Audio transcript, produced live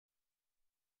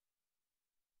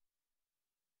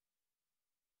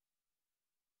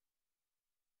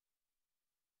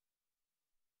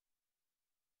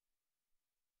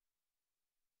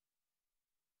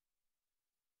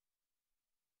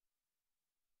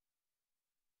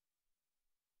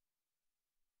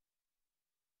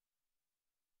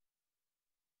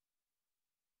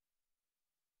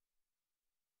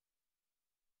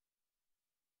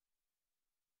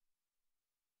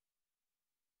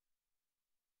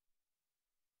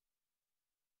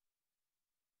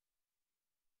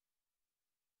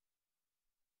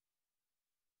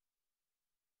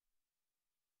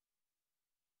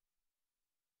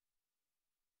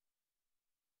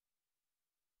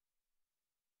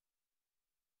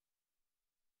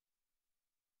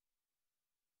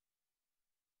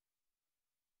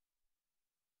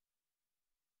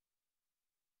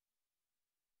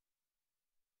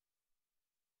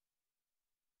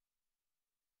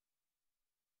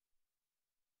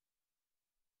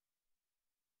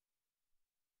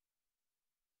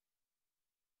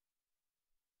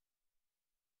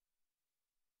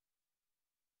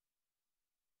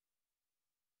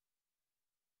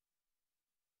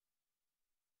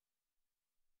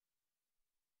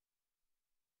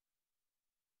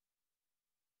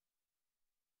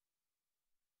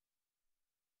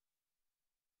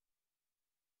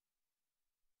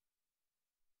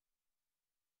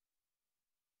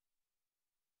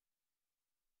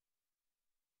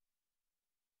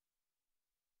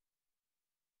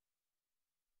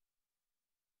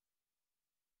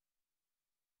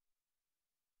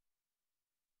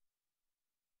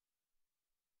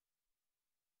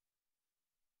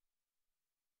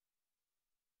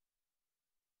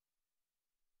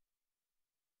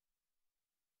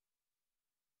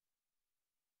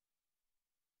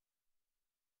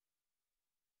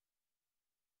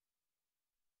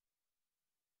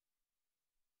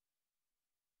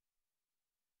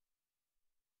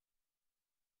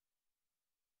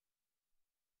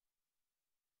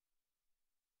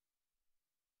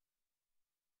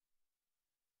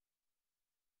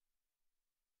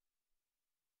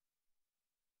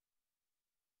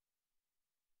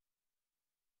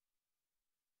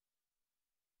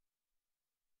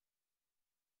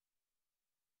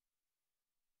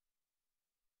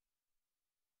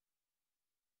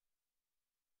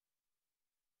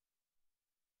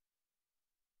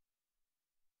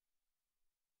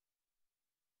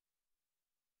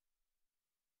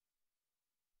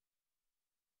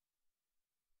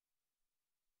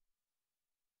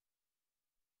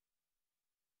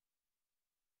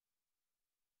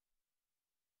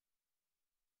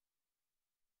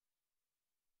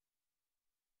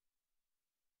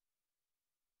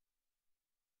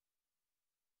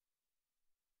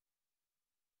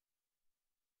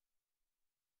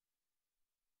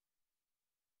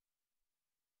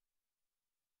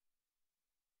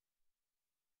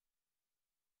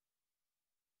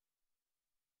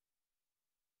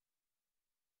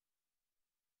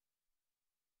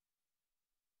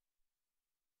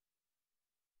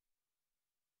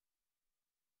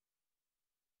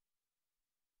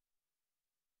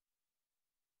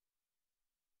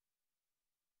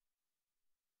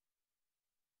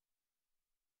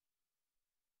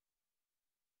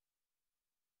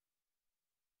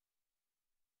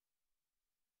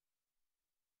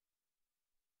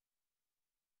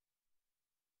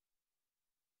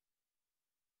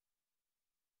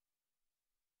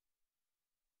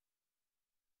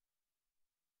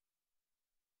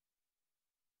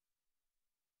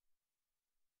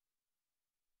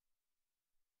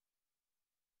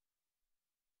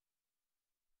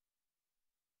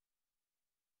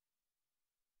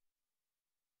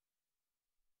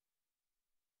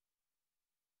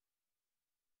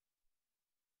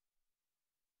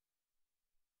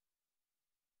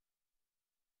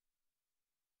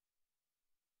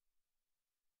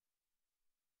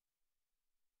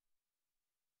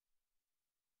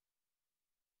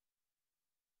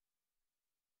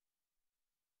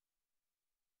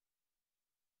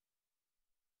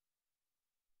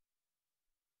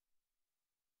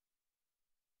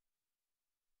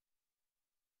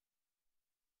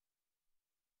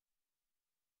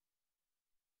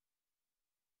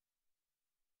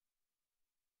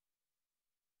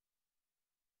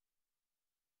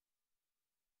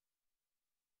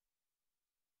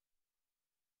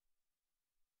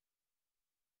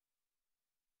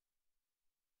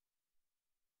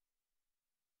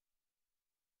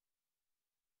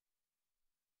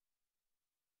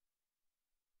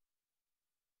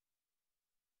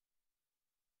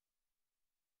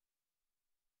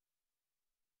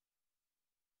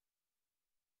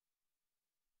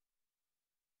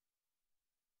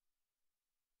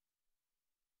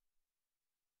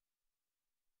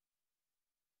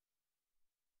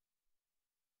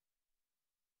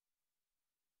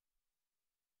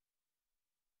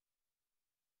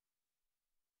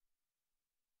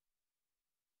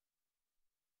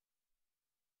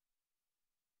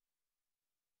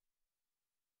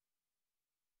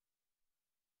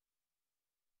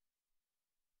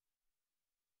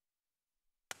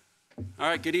All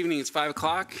right, good evening. It's 5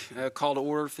 o'clock. Call to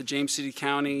order for the James City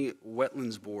County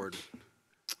Wetlands Board.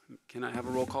 Can I have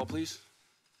a roll call, please?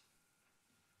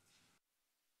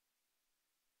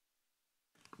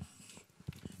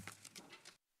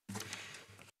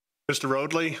 Mr.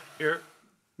 Roadley? Here.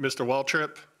 Mr.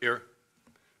 Waltrip? Here.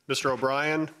 Mr.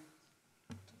 O'Brien?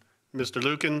 Mr.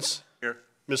 Lukens? Here.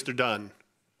 Mr. Dunn?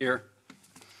 Here.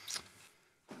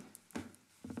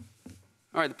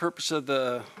 All right, the purpose of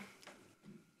the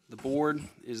board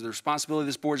is the responsibility of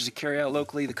this board is to carry out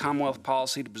locally the Commonwealth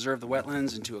policy to preserve the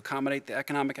wetlands and to accommodate the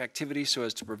economic activity so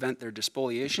as to prevent their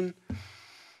despoliation.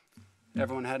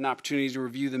 Everyone had an opportunity to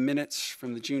review the minutes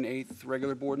from the June 8th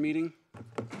regular board meeting. Are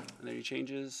there any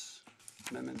changes,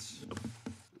 amendments?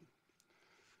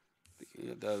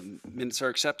 The minutes are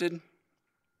accepted.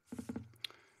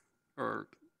 Or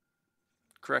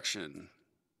correction,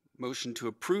 motion to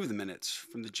approve the minutes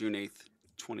from the June 8th,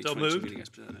 2022 meeting as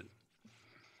presented.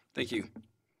 Thank you.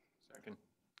 Second.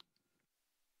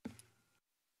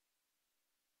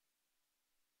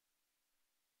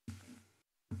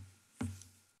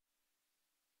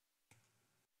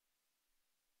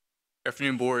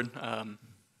 Afternoon, Board.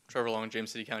 Trevor Long,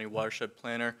 James City County Watershed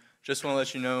Planner. Just want to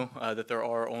let you know that there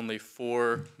are only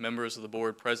 4 members of the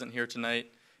board present here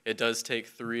tonight. It does take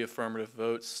 3 affirmative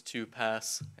votes to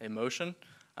pass a motion.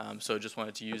 So just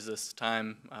wanted to use this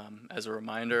time as a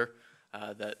reminder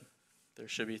that there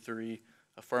should be 3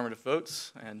 affirmative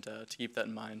votes, and to keep that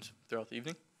in mind throughout the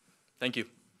evening. Thank you.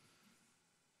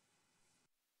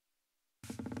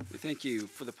 Thank you.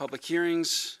 For the public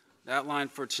hearings, the outline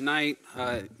for tonight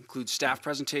includes staff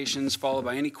presentations followed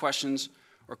by any questions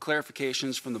or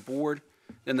clarifications from the board.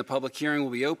 Then the public hearing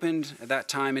will be opened. At that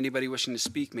time, anybody wishing to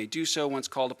speak may do so once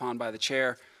called upon by the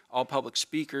chair. All public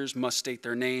speakers must state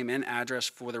their name and address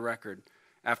for the record.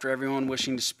 After everyone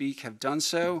wishing to speak have done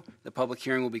so, the public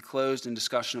hearing will be closed and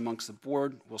discussion amongst the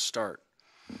board will start.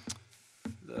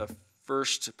 The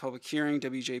first public hearing,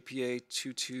 WJPA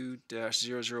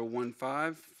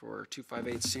 22-0015 for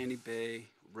 258 Sandy Bay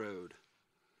Road.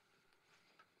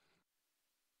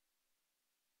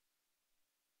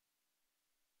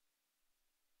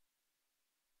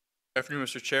 Good afternoon,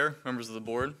 Mr. Chair, members of the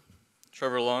board.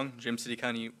 Trevor Long, James City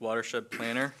County Watershed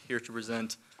Planner, here to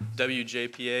present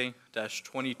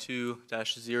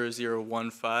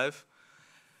WJPA-22-0015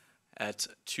 at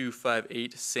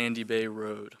 258 Sandy Bay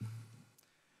Road.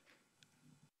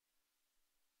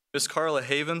 Ms. Carla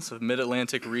Havens of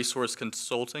Mid-Atlantic Resource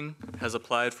Consulting has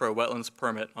applied for a wetlands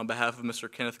permit on behalf of Mr.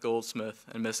 Kenneth Goldsmith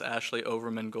and Ms. Ashley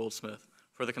Overman Goldsmith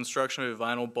for the construction of a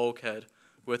vinyl bulkhead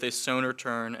with a stone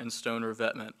return and stone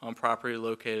revetment on property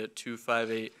located at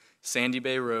 258 Sandy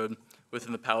Bay Road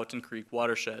within the Powhatan Creek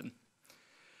watershed.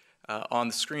 On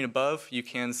the screen above, you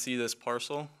can see this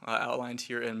parcel outlined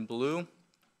here in blue.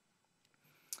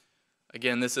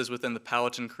 Again, this is within the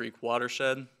Powhatan Creek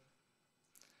watershed.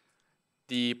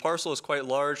 The parcel is quite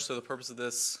large, so the purpose of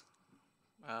this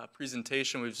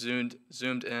presentation, we've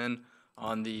zoomed in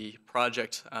on the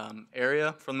project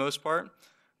area for the most part.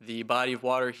 The body of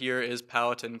water here is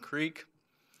Powhatan Creek,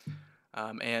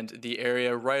 and the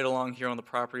area right along here on the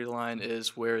property line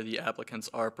is where the applicants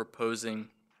are proposing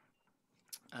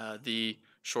the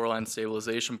shoreline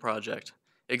stabilization project.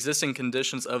 Existing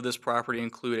conditions of this property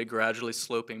include a gradually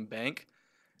sloping bank,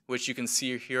 which you can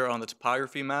see here on the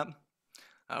topography map.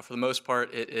 For the most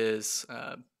part, it is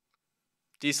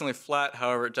decently flat.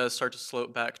 However, it does start to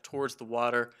slope back towards the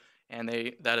water, and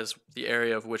that is the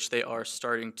area of which they are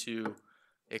starting to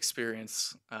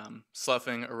experience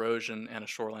sloughing, erosion, and a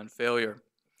shoreline failure.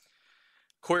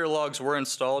 Coir logs were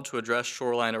installed to address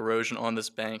shoreline erosion on this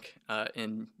bank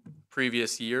in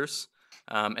previous years,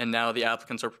 and now the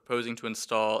applicants are proposing to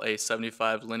install a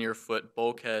 75 linear foot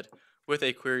bulkhead with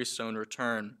a query stone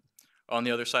return. On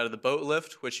the other side of the boat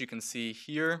lift, which you can see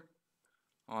here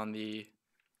on the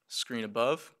screen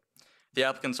above, the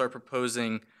applicants are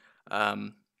proposing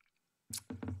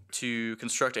to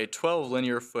construct a 12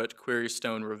 linear foot query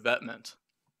stone revetment.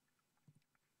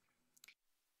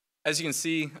 As you can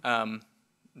see,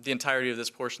 the entirety of this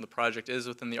portion of the project is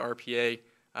within the RPA.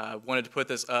 Wanted to put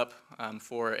this up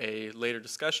for a later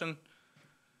discussion,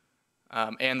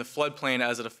 and the floodplain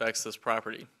as it affects this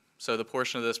property. So the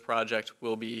portion of this project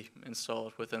will be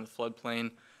installed within the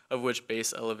floodplain, of which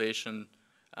base elevation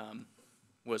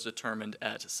was determined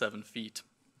at 7 feet.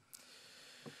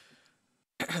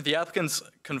 The applicants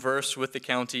conversed with the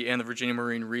county and the Virginia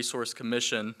Marine Resource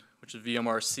Commission, which is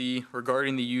VMRC,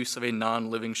 regarding the use of a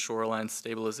non-living shoreline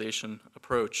stabilization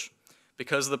approach.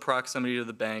 Because of the proximity of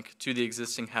the bank to the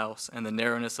existing house and the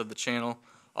narrowness of the channel,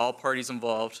 all parties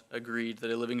involved agreed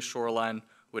that a living shoreline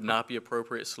would not be an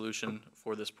appropriate solution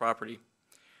for this property.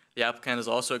 The applicant has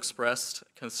also expressed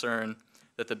concern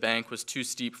that the bank was too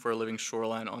steep for a living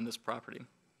shoreline on this property.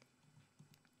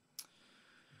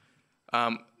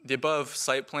 The above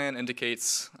site plan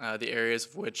indicates the areas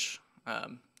of which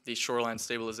the shoreline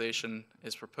stabilization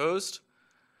is proposed.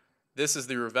 This is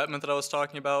the revetment that I was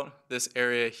talking about. This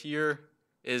area here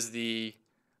is the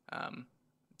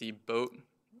boat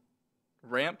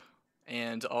ramp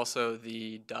and also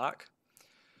the dock.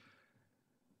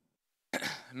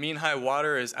 Mean high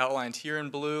water is outlined here in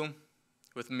blue,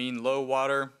 with mean low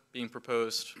water being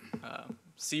proposed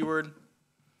seaward.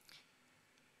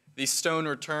 The stone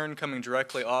return coming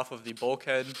directly off of the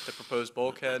bulkhead, the proposed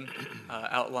bulkhead,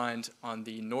 outlined on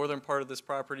the northern part of this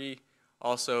property,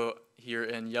 also here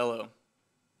in yellow.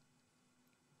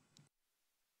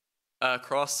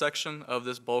 Cross section of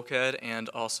this bulkhead and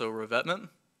also revetment.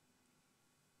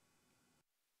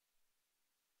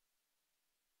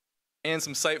 And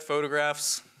some site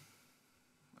photographs.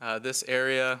 This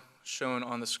area shown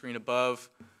on the screen above,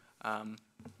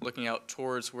 looking out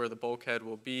towards where the bulkhead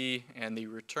will be and the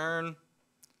return.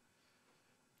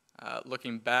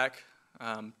 Looking back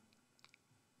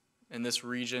in this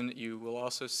region, you will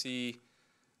also see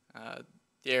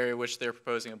the area which they're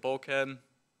proposing a bulkhead.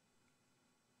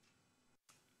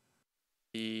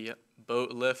 The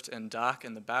boat lift and dock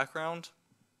in the background.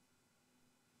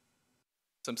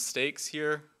 Some stakes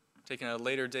here, taken at a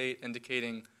later date,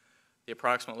 indicating the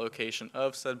approximate location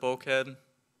of said bulkhead.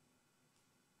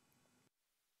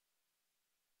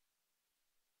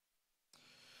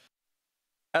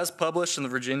 As published in the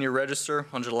Virginia Register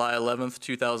on July 11th,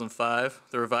 2005,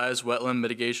 the revised Wetland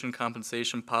Mitigation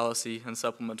Compensation Policy and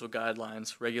Supplemental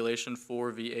Guidelines, Regulation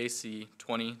 4 VAC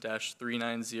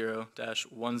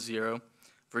 20-390-10,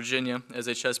 Virginia, as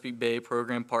a Chesapeake Bay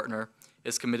program partner,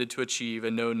 is committed to achieve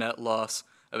a no net loss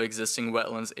of existing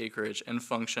wetlands acreage and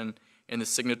function in the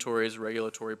signatories'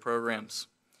 regulatory programs.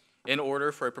 In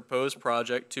order for a proposed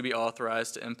project to be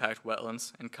authorized to impact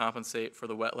wetlands and compensate for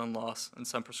the wetland loss in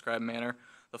some prescribed manner,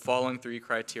 the following three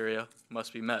criteria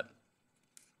must be met.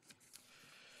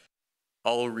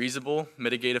 All reasonable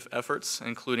mitigative efforts,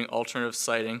 including alternative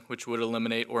siting, which would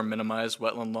eliminate or minimize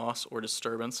wetland loss or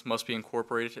disturbance, must be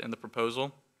incorporated in the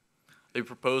proposal. The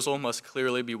proposal must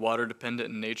clearly be water dependent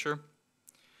in nature.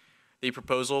 The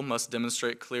proposal must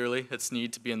demonstrate clearly its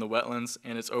need to be in the wetlands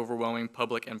and its overwhelming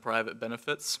public and private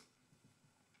benefits.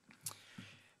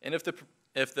 And if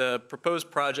the proposed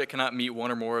project cannot meet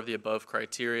one or more of the above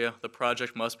criteria, the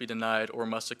project must be denied or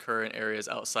must occur in areas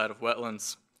outside of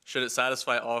wetlands. Should it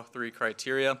satisfy all three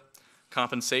criteria,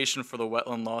 compensation for the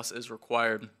wetland loss is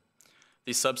required.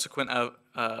 The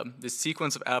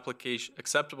sequence of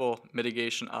acceptable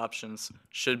mitigation options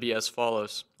should be as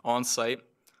follows: on-site,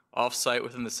 off-site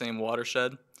within the same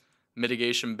watershed,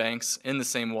 mitigation banks in the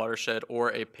same watershed,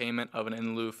 or a payment of an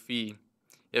in lieu fee.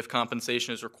 If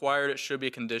compensation is required, it should be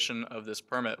a condition of this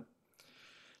permit.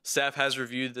 Staff has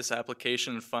reviewed this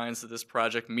application and finds that this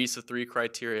project meets the three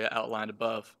criteria outlined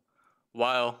above.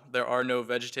 While there are no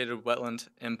vegetated wetland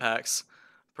impacts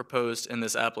proposed in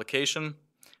this application,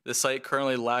 the site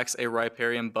currently lacks a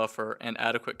riparian buffer and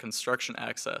adequate construction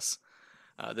access.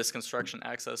 This construction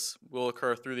access will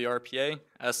occur through the RPA.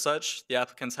 As such, the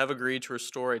applicants have agreed to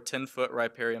restore a 10-foot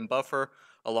riparian buffer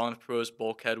along the proposed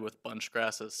bulkhead with bunch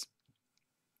grasses.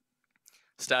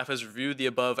 Staff has reviewed the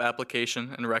above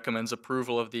application and recommends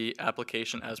approval of the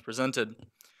application as presented.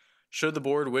 Should the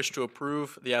board wish to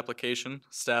approve the application,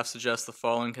 staff suggests the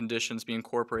following conditions be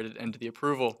incorporated into the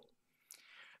approval.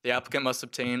 The applicant must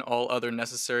obtain all other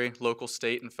necessary local,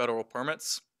 state, and federal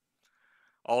permits.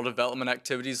 All development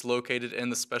activities located in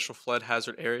the special flood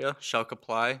hazard area shall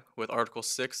comply with Article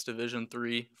 6, Division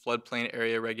 3 Floodplain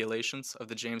Area Regulations of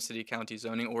the James City County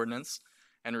Zoning Ordinance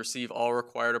and receive all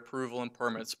required approval and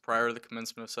permits prior to the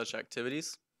commencement of such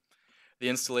activities. The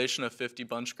installation of 50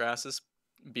 bunch grasses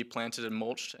be planted and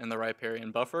mulched in the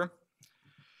riparian buffer.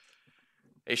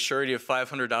 A surety of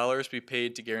 $500 be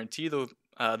paid to guarantee the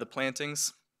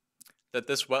plantings. That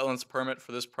this wetlands permit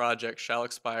for this project shall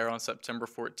expire on September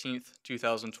 14th,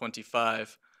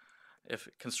 2025 if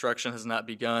construction has not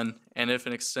begun, and if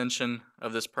an extension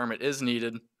of this permit is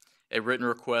needed, a written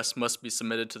request must be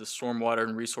submitted to the Stormwater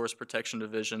and Resource Protection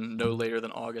Division no later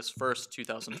than August 1st,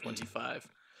 2025,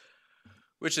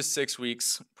 which is 6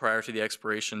 weeks prior to the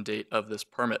expiration date of this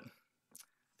permit.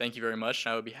 Thank you very much,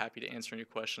 and I would be happy to answer any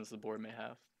questions the board may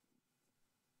have.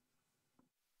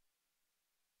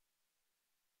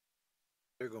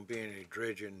 Is there going to be any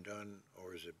dredging done,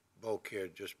 or is it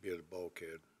bulkhead, just be the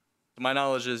bulkhead? To my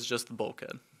knowledge, is just the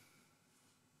bulkhead.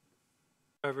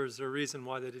 However, is there a reason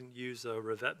why they didn't use a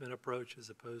revetment approach as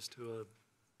opposed to a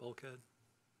bulkhead?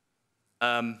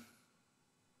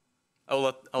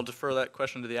 I'll defer that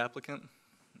question to the applicant.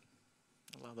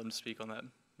 Allow them to speak on that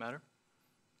matter.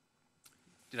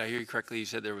 Did I hear you correctly? You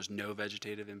said there was no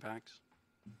vegetative impacts?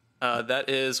 That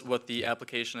is what the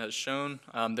application has shown.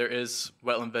 There is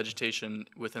wetland vegetation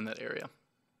within that area.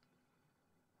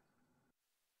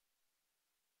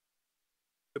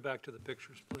 Go back to the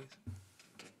pictures, please.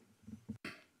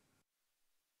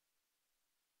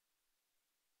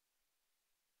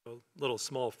 A little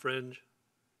small fringe.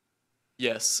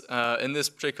 Yes, in this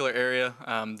particular area,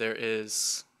 there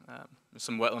is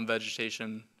some wetland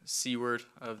vegetation seaward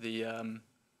of the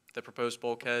proposed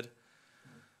bulkhead.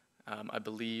 I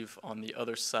believe on the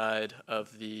other side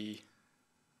of the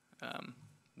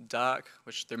dock,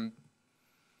 which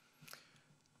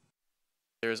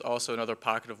there's also another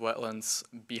pocket of wetlands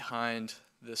behind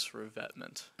this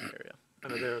revetment area.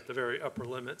 Kind of there at the very upper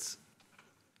limits.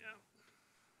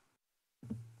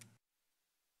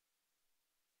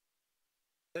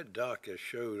 That dock is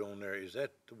showed on there, is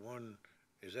that the one,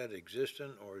 is that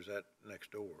existing or is that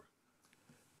next door?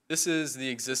 This is the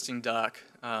existing dock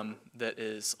that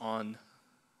is on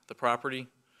the property.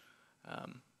 I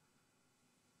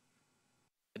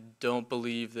don't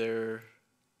believe there.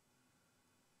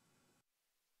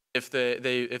 If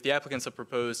the applicants have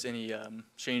proposed any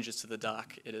changes to the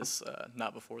dock, it is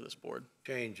not before this board.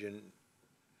 Change in,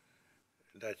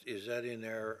 is that in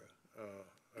their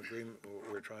agreement, what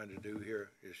we're trying to do here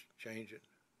is change it?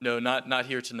 No, not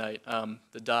here tonight.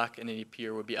 The dock and any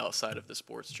pier would be outside of this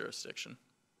board's jurisdiction.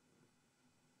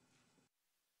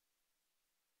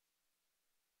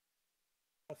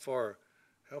 How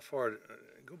far,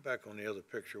 go back on the other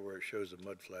picture where it shows the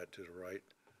mudflat to the right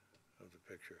of the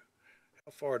picture.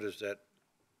 How far does that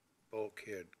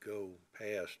bulkhead go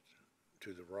past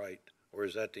to the right, or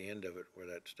is that the end of it where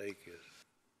that stake is?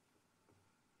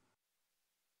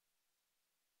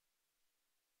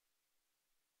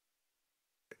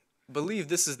 I believe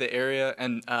this is the area,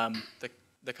 and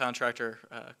the contractor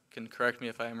can correct me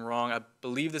if I am wrong. I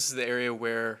believe this is the area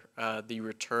where the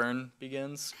return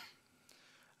begins.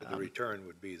 But the return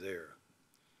would be there.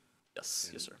 Yes,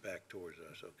 and yes, sir. Back towards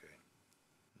us, okay.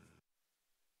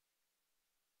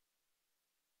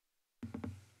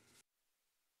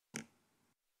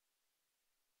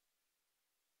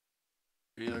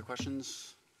 Any other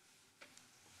questions?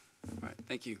 All right,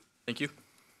 thank you. Thank you.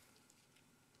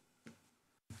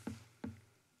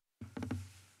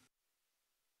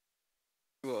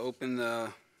 We'll open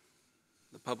the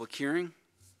public hearing.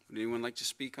 Would anyone like to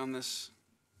speak on this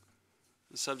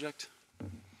subject?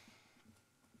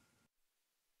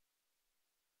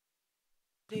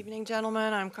 Good evening,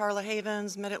 gentlemen. I'm Carla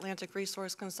Havens, Mid-Atlantic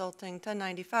Resource Consulting,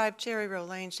 1095 Cherry Row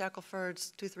Lane,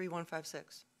 Shacklefords,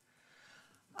 23156.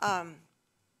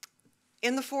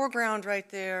 In the foreground right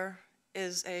there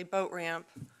is a boat ramp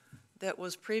that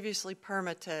was previously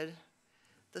permitted.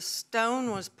 The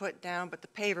stone was put down, but the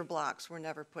paver blocks were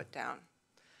never put down.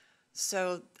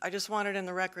 So I just wanted in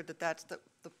the record that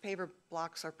the paver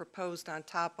blocks are proposed on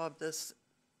top of this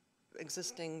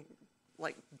existing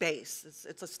like base.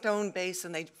 It's a stone base,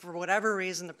 and they, for whatever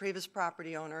reason, the previous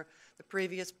property owner, the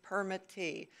previous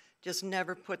permittee, just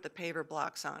never put the paver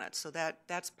blocks on it. So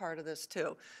that's part of this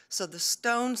too. So the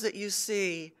stones that you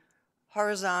see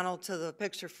horizontal to the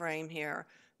picture frame here,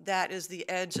 that is the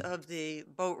edge of the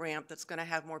boat ramp that's going to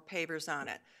have more pavers on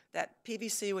it. That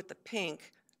PVC with the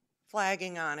pink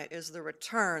flagging on it is the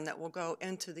return that will go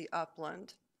into the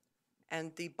upland.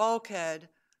 And the bulkhead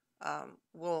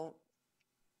will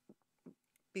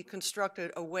be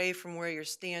constructed away from where you're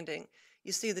standing.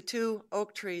 You see the two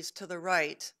oak trees to the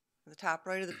right, the top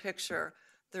right of the picture.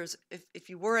 There's, if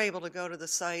you were able to go to the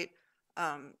site,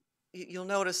 you'll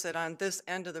notice that on this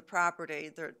end of the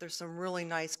property, there's some really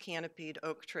nice canopied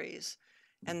oak trees.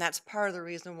 And that's part of the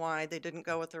reason why they didn't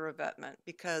go with the revetment,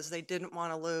 because they didn't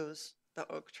want to lose the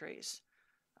oak trees.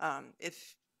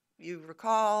 If you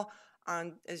recall,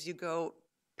 as you go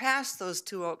past those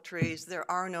two oak trees, there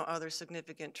are no other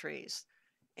significant trees.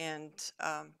 And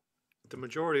The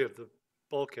majority of the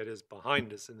bulkhead is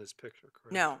behind us in this picture,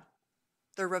 correct? no,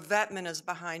 the revetment is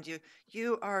behind you.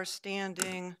 You are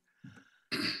standing,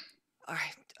 all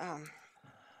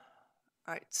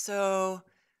right, so,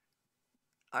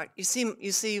 all right, you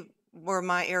see where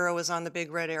my arrow is on the big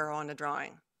red arrow on the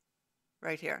drawing,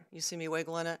 right here. You see me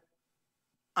wiggling it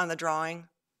on the drawing?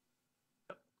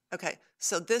 Okay,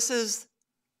 so this is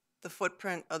the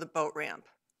footprint of the boat ramp.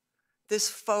 This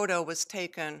photo was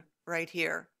taken right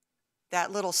here.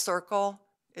 That little circle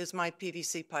is my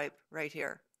PVC pipe right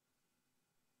here.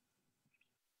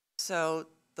 So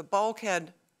the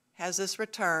bulkhead has this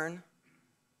return.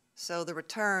 So the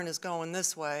return is going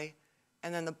this way,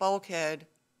 and then the bulkhead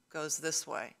goes this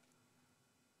way.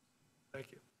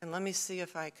 And let me see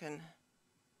if I can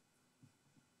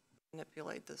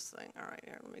manipulate this thing. All right,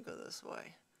 here, let me go this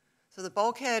way. So the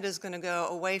bulkhead is going to go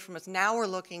away from us. Now we're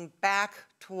looking back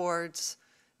towards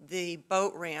the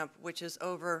boat ramp, which is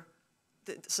over,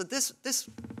 so this,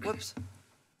 whoops.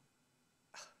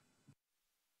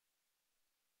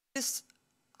 This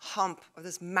hump or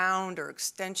this mound or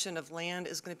extension of land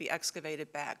is going to be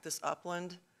excavated back, this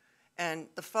upland. And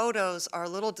the photos are a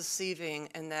little deceiving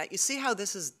in that you see how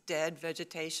this is dead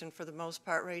vegetation for the most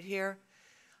part right here?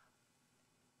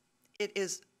 It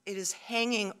is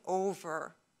hanging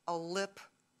over a lip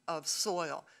of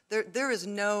soil. There is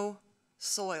no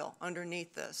soil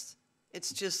underneath this.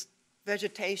 It's just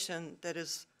vegetation that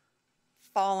is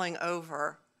falling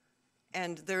over,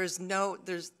 and there's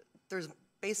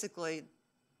basically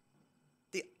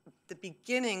the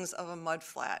beginnings of a mud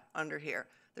flat under here.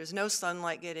 There's no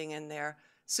sunlight getting in there.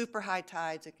 Super high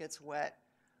tides, it gets wet.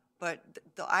 But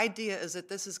the idea is that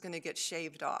this is going to get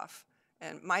shaved off.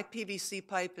 And my PVC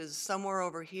pipe is somewhere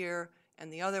over here,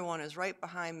 and the other one is right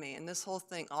behind me. And this whole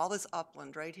thing, all this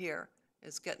upland right here,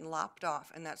 is getting lopped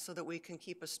off. And that's so that we can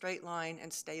keep a straight line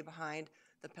and stay behind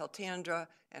the peltandra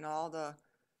and all the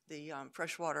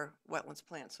freshwater wetlands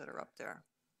plants that are up there.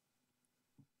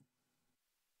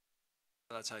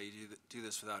 That's how you do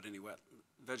this without any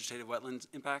vegetative wetlands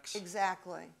impacts?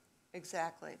 Exactly,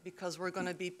 exactly. Because we're going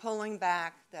to be pulling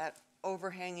back that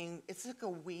overhanging, it's like a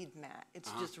weed mat.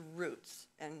 It's just roots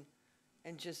and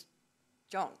just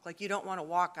junk. Like you don't want to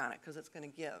walk on it because it's going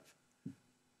to give.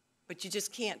 But you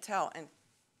just can't tell. And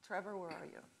Trevor, where are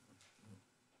you?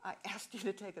 I asked you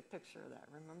to take a picture of that,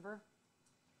 remember?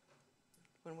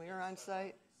 When we were on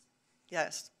site?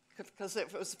 Yes, because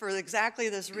it was for exactly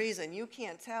this reason. You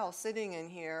can't tell sitting in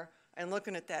here and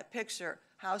looking at that picture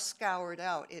how scoured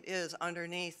out it is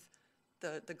underneath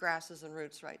the grasses and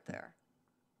roots right there.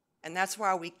 And that's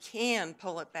why we can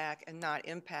pull it back and not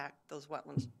impact those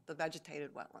wetlands, the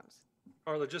vegetated wetlands.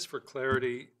 Carla, just for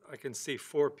clarity, I can see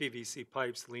 4 PVC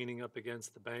pipes leaning up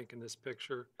against the bank in this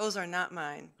picture. Those are not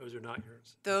mine. Those are not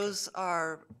yours. Those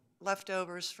are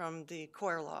leftovers from the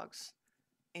coir logs.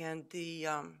 And the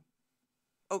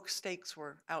oak stakes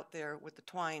were out there with the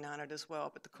twine on it as well,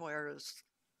 but the coir is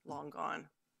long gone.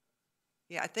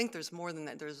 Yeah, I think there's more than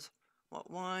that. There's,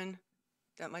 what, 1,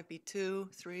 that might be 2,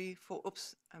 3, 4.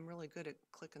 Oops, I'm really good at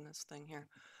clicking this thing here.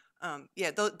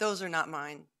 Yeah, those are not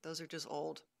mine. Those are just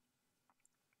old.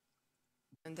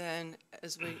 And then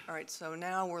all right, so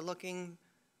now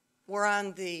we're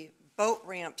on the boat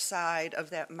ramp side of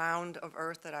that mound of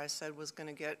earth that I said was going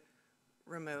to get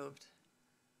removed.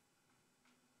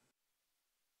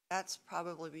 That's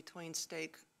probably between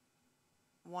stake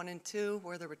 1 and 2,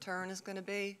 where the return is going to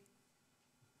be.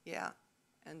 Yeah,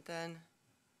 and then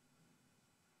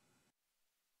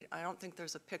I don't think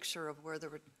there's a picture of where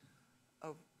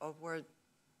where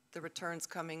the return's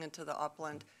coming into the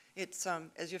upland. It's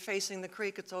as you're facing the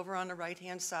creek, it's over on the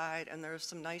right-hand side, and there's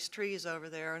some nice trees over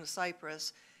there and a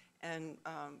cypress. And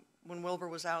when Wilbur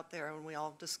was out there and we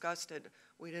all discussed it,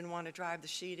 we didn't want to drive the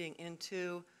sheeting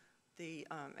into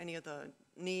any of the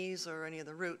knees or any of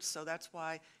the roots, so that's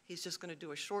why he's just going to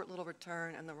do a short little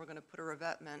return, and then we're going to put a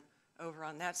revetment over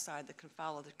on that side that can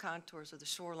follow the contours of the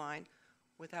shoreline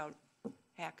without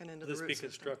hacking into the Will root this system.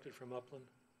 be constructed from upland?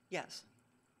 Yes.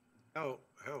 How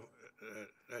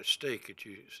that stake that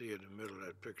you see in the middle of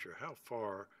that picture, how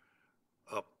far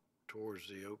up towards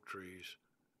the oak trees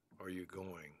are you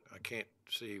going? I can't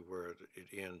see where it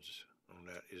ends on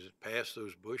that. Is it past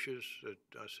those bushes that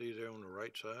I see there on the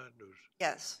right side? Those.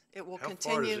 Yes, it will How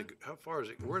continue. how far is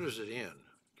it? Where does it end?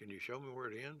 Can you show me where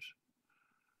it ends?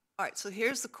 All right, so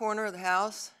here's the corner of the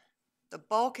house. The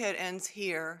bulkhead ends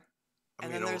here,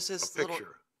 and then there's this little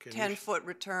 10-foot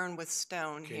return with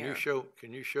stone here.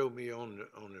 Can you show me on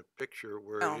the picture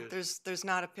where No, it is? there's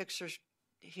not a picture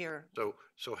here.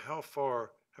 So how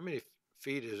many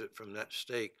feet is it from that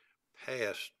stake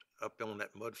past up on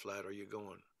that mud flat are you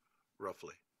going,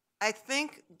 roughly? I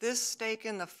think this stake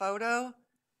in the photo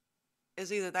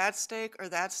is either that stake or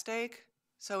that stake.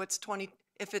 So it's 20,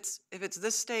 if it's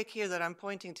this stake here that I'm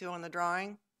pointing to on the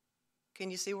drawing, can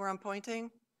you see where I'm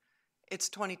pointing? It's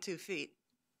 22 feet.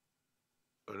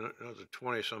 Another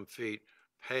 20-some feet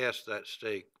past that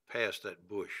stake, past that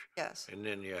bush. Yes, And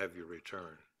then you have your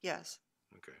return. yes.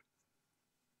 Okay.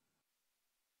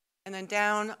 And then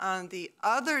down on the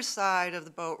other side of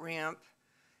the boat ramp,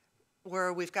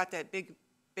 where we've got that big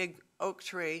oak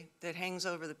tree that hangs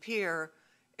over the pier,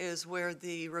 is where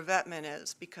the revetment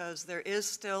is, because there is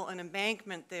still an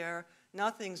embankment there.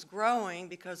 Nothing's growing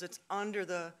because it's under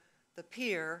the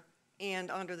pier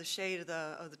and under the shade of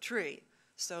the tree.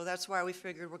 So that's why we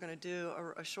figured we're going to do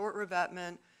a short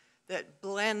revetment that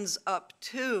blends up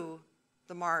to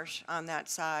the marsh on that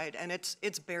side, and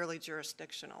it's barely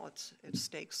jurisdictional. It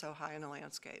stakes so high in the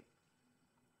landscape.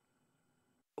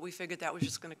 But we figured that was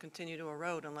just going to continue to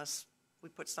erode unless we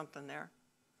put something there.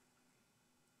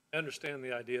 I understand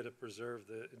the idea to preserve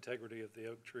the integrity of the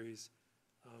oak trees,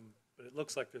 but it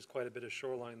looks like there's quite a bit of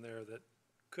shoreline there that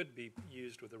could be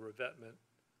used with a revetment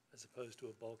as opposed to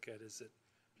a bulkhead. Is it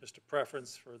just a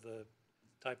preference for the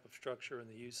type of structure and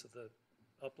the use of the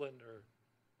upland, or?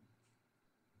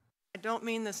 I don't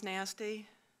mean this nasty.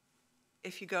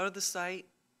 If you go to the site,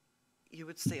 you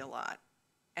would see a lot.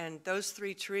 And those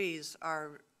 3 trees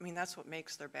are, I mean, that's what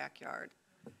makes their backyard.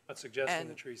 Not suggesting the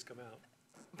And- trees come out.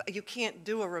 But you can't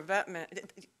do a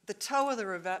revetment. The toe of the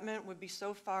revetment would be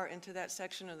so far into that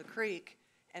section of the creek,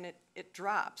 and it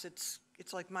drops. It's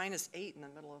like -8 in the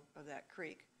middle of that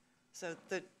creek. So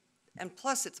and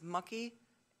plus it's mucky,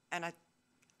 and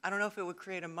I don't know if it would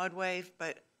create a mud wave,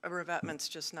 but a revetment's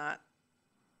just not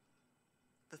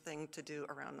the thing to do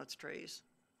around those trees.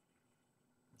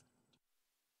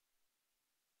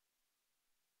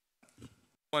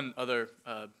 One other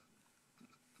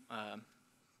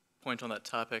point on that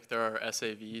topic, there are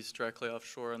SAVs directly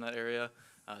offshore in that area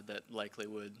that likely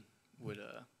would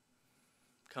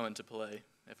come into play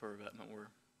if a revetment were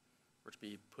to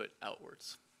be put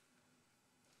outwards.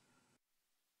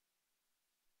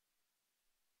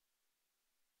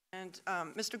 And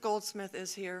Mr. Goldsmith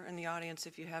is here in the audience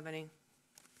if you have any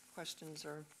questions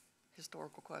or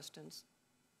historical questions.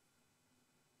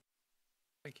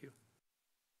 Thank you.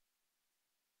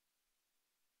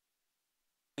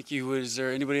 Thank you. Is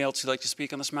there anybody else who'd like to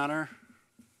speak on this matter?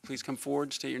 Please come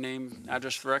forward, state your name,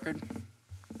 address for the record.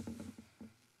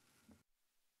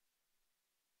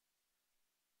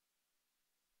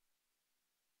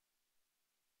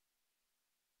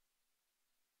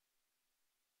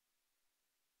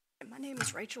 My name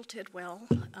is Rachel Tidwell.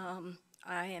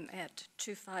 I am at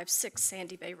 256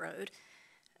 Sandy Bay Road.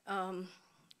 The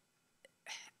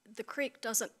creek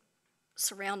doesn't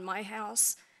surround my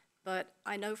house, but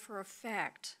I know for a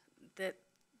fact that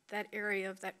that area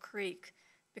of that creek,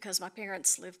 because my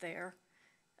parents lived there,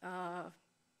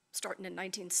 starting in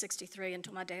 1963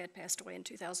 until my dad passed away in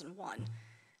 2001.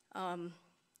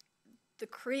 The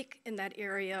creek in that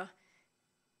area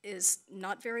is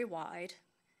not very wide.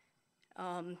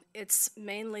 It's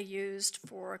mainly used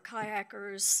for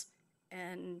kayakers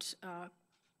and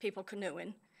people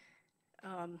canoeing.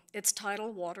 It's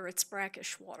tidal water, it's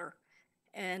brackish water.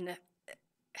 And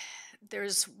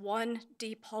there's one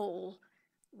deep hole,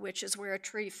 which is where a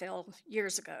tree fell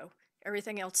years ago.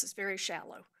 Everything else is very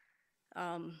shallow.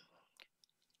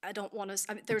 I don't want to,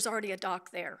 I mean, there's already a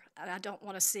dock there, and I don't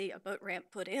want to see a boat ramp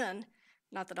put in,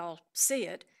 not that I'll see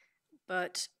it,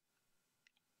 but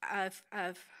I've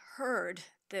heard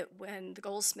that when the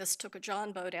Goldsmiths took a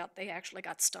John boat out, they actually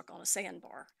got stuck on a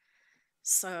sandbar.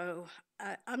 So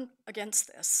I'm against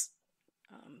this.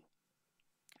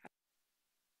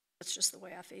 It's just the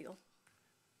way I feel.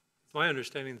 It's my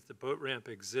understanding that the boat ramp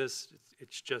exists,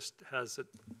 it's just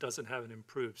doesn't have an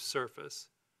improved surface.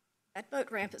 That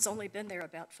boat ramp has only been there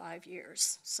about 5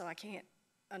 years, so I can't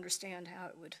understand how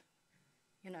it would,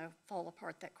 fall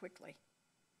apart that quickly.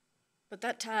 But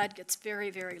that tide gets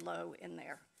very, very low in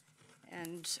there,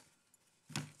 and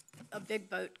a big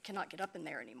boat cannot get up in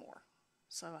there anymore.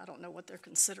 So I don't know what they're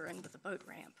considering with the boat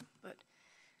ramp, but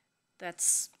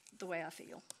that's the way I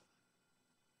feel.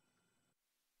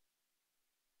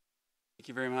 Thank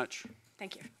you very much.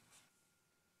 Thank you.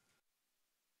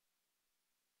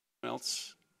 Anyone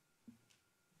else?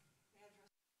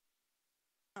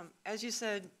 As you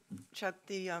said, Chuck,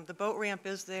 the boat ramp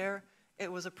is there.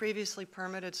 It was a previously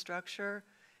permitted structure,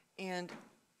 and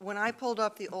when I pulled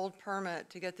up the old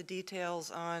permit to get the details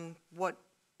on what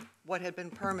had been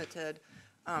permitted,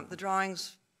 the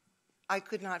drawings, I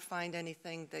could not find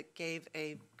anything that gave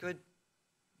a good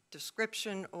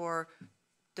description or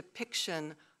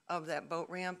depiction of that boat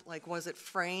ramp. Like, was it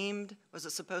framed? Was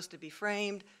it supposed to be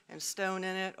framed and stone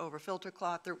in it over filter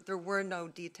cloth? There were no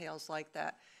details like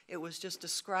that. It was just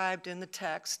described in the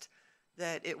text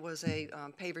that it was a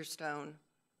paver stone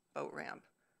boat ramp.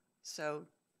 So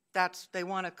they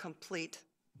want to complete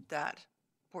that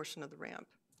portion of the ramp.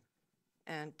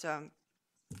 And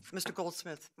Mr.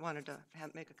 Goldsmith wanted to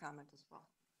make a comment as well.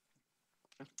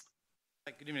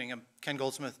 Hi, good evening. I'm Ken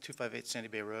Goldsmith, 258 Sandy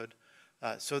Bay Road.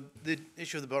 So the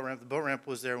issue of the boat ramp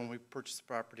was there when we purchased the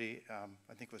property.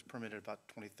 I think it was permitted about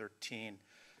 2013.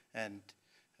 And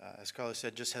as Carlos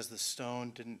said, just has the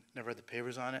stone, never had the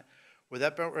pavers on it. Where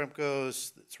that boat ramp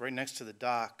goes, it's right next to the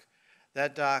dock.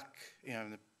 That dock,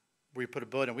 where you put a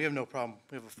boat in, we have no problem.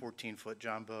 We have a 14-foot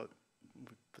John boat. We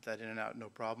put that in and out, no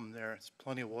problem there. It's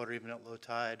plenty of water even at low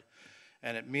tide.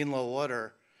 And at mean low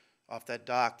water, off that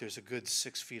dock, there's a good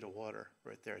 6 feet of water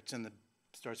right there. It's in the,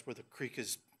 starts where the creek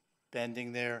is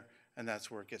bending there, and that's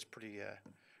where it gets pretty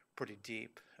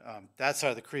deep. That side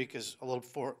of the creek is a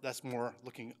little that's more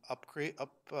looking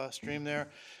upstream there,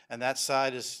 and that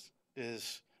side is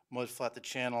mud flat. The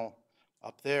channel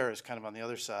up there is kind of on the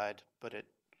other side, but it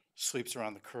sweeps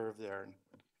around the curve there and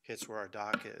hits where our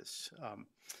dock is.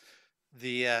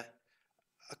 A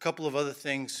couple of other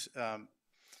things.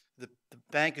 The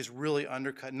bank is really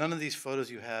undercut. None of these photos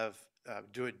you have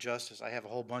do it justice. I have a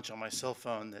whole bunch on my cell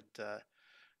phone that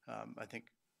I think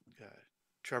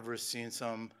Trevor has seen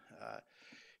some.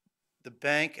 The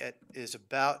bank is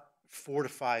about 4 to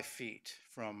 5 feet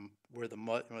from where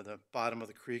the bottom of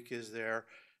the creek is there,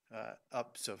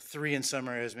 up. So 3 in some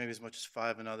areas, maybe as much as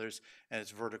 5 in others, and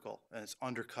it's vertical and it's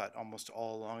undercut almost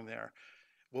all along there.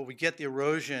 What we get the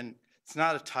erosion, it's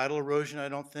not a tidal erosion, I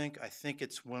don't think. I think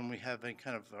it's when we have any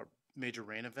kind of a major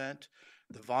rain event.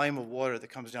 The volume of water that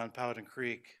comes down Powhatan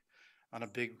Creek on a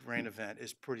big rain event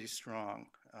is pretty strong,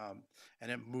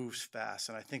 and it moves fast.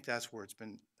 And I think that's where it's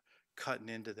been cutting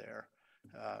into there.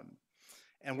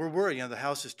 And we're worried. You know, the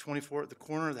house is 24. The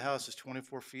corner of the house is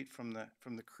 24 feet from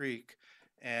the creek,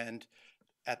 and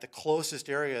at the closest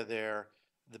area there,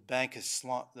 the bank has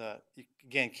slumped. You,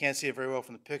 again, can't see it very well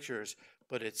from the pictures,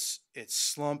 but it's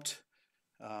slumped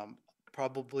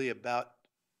probably about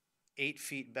 8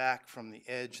 feet back from the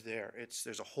edge there.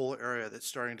 There's a whole area that's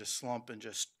starting to slump and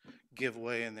just give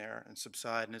way in there and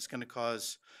subside, and it's going to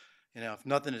cause, you know, if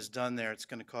nothing is done there, it's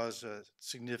going to cause a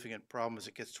significant problem as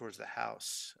it gets towards the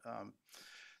house.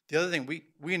 The other thing,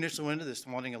 we initially went into this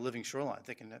wanting a living shoreline,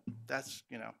 thinking that's,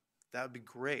 you know, that would be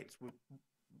great.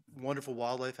 Wonderful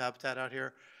wildlife habitat out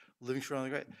here, living shoreline,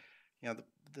 great. You know,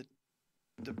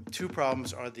 the two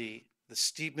problems are the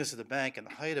steepness of the bank and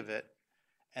the height of it,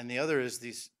 and the other is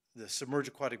the submerged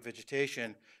aquatic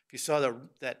vegetation. If you saw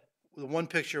the one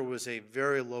picture was a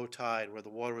very low tide where the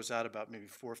water was out about maybe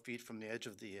 4 feet from the edge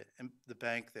of the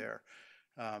bank there.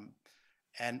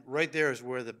 And right there is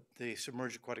where the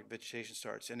submerged aquatic vegetation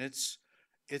starts. And it's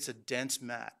a dense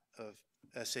mat of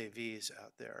SAVs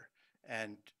out there.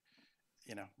 And,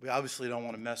 you know, we obviously don't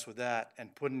want to mess with that.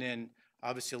 And putting in,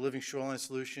 obviously, a living shoreline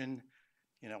solution,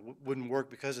 you know, wouldn't work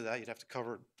because of that. You'd have to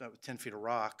cover that with 10 feet of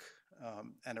rock.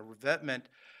 And a revetment,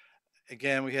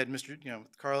 again, we had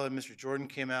Carla and Mr. Jordan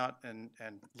came out and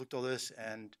looked at all this,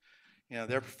 and, you know,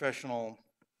 their professional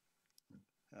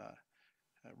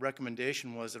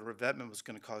recommendation was that a revetment was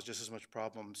going to cause just as much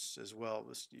problems as well.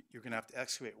 You're going to have to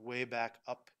excavate way back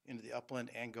up into the upland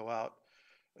and go out,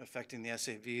 affecting the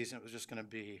SAVs, and it was just going to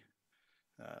be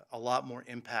a lot more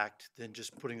impact than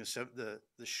just putting the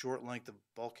short length of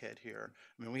bulkhead here.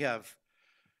 I mean, I've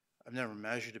never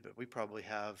measured it, but we probably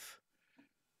have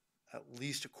at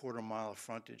least a quarter mile of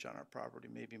frontage on our property,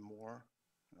 maybe more.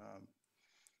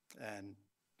 And,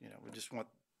 you know, we just want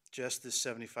just this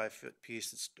 75-foot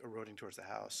piece that's eroding towards the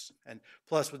house. And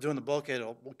plus, with doing the bulkhead,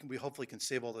 we hopefully can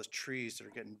save all those trees that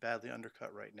are getting badly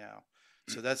undercut right now.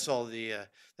 So that's all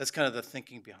that's kind of the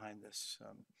thinking behind this.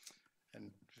 And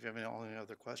if you have any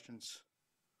other questions.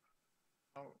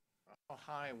 How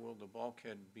high will the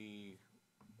bulkhead be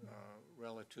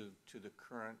relative to the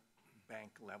current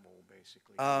bank level,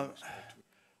 basically?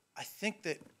 I think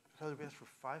that we asked for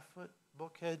 5-foot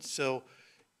bulkhead, so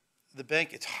the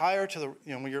bank, it's higher to the,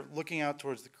 you know, when you're looking out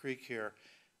towards the creek here,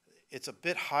 it's a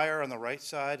bit higher on the right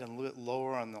side and a little bit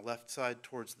lower on the left side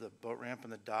towards the boat ramp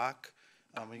and the dock.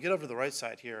 When you get over to the right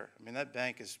side here, I mean, that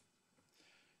bank is,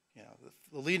 you know,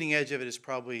 the leading edge of it is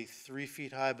probably 3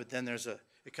 feet high, but then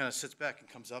it kind of sits back and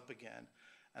comes up again.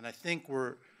 And I think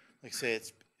like I say,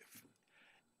 it's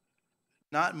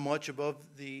not much above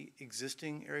the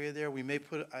existing area there. We may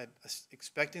I'm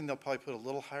expecting they'll probably put a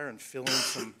little higher and fill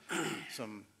in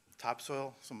some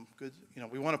topsoil, some good, you know,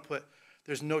 we want to put,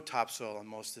 there's no topsoil on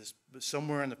most of this, but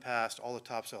somewhere in the past, all the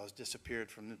topsoil has disappeared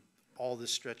from all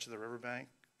this stretch of the riverbank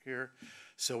here.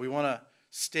 So we want to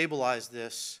stabilize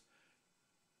this,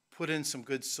 put in some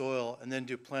good soil, and then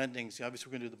do plantings. Obviously,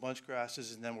 we're going to do the bunch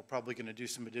grasses, and then we're probably going to do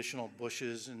some additional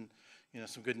bushes and, you know,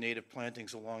 some good native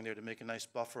plantings along there to make a nice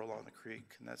buffer along the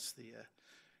creek, and that's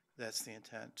the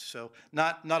intent. So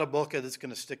not a bulkhead that's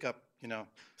going to stick up, you know,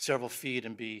 several feet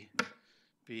and be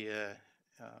you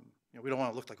know, we don't want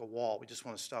to look like a wall. We just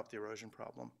want to stop the erosion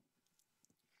problem.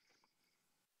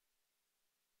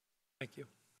 Thank you.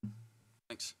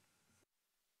 Thanks.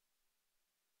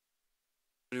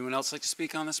 Anyone else like to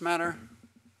speak on this matter?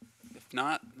 If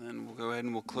not, then we'll go ahead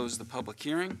and we'll close the public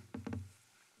hearing.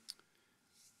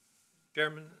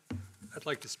 Chairman, I'd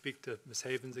like to speak to Ms.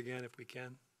 Havens again, if we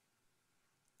can.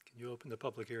 Can you open the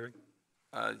public hearing?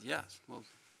 Yes, we'll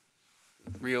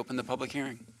reopen the public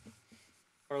hearing.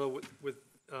 Carla, with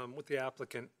the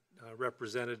applicant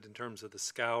represented in terms of the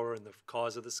scour and the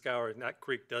cause of the scour, and that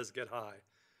creek does get high,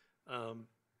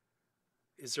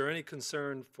 is there any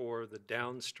concern for the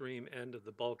downstream end of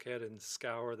the bulkhead and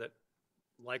scour that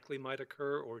likely might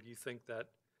occur, or do you think that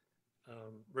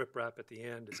riprap at the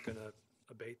end is going to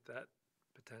abate that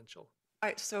potential? All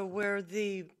right, so where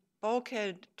the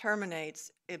bulkhead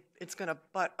terminates, it's going to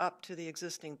butt up to the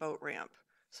existing boat ramp.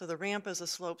 So the ramp is a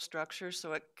slope structure,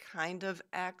 so it kind of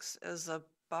acts as a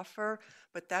buffer,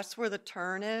 but that's where the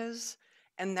turn is,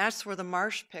 and that's where the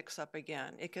marsh picks up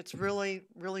again. It gets really,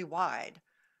 really wide.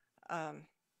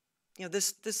 You know,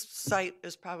 this site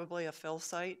is probably a fill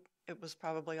site. It was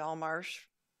probably all marsh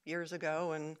years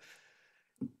ago, and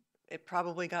it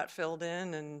probably got filled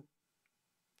in, and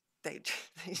they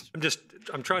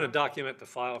I'm trying to document the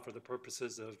file for the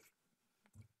purposes of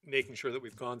making sure that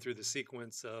we've gone through the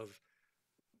sequence of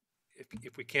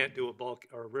if we can't do a bulk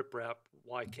or a riprap,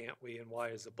 why can't we, and why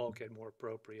is the bulkhead more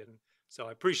appropriate? And so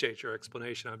I appreciate your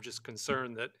explanation. I'm just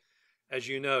concerned that, as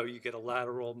you know, you get a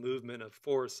lateral movement of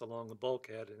force along the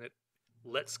bulkhead, and it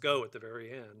lets go at the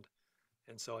very end.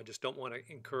 And so I just don't want to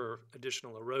incur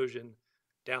additional erosion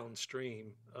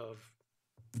downstream of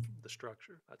the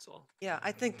structure. That's all. Yeah,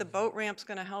 I think the boat ramp's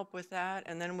going to help with that,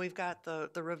 and then we've got the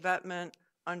revetment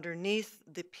underneath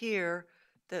the pier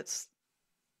that's,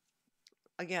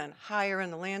 again, higher in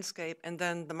the landscape, and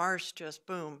then the marsh just,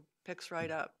 boom, picks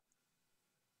right up.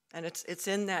 And it's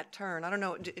in that turn. I don't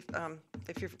know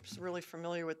if you're really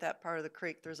familiar with that part of the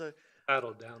creek. There's a,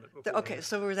 Paddled down it before. okay,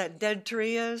 so where that dead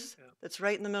tree is, Yeah. that's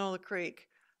right in the middle of the creek,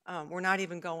 we're not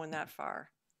even going that far,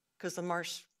 because the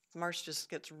marsh just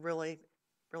gets really,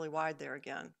 really wide there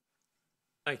again.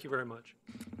 Thank you very much.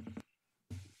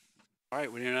 All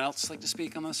right, would anyone else like to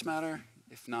speak on this matter?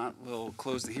 If not, we'll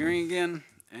close the hearing again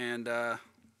and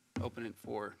open it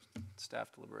for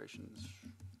staff deliberations.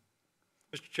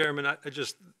 Mr. Chairman,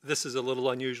 this is a little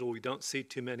unusual. We don't see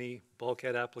too many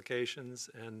bulkhead applications,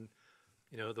 and,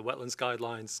 you know, the wetlands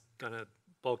guidelines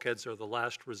bulkheads are the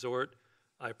last resort.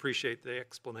 I appreciate the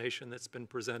explanation that's been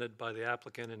presented by the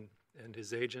applicant and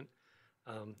his agent.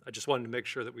 I just wanted to make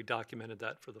sure that we documented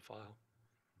that for the file.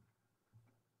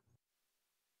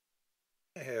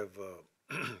 I have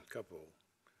a couple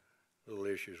little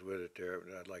issues with it there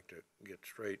that I'd like to get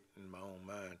straight in my own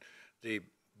mind. The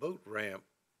boat ramp,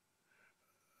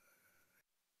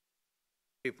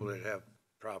 people that have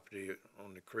property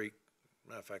on the creek,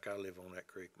 matter of fact, I live on that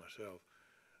creek myself,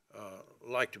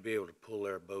 like to be able to pull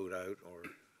their boat out or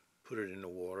put it in the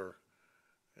water.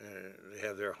 They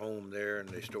have their home there and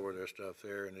they store their stuff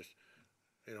there, and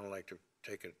they don't like to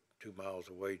take it 2 miles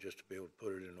away just to be able to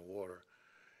put it in the water.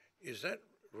 Is that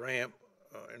ramp,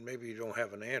 and maybe you don't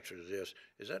have an answer to this,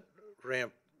 is that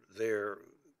ramp there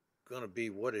going to be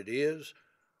what it is,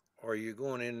 or are you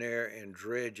going in there and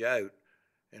dredge out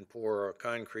and pour a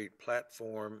concrete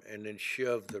platform and then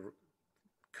shove the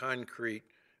concrete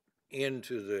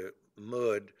into the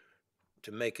mud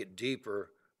to make it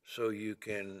deeper so you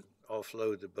can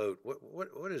offload the boat?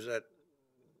 What is that?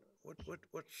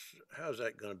 How's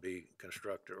that going to be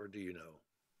constructed, or do you know?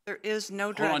 There is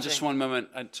no dredging. Hold on just one moment.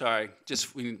 I'm sorry.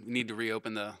 We need to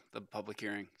reopen the public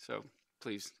hearing. So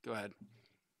please go ahead.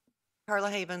 Carla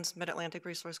Havens, Mid-Atlantic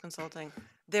Resource Consulting.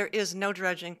 There is no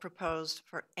dredging proposed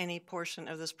for any portion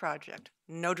of this project.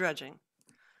 No dredging.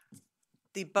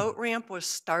 The boat ramp was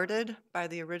started by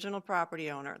the original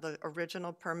property owner, the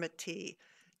original permittee.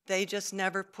 They just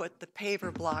never put the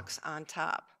paver blocks on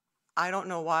top. I don't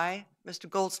know why. Mr.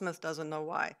 Goldsmith doesn't know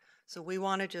why. So we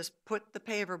want to just put the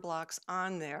paver blocks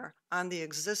on there, on the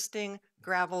existing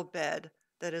gravel bed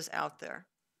that is out there.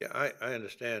 Yeah, I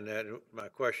understand that. My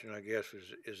question, I guess,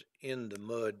 is in the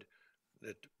mud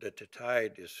that the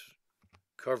tide is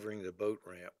covering the boat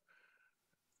ramp.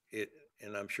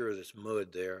 And I'm sure there's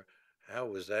mud there. How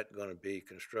was that going to be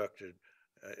constructed?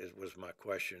 Was my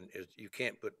question. You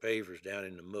can't put pavers down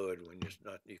in the mud when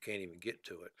you can't even get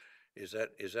to it. Is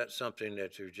that something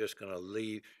that you're just going to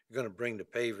leave? You're going to bring the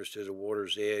pavers to the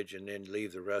water's edge and then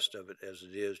leave the rest of it as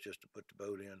it is just to put the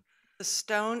boat in? The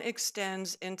stone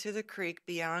extends into the creek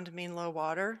beyond mean low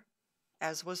water,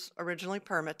 as was originally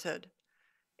permitted.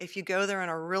 If you go there on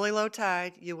a really low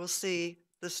tide, you will see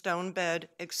the stone bed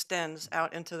extends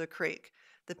out into the creek.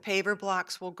 The paver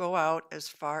blocks will go out as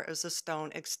far as the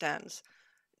stone extends.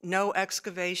 No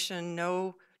excavation,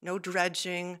 no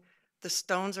dredging. The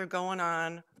stones are going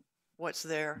on what's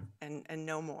there and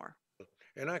no more.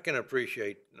 And I can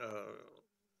appreciate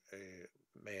a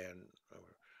man or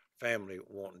family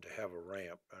wanting to have a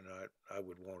ramp, and I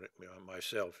would want it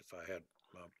myself if I had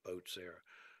my boats there.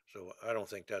 So I don't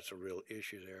think that's a real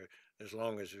issue there, as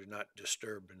long as you're not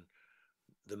disturbing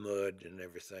the mud and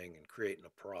everything and creating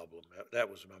a problem. That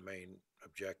was my main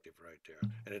objective right there.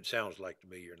 And it sounds like to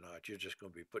me you're not. You're just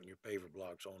going to be putting your paver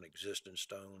blocks on existing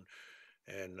stone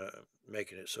and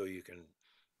making it so you can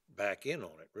back in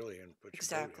on it, really, and put your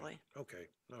boat in. Exactly. Okay.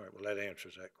 All right. Well, that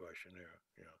answers that question there.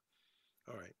 Yeah.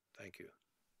 All right. Thank you.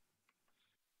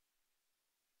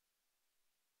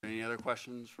 Any other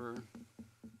questions for?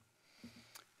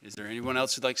 Is there anyone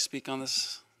else who'd like to speak on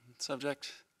this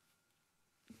subject?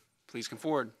 Please come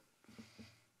forward.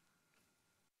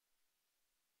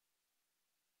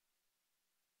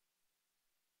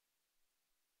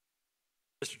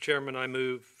 Mr. Chairman, I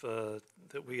move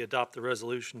that we adopt the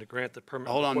resolution to grant the permit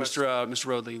Hold on, request. Mr.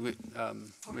 Rodley.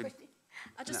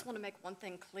 I just want to make one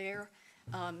thing clear.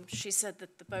 She said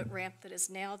that the boat ramp that is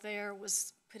now there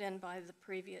was put in by the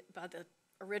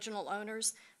original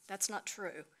owners. That's not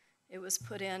true. It was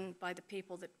put in by the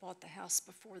people that bought the house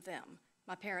before them.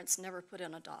 My parents never put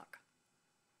in a dock.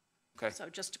 Okay. So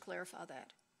just to clarify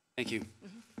that. Thank you.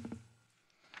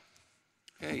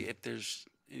 Okay, if there's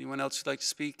anyone else who'd like to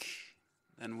speak,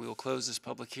 then we'll close this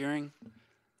public hearing.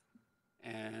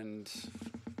 And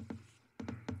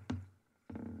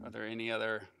are there any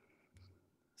other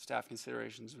staff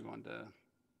considerations we wanted to,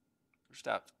 or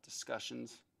staff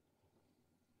discussions?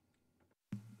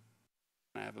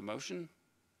 Can I have a motion?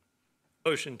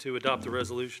 Motion to adopt the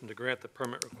resolution to grant the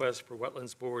permit request for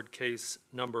Wetlands Board case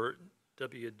number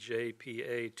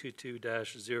WJPA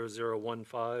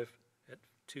 22-0015 at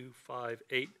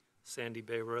 258 Sandy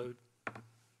Bay Road.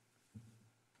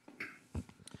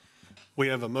 We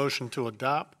have a motion to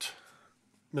adopt.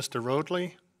 Mr.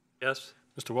 Rodley, Yes?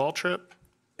 Mr. Waltrip,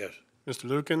 Yes. Mr.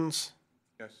 Lukens,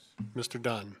 Yes. Mr.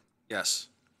 Dunn. Yes.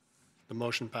 The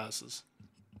motion passes.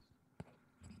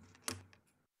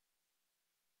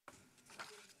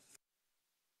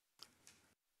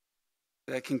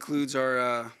 That concludes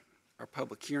our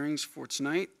public hearings for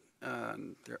tonight.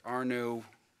 There are no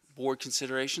board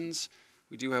considerations.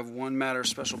 We do have one matter of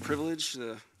special privilege.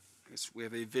 I guess we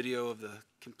have a video of the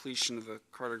completion of the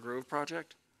Carter Grove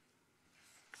project.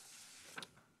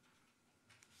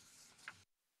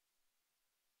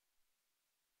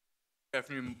 Good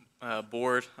afternoon,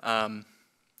 Board.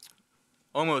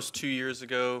 Almost 2 years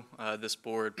ago, this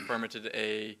board permitted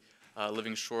a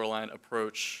living shoreline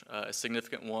approach, a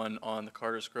significant one on the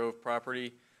Carter's Grove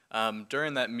property.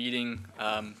 During that meeting,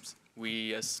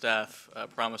 we as staff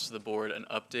promised the board an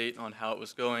update on how it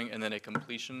was going and then a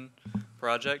completion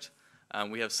project.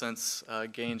 We have since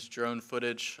gained drone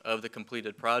footage of the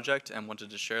completed project and wanted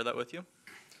to share that with you.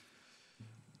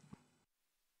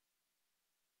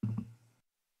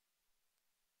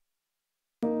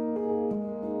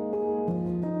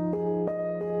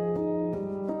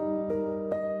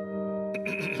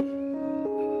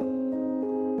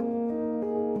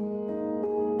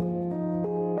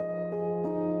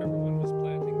 Everyone was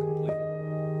planting completed.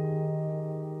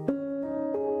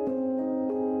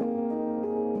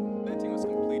 Planting was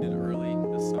completed early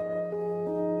this summer.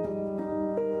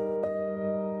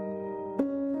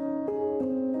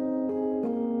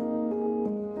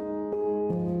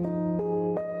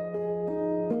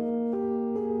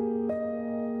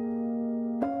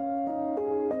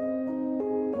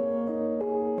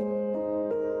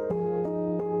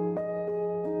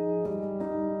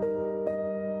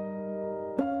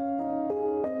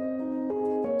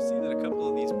 See that a couple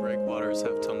of these breakwaters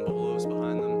have tombolos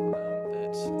behind them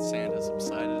that sand has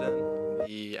subsided in.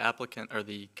 The applicant or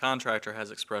the contractor has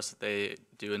expressed that they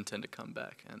do intend to come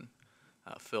back and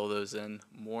fill those in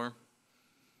more.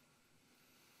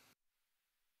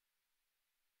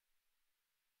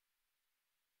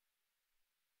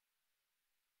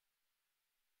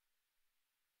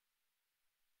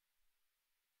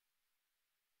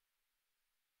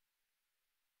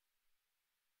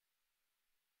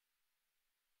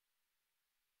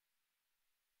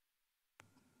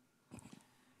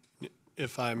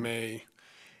 If I may,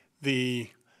 this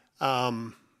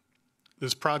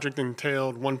project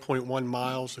entailed 1.1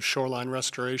 miles of shoreline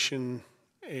restoration,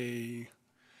 a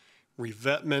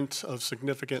revetment of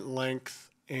significant length,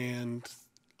 and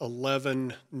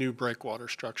 11 new breakwater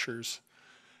structures,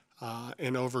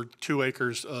 and over 2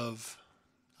 acres of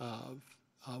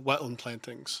wetland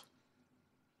plantings.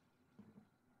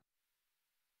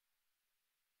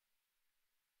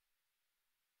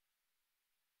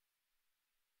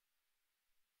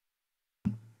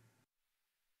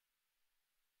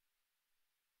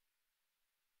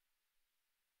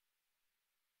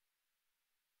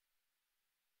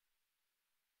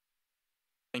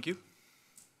 Thank you.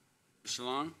 Mr.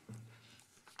 Long?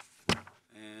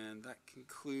 And that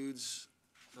concludes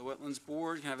the Wetlands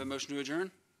Board. Can I have a motion to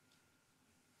adjourn?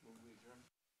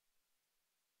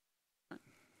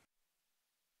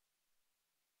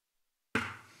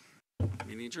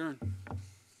 Meeting adjourned.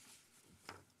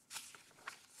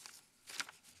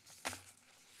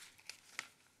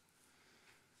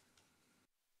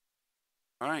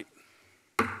 All right.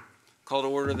 Call to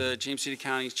order the James City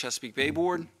County's Chesapeake Bay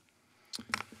Board.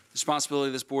 The responsibility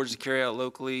of this board is to carry out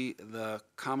locally the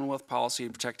Commonwealth policy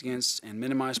to protect against and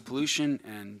minimize pollution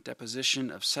and deposition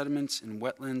of sediments in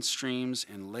wetlands, streams,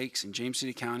 and lakes in James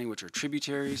City County, which are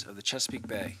tributaries of the Chesapeake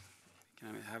Bay.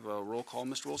 Can I have a roll call,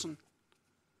 Mr. Wilson?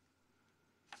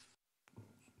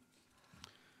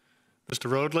 Mr.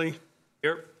 Roadley,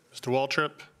 Here. Mr.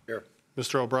 Waltrip, Here.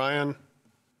 Mr. O'Brien,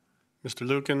 Mr.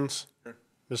 Lukens,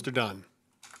 Mr. Dunn.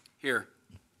 Here.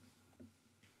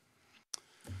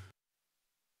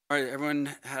 All right,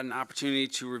 everyone had an opportunity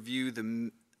to review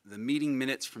the meeting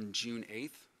minutes from June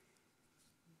 8th.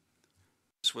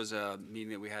 This was a meeting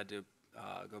that we had to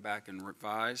go back and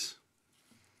revise.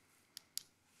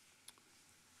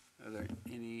 Are there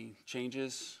any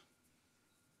changes?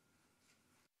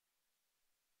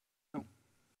 No.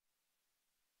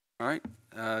 All right,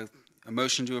 a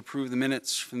motion to approve the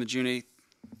minutes from the June 8th,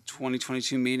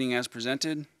 2022 meeting as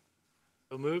presented.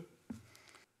 So moved.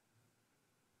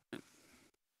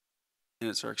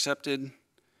 Minutes are accepted.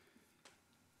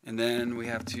 And then we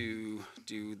have to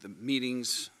do the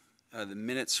meetings, the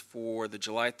minutes for the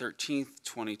July 13th,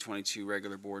 2022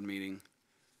 regular board meeting.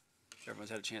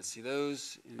 Everyone's had a chance to see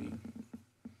those. Can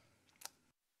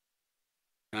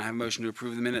I have a motion to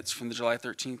approve the minutes from the July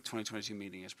 13th, 2022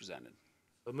 meeting as presented?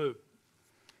 So moved.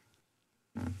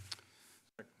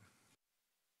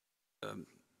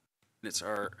 Minutes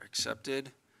are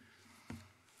accepted.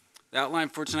 The outline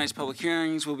for tonight's public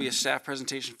hearings will be a staff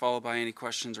presentation followed by any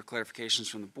questions or clarifications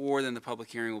from the board. Then the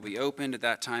public hearing will be opened. At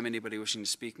that time, anybody wishing to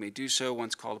speak may do so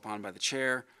once called upon by the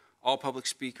chair. All public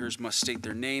speakers must state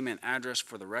their name and address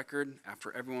for the record.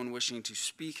 After everyone wishing to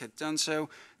speak has done so,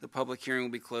 the public hearing will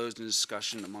be closed and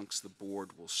discussion amongst the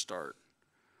board will start.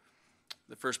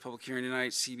 The first public hearing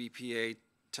tonight, CBPA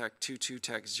Tech 22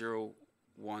 Tech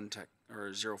 01 Tech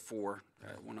or 04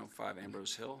 at 105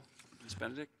 Ambrose Hill. Ms.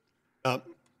 Benedict?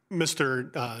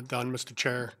 Mr. Dunn, Mr.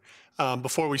 Chair,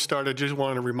 before we start, I just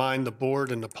want to remind the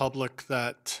board and the public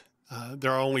that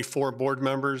there are only 4 board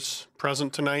members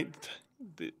present tonight.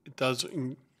 It does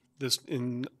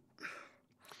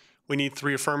we need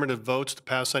 3 affirmative votes to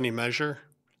pass any measure,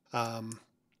 and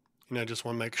I just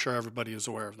want to make sure everybody is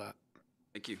aware of that.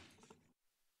 Thank you.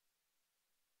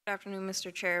 Good afternoon,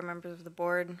 Mr. Chair, members of the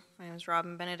board. My name is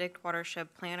Robin Benedict,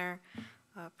 Watershed Planner,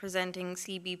 presenting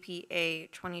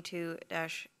CBPA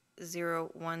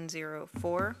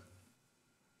 22-0104.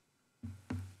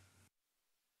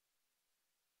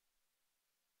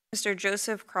 Mr.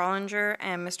 Joseph Crawlinger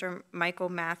and Mr. Michael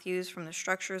Matthews from the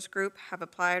Structures Group have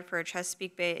applied for a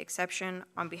Chesapeake Bay exception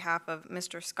on behalf of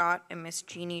Mr. Scott and Miss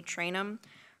Jeannie Trainum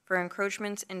for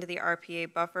encroachments into the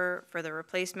RPA buffer for the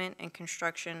replacement and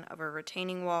construction of a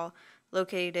retaining wall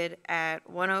located at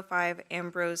 105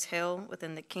 Ambrose Hill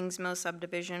within the Kingsmill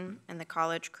subdivision in the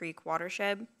College Creek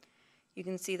watershed. You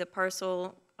can see the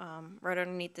parcel right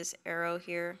underneath this arrow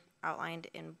here outlined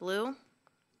in blue.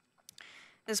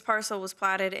 This parcel was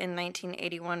platted in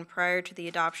 1981 prior to the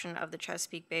adoption of the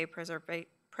Chesapeake Bay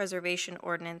Preservation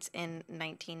Ordinance in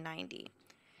 1990.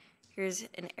 Here's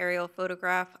an aerial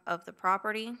photograph of the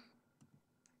property.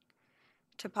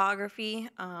 Topography,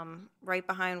 right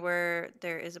behind where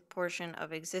there is a portion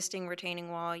of existing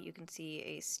retaining wall, you can see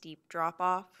a steep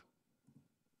drop-off.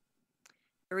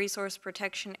 The resource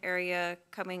protection area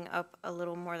coming up a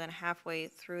little more than halfway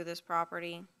through this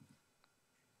property.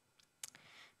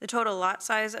 The total lot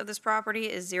size of this property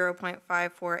is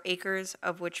 0.54 acres,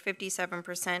 of which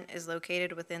 57% is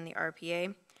located within the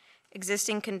RPA.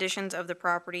 Existing conditions of the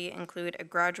property include a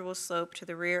gradual slope to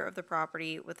the rear of the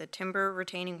property with a timber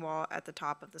retaining wall at the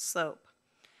top of the slope.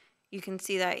 You can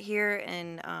see that here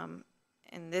in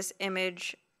this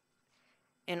image.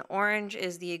 In orange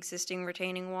is the existing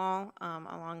retaining wall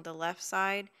along the left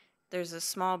side. There's a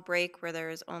small break where there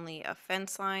is only a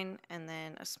fence line and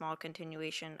then a small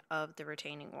continuation of the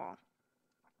retaining wall.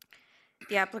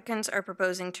 The applicants are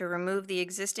proposing to remove the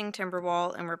existing timber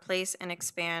wall and replace and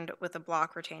expand with a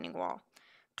block retaining wall.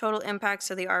 Total impacts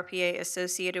to the RPA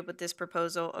associated with this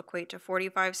proposal equate to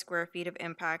 45 square feet of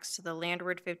impacts to the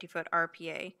landward 50-foot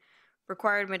RPA.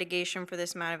 Required mitigation for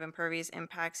this amount of impervious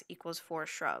impacts equals 4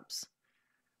 shrubs.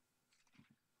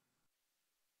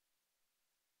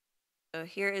 So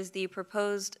here is the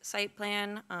proposed site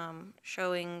plan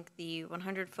showing the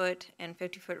 100-foot and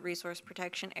 50-foot resource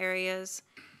protection areas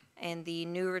and the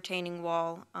new retaining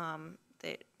wall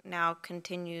that now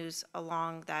continues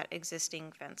along that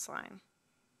existing fence line.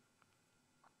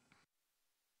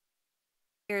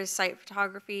 Here's site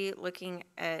photography looking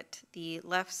at the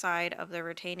left side of the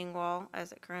retaining wall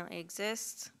as it currently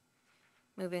exists,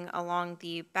 moving along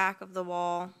the back of the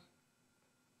wall,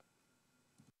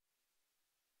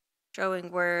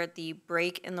 showing where the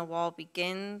break in the wall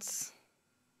begins,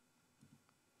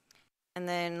 and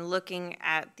then looking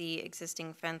at the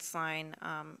existing fence line.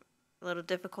 A little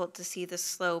difficult to see the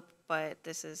slope, but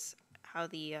this is how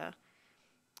the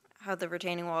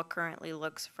retaining wall currently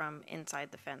looks from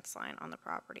inside the fence line on the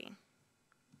property.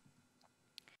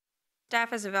 Staff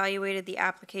has evaluated the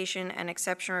application and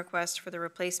exception request for the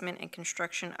replacement and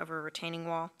construction of a retaining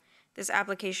wall. This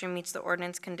application meets the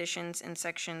ordinance conditions in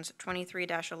sections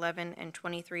 23-11 and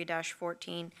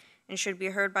 23-14 and should be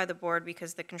heard by the board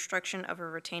because the construction of a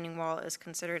retaining wall is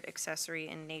considered accessory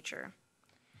in nature.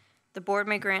 The board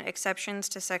may grant exceptions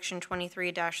to section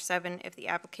 23-7 if the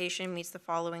application meets the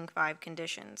following 5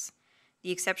 conditions.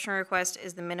 The exception request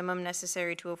is the minimum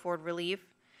necessary to afford relief.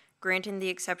 Granting the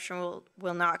exception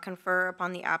will not confer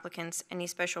upon the applicants any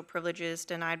special privileges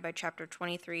denied by Chapter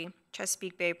 23,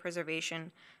 Chesapeake Bay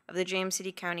Preservation of the James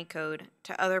City County Code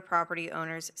to other property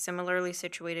owners similarly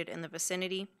situated in the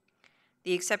vicinity.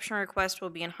 The exception request will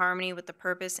be in harmony with the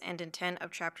purpose and intent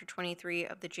of Chapter 23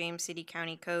 of the James City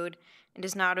County Code and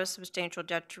is not a substantial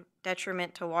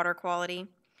detriment to water quality.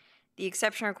 The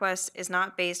exception request is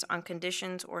not based on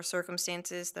conditions or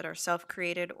circumstances that are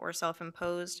self-created or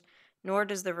self-imposed, nor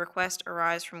does the request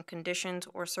arise from conditions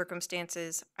or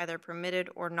circumstances either permitted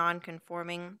or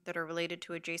non-conforming that are related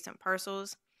to adjacent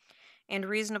parcels, and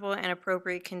reasonable and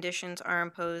appropriate conditions are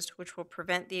imposed which will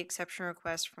prevent the exception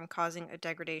request from causing a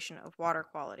degradation of water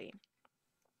quality.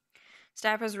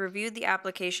 Staff has reviewed the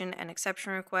application and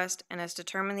exception request and has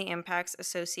determined the impacts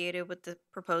associated with the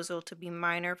proposal to be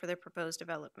minor for the proposed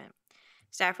development.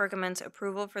 Staff recommends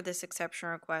approval for this exception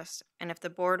request, and if the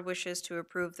board wishes to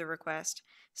approve the request,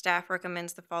 staff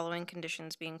recommends the following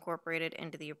conditions be incorporated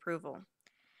into the approval.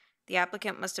 The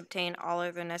applicant must obtain all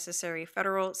other necessary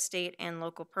federal, state, and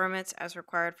local permits as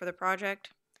required for the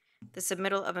project. The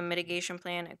submittal of a mitigation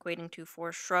plan equating to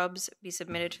 4 shrubs be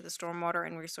submitted to the Stormwater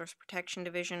and Resource Protection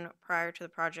Division prior to the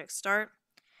project start.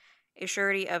 A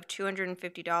surety of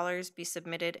 $250 be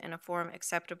submitted in a form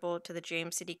acceptable to the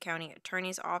James City County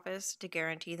Attorney's Office to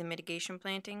guarantee the mitigation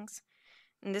plantings.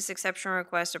 And this exception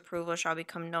request approval shall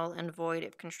become null and void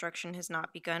if construction has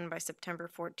not begun by September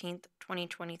 14th,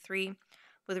 2023,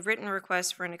 with a written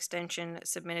request for an extension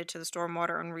submitted to the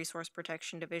Stormwater and Resource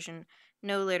Protection Division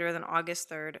no later than August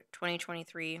 3rd,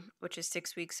 2023, which is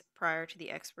 6 weeks prior to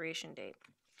the expiration date.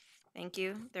 Thank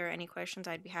you. If there are any questions,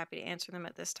 I'd be happy to answer them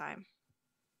at this time.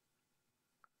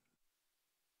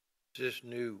 This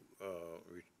new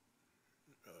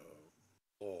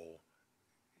wall,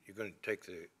 you're going to take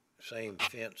the same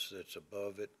fence that's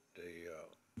above it, the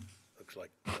looks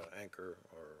like anchor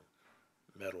or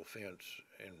metal fence,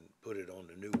 and put it on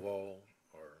the new wall,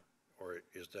 or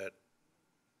is that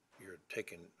you're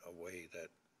taking away that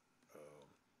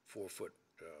 4-foot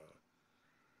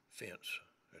fence?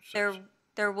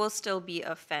 There will still be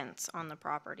a fence on the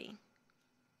property.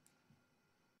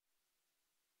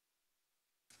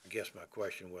 I guess my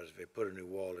question was, if they put a new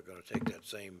wall, they're going to take that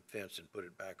same fence and put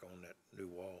it back on that new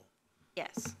wall?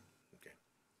 Yes. Okay.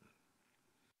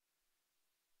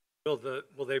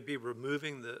 Will they be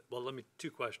removing the, well, let me,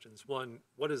 2 questions. One,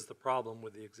 what is the problem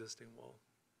with the existing wall?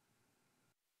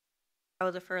 I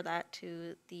will defer that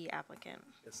to the applicant.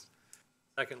 Yes.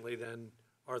 Secondly, then,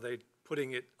 are they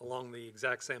putting it along the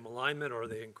exact same alignment, or are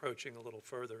they encroaching a little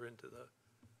further into the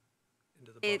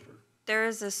buffer? There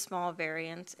is a small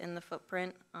variance in the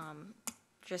footprint,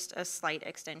 just a slight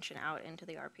extension out into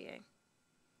the RPA.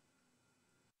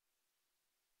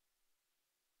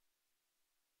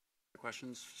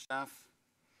 Questions, staff?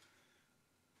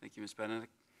 Thank you, Ms.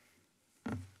 Benedict.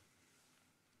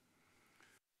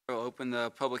 I'll open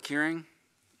the public hearing.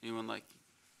 Anyone like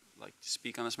to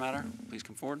speak on this matter? Please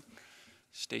come forward.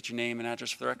 State your name and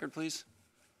address for the record, please.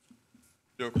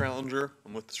 Joe Kralinger,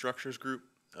 I'm with the Structures Group,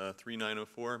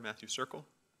 3904 Matthew Circle.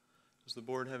 Does the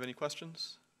board have any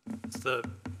questions?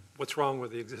 What's wrong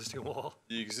with the existing wall?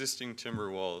 The existing timber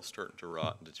wall is starting to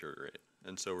rot and deteriorate,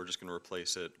 and so we're just going to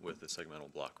replace it with a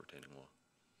segmental block retaining wall.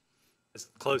 As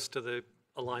close to the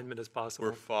alignment as possible?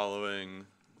 We're following,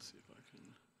 let's see if I can,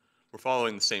 we're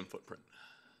following the same footprint.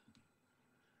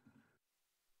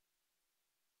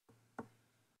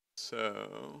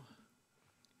 So,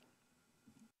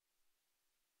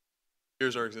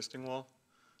 Here's our existing wall.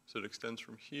 So it extends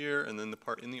from here, and then the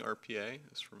part in the RPA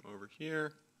is from over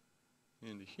here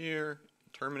into here,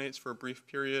 terminates for a brief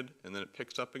period, and then it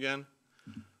picks up again.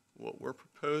 What we're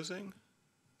proposing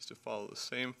is to follow the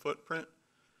same footprint.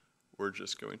 We're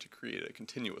just going to create a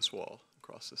continuous wall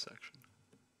across the section.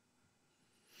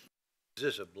 Is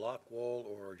this a block wall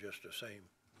or just the same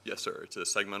Yes, sir. It's a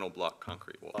segmental block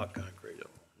concrete wall. block concrete?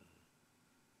 Yep.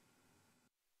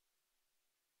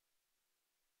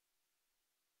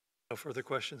 No further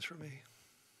questions for me.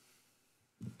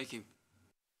 Thank you.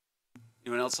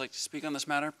 Anyone else like to speak on this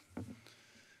matter?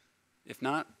 If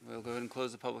not, we'll go ahead and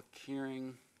close the public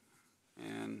hearing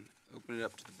and open it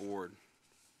up to the board.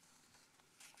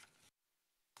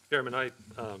 Chairman, I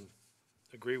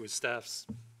agree with staff's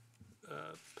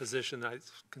position. I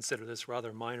consider this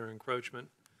rather minor encroachment.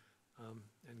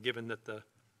 And given that the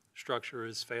structure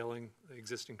is failing, the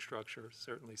existing structure,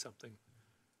 certainly something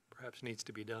perhaps needs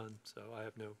to be done. So I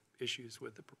have no issues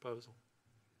with the proposal.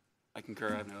 I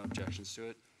concur. I have no objections to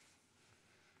it.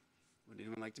 Would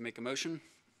anyone like to make a motion?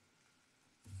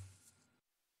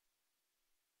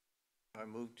 I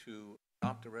move to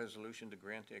adopt a resolution to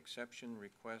grant the exception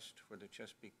request for the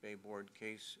Chesapeake Bay Board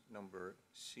case number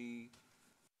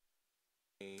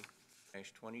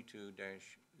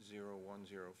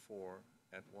CA-22-0104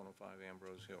 at 105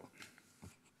 Ambrose Hill.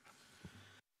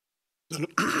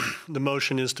 The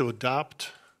motion is to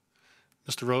adopt.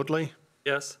 Mr. Roadley?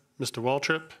 Yes? Mr.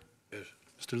 Waltrip? Yes.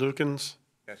 Mr. Lukens?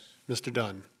 Yes. Mr.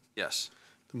 Dunn? Yes.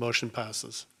 The motion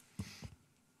passes.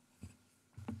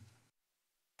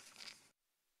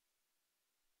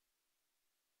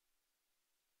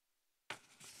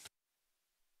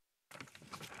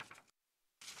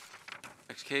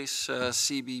 Next case,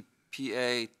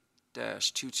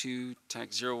 CBPA-22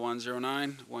 tag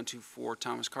 0109 124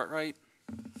 Thomas Cartwright.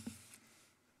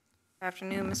 Good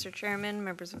afternoon, Mr. Chairman,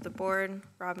 members of the board.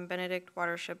 Robin Benedict,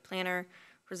 Watershed Planner,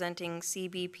 presenting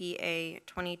CBPA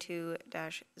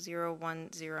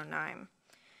 22-0109.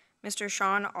 Mr.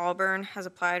 Sean Alburn has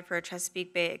applied for a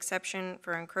Chesapeake Bay exception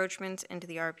for encroachments into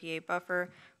the RPA buffer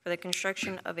for the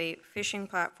construction of a fishing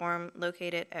platform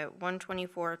located at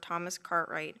 124 Thomas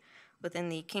Cartwright within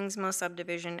the Kingsmo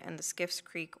subdivision and the Skiffs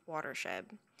Creek watershed.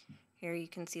 Here you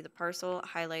can see the parcel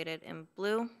highlighted in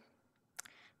blue.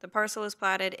 The parcel was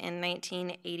platted in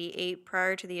 1988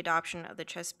 prior to the adoption of the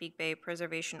Chesapeake Bay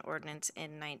Preservation Ordinance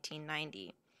in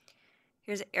 1990.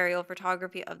 Here's aerial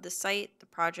photography of the site, the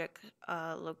project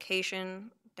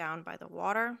location down by the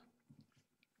water.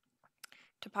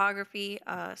 Topography,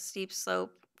 steep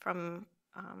slope from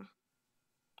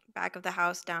back of the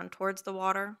house down towards the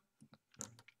water.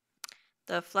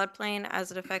 The floodplain as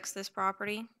it affects this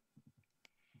property,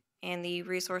 and the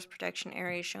resource protection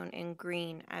area shown in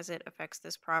green as it affects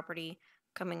this property,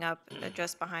 coming up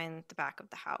just behind the back of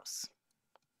the house.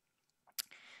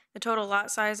 The total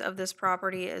lot size of this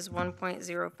property is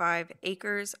 1.05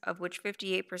 acres, of which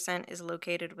 58% is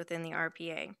located within the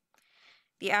RPA.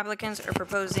 The applicants are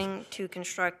proposing to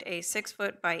construct a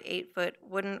 6-foot by 8-foot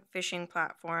wooden fishing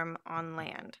platform on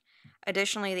land.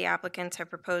 Additionally, the applicants have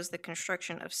proposed the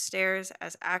construction of stairs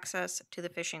as access to the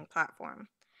fishing platform.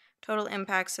 Total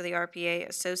impacts to the RPA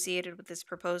associated with this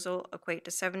proposal equate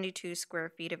to 72 square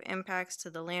feet of impacts to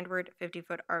the landward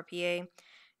 50-foot RPA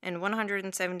and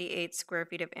 178 square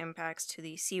feet of impacts to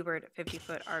the seaward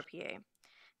 50-foot RPA.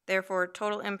 Therefore,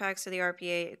 total impacts to the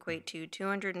RPA equate to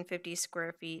 250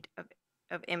 square feet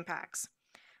of impacts.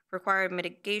 Required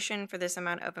mitigation for this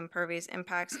amount of impervious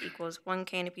impacts equals 1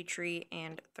 canopy tree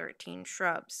and 13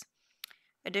 shrubs.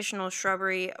 Additional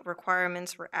shrubbery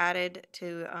requirements were added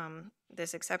to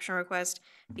this exception request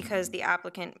because the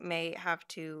applicant may have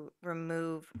to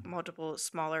remove multiple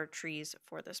smaller trees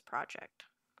for this project.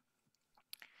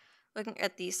 Looking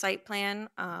at the site plan,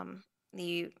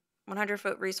 the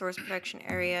 100-foot resource protection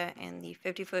area and the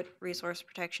 50-foot resource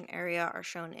protection area are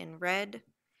shown in red.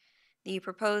 The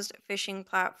proposed fishing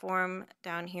platform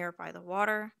down here by the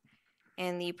water,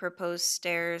 and the proposed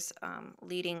stairs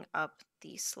leading up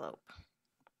the slope.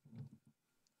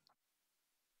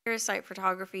 Here's site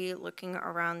photography looking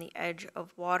around the edge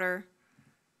of water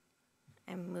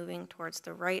and moving towards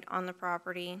the right on the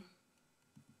property.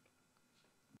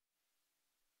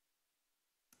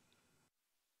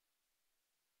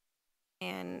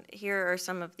 And here are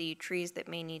some of the trees that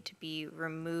may need to be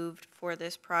removed for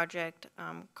this project,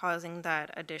 causing that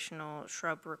additional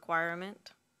shrub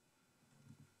requirement.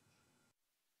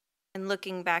 And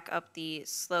looking back up the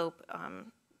slope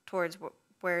towards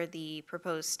where the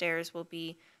proposed stairs will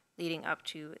be leading up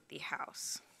to the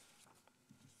house.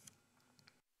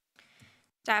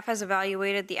 Staff has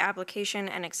evaluated the application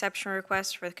and exception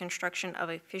request for the construction of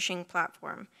a fishing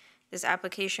platform. This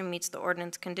application meets the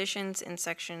ordinance conditions in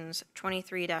sections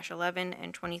 23-11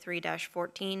 and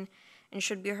 23-14 and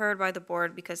should be heard by the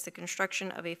board because the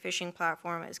construction of a fishing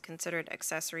platform is considered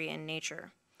accessory in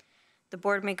nature. The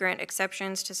board may grant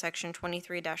exceptions to section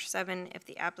 23-7 if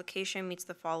the application meets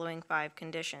the following 5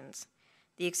 conditions.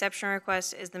 The exception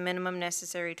request is the minimum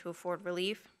necessary to afford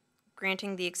relief.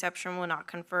 Granting the exception will not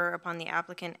confer upon the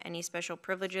applicant any special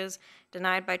privileges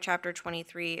denied by Chapter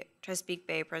 23 Chesapeake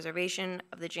Bay Preservation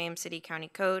of the James City County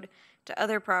Code to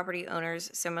other property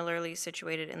owners similarly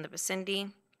situated in the vicinity.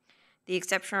 The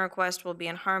exception request will be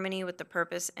in harmony with the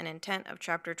purpose and intent of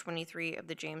Chapter 23 of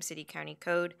the James City County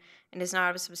Code and is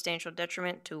not of substantial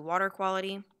detriment to water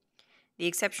quality. The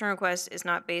exception request is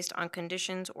not based on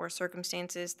conditions or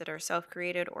circumstances that are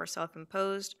self-created or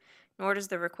self-imposed, nor does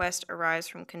the request arise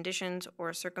from conditions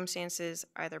or circumstances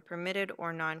either permitted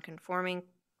or non-conforming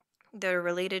that are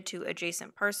related to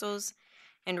adjacent parcels,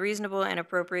 and reasonable and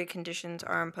appropriate conditions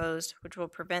are imposed which will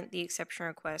prevent the exception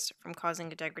request from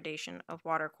causing a degradation of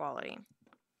water quality.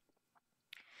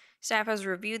 Staff has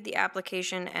reviewed the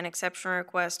application and exception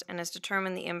request and has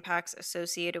determined the impacts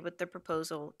associated with the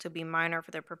proposal to be minor for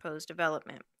the proposed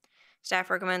development. Staff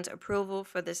recommends approval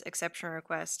for this exception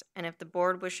request, and if the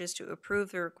board wishes to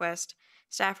approve the request,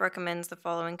 staff recommends the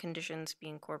following conditions be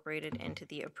incorporated into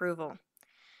the approval.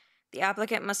 The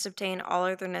applicant must obtain all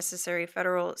other necessary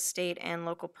federal, state, and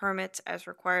local permits as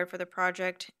required for the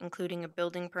project, including a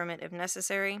building permit if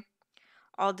necessary.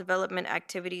 All development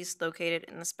activities located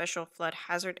in the special flood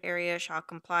hazard area shall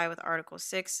comply with Article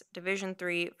 6, Division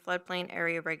 3 Floodplain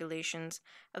Area Regulations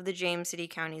of the James City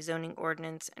County Zoning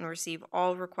Ordinance and receive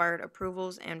all required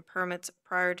approvals and permits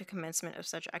prior to commencement of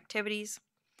such activities.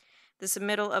 The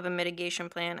submittal of a mitigation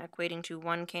plan equating to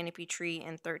 1 canopy tree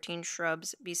and 13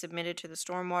 shrubs be submitted to the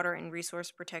Stormwater and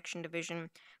Resource Protection Division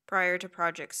prior to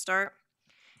project start.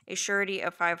 A surety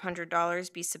of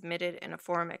 $500 be submitted in a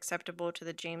form acceptable to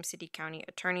the James City County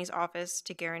Attorney's Office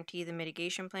to guarantee the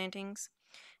mitigation plantings.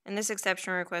 And this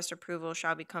exception request approval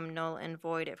shall become null and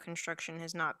void if construction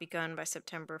has not begun by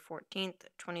September 14th,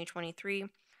 2023,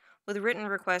 with a written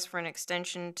request for an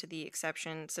extension to the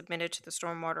exception submitted to the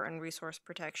Stormwater and Resource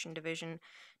Protection Division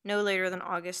no later than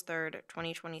August 3rd,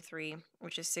 2023,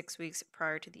 which is 6 weeks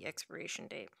prior to the expiration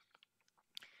date.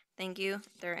 Thank you.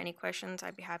 If there are any questions,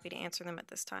 I'd be happy to answer them at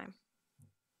this time.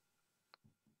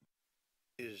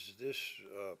 Is this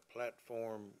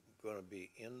platform going to be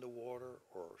in the water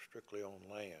or strictly on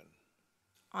land?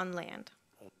 On land.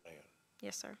 On land.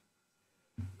 Yes, sir.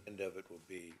 End of it will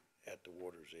be at the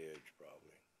water's edge,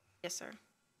 probably. Yes, sir.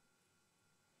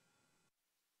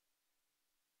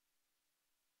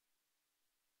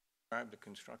 Describe the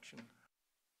construction.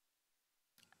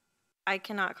 I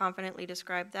cannot confidently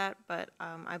describe that, but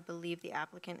I believe the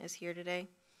applicant is here today. Is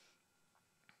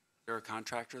there a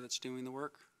contractor that's doing the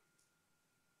work?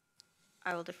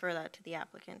 I will defer that to the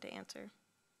applicant to answer.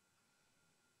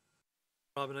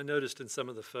 Robin, I noticed in some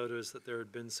of the photos that there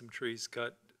had been some trees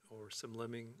cut or some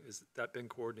limbing. Has that been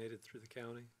coordinated through the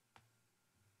county?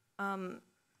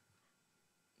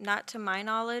 Not to my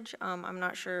knowledge. I'm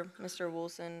not sure Mr.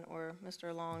 Wilson or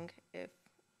Mr. Long, if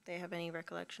they have any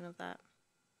recollection of that.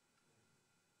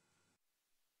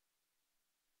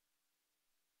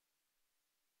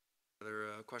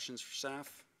 Other questions for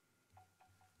staff?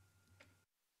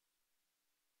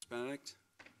 Ms. Benedict?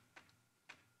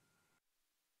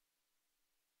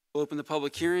 We'll open the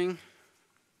public hearing.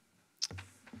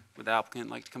 Would the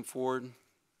applicant like to come forward?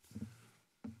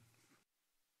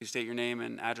 Please state your name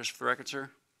and address for the record, sir.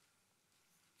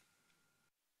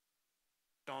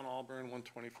 John Auburn,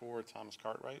 124 Thomas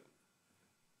Cartwright.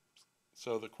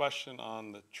 So the question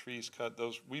on the trees cut,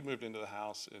 we moved into the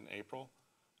house in April,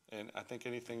 and I think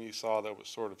anything you saw that was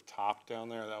sort of topped down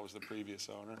there, that was the previous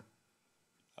owner.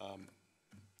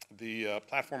 The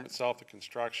platform itself, the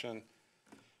construction,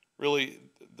 really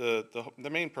the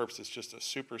main purpose is just a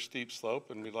super steep slope,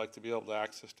 and we'd like to be able to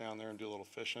access down there and do a little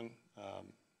fishing.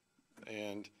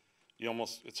 And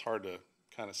it's hard to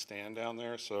kind of stand down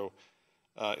there. So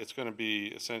it's going to be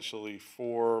essentially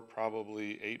 4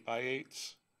 probably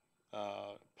 8x8s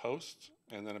posts,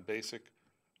 and then a basic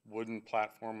wooden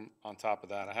platform on top of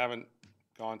that. I haven't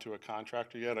gone to a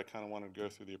contractor yet. I kind of want to go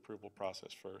through the approval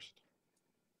process first.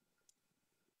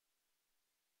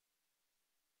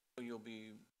 So you'll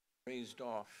be raised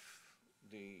off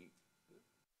the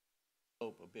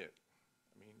slope a bit.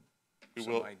 I mean,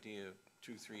 some idea of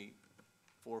 2, 3,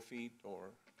 4 feet, or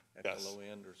at the low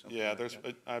end or something? Yeah,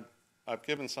 like I've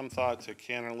given some thought to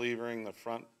cantilevering the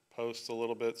front posts a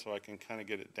little bit so I can kind of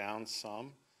get it down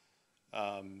some.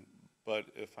 But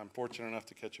if I'm fortunate enough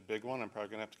to catch a big one, I'm probably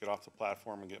going to have to get off the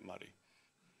platform and get muddy.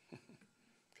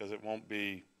 because it won't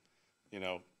be, you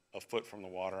know, a foot from the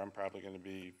water. I'm probably going to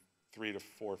be 3 to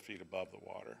 4 feet above the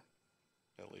water,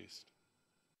 at least.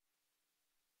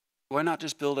 Why not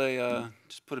just build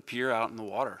just put a pier out in the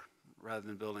water rather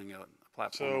than building a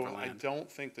platform over So I land?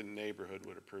 don't think the neighborhood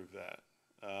would approve that.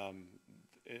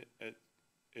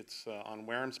 It's on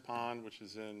Wareham's Pond, which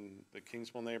is in the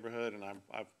Kingsville neighborhood, and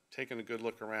I've taken a good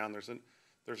look around.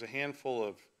 There's a handful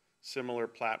of similar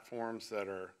platforms that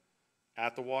are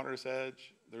at the water's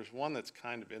edge. There's one that's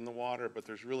kind of in the water, but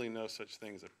there's really no such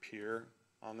thing as a pier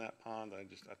on that pond. I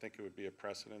think it would be a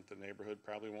precedent the neighborhood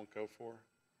probably won't go for.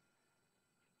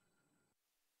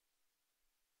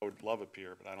 I would love a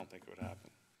pier, but I don't think it would happen.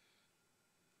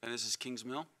 And this is Kings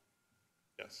Mill?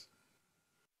 Yes.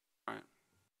 All right.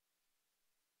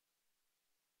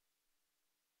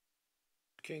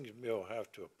 Kings Mill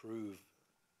have to approve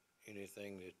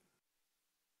anything that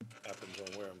happens on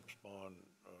Wareham's Pond?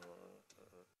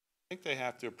 I think they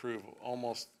have to approve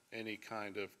almost any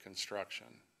kind of construction.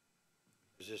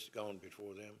 Is this gone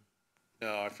before them?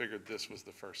 No, I figured this was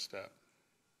the first step.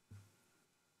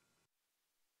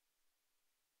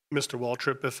 Mr.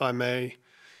 Waltrip, if I may,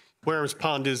 Wareham's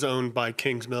Pond is owned by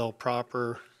Kings Mill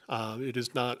proper. It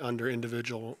is not under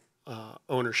individual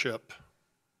ownership.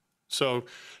 So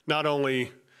not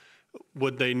only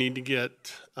would they need to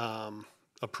get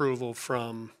approval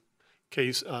from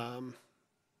KCSA,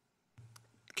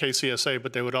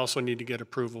 but they would also need to get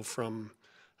approval from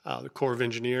the Corps of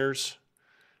Engineers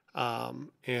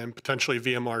and potentially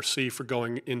VMRC for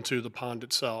going into the pond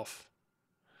itself.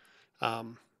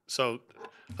 So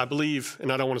I believe,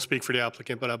 and I don't want to speak for the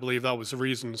applicant, but I believe that was the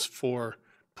reasons for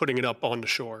putting it up on the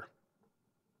shore.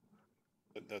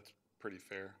 That's pretty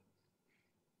fair.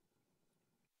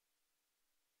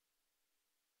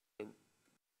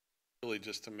 Really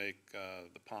just to make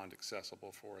the pond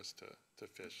accessible for us to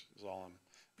fish is all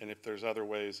and if there's other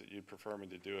ways that you'd prefer me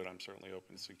to do it, I'm certainly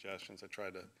open to suggestions. I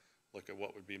tried to look at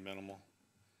what would be minimal.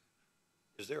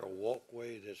 Is there a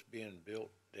walkway that's being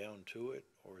built down to it?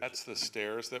 Or That's the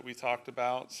stairs that we talked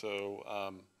about, so.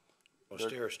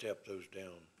 Stair step those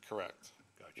down? Correct.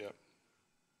 Gotcha.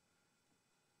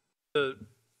 Yep.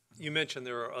 You mentioned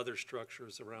there are other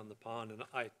structures around the pond, and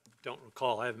I don't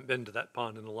recall, I haven't been to that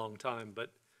pond in a long time,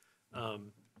 but,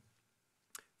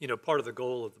 you know, part of the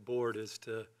goal of the board is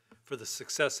for the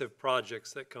successive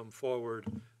projects that come forward,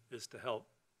 is to help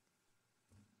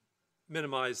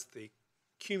minimize the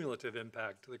cumulative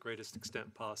impact to the greatest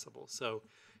extent possible. So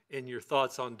in your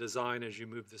thoughts on design as you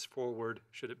move this forward,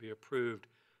 should it be approved,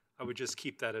 I would just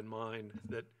keep that in mind,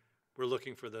 that we're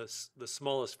looking for the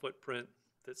smallest footprint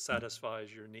that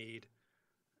satisfies your need.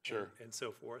 Sure. And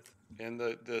so forth. And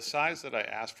the size that I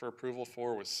asked for approval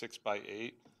for was 6 by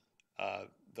 8.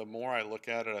 The more I look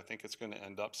at it, I think it's going to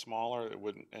end up smaller. It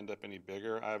wouldn't end up any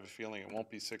bigger. I have a feeling it won't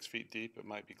be 6 feet deep. It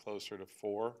might be closer to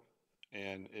 4,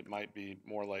 and it might be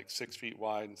more like 6 feet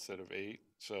wide instead of 8.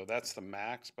 So that's the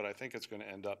max, but I think it's going to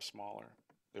end up smaller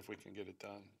if we can get it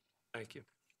done. Thank you.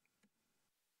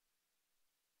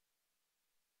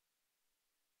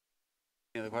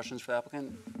 Any other questions for the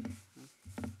applicant?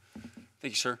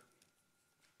 Thank you, sir. Is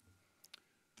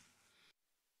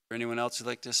there anyone else who'd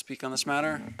like to speak on this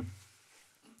matter?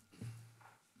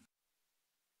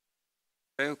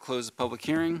 Okay, we'll close the public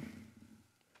hearing.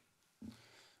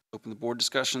 Open the board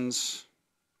discussions.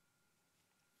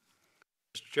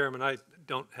 Mr. Chairman, I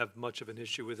don't have much of an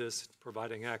issue with this,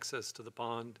 providing access to the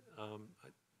pond.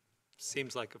 It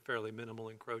seems like a fairly minimal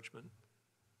encroachment.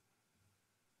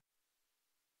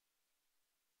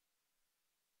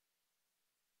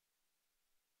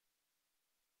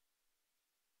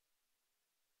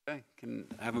 Okay, can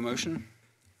I have a motion?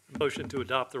 Motion to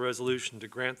adopt the resolution to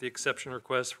grant the exception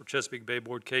request for Chesapeake Bay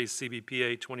Board case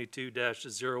CBPA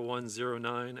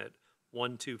 22-0109 at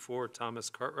 124 Thomas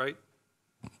Cartwright.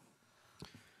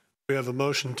 We have a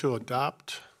motion to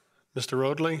adopt. Mr.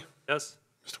 Roadley? Yes?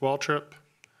 Mr. Waltrip?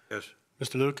 Yes.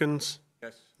 Mr. Lukens?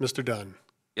 Yes. Mr. Dunn?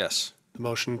 Yes. The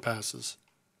motion passes.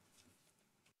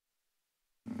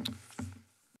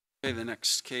 Okay, the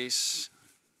next case,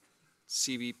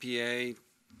 CBPA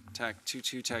TAC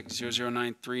 22 TAC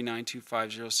 0093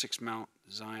 92506 Mount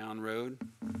Zion Road.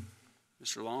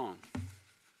 Mr. Long.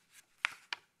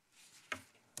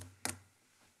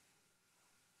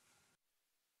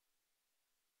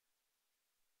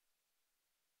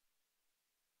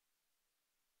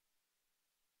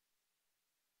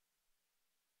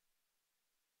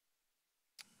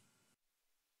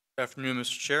 Good afternoon,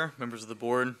 Mr. Chair, members of the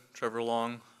board. Trevor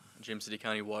Long, James City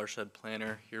County Watershed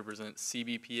Planner, here to present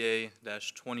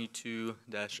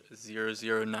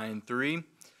CBPA-22-0093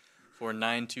 for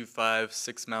 925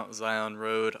 6 Mount Zion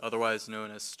Road, otherwise known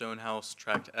as Stonehouse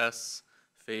Tract S,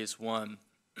 Phase 1.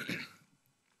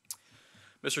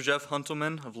 Mr. Jeff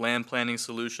Huntelman of Land Planning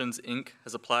Solutions, Inc.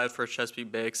 has applied for a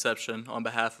Chesapeake Bay exception on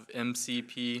behalf of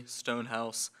MCP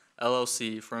Stonehouse,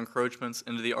 LLC, for encroachments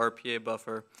into the RPA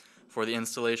buffer for the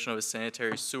installation of a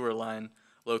sanitary sewer line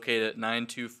located at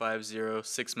 9250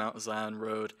 6 Mount Zion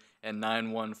Road and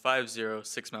 9150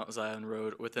 6 Mount Zion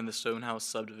Road within the Stonehouse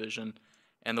subdivision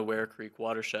and the Ware Creek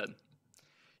watershed.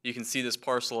 You can see this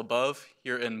parcel above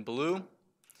here in blue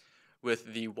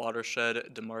with the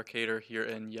watershed demarcator here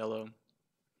in yellow.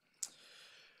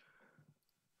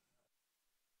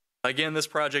 Again, this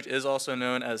project is also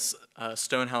known as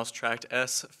Stonehouse Tract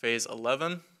S, Phase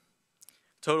 11.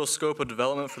 Total scope of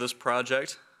development for this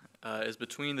project is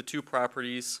between the two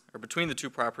properties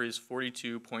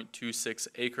 42.26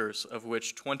 acres, of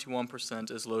which 21%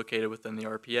 is located within the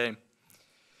RPA.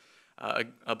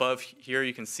 Above here,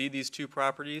 you can see these two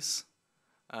properties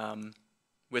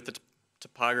with the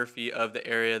topography of the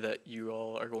area that you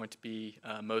all are going to be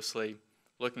mostly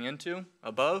looking into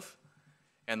above,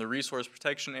 and the resource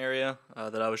protection area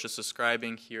that I was just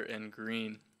describing here in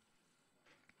green.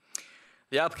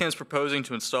 The applicant is proposing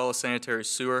to install a sanitary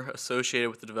sewer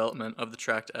associated with the development of the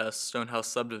Tract S Stonehouse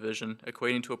subdivision,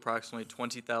 equating to approximately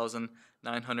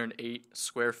 20,908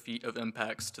 square feet of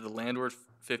impacts to the landward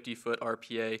 50-foot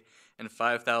RPA and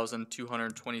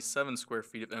 5,227 square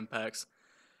feet of impacts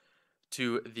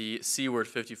to the seaward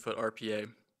 50-foot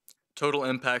RPA. Total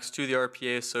impacts to the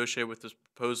RPA associated with this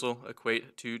proposal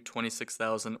equate to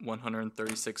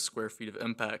 26,136 square feet of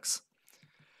impacts.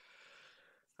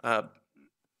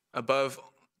 Above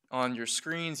on your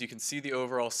screens, you can see the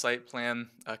overall site plan,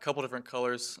 a couple different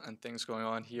colors and things going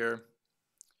on here.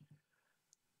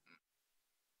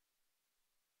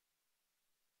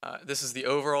 This is the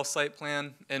overall site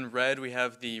plan. In red, we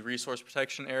have the resource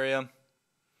protection area,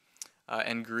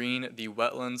 and green, the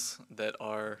wetlands that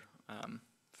are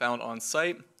found on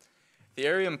site. The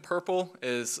area in purple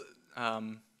is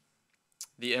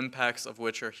the impacts of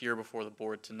which are here before the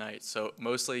board tonight. So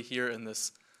mostly here in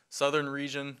this southern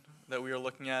region that we are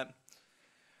looking at,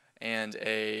 and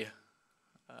a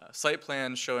site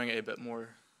plan showing a bit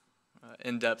more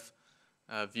in-depth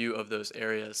view of those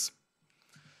areas.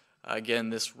 Again,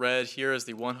 this red here is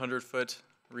the 100-foot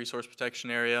resource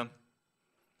protection area,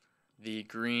 the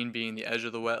green being the edge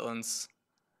of the wetlands,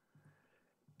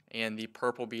 and the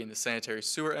purple being the sanitary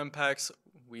sewer impacts.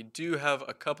 We do have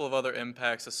a couple of other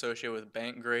impacts associated with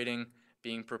bank grading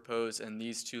being proposed in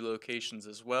these two locations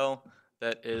as well.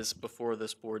 That is before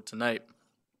this board tonight.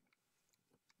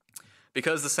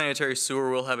 Because the sanitary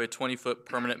sewer will have a 20-foot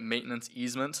permanent maintenance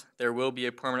easement, there will be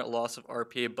a permanent loss of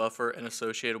RPA buffer and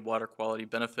associated water quality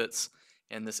benefits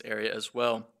in this area as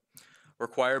well.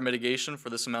 Required mitigation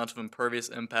for this amount of impervious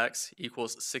impacts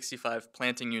equals 65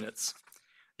 planting units.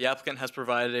 The applicant has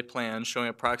provided a plan showing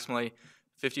approximately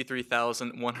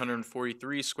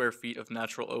 53,143 square feet of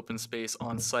natural open space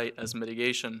on site as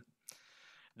mitigation.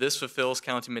 This fulfills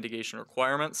county mitigation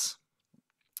requirements,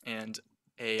 and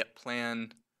a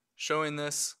plan showing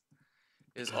this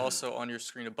is also on your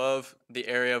screen above. The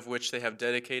area of which they have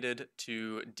dedicated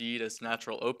to deed as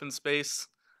natural open space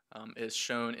is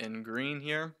shown in green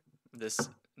here. This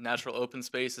natural open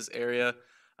space is area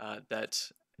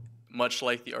that, much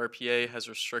like the RPA, has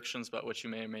restrictions about what you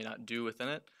may or may not do within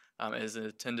it, is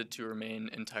intended to remain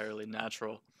entirely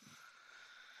natural.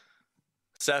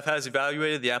 Staff has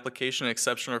evaluated the application and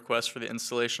exception request for the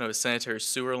installation of a sanitary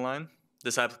sewer line.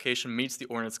 This application meets the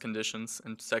ordinance conditions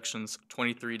in sections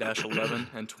 23-11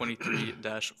 and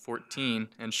 23-14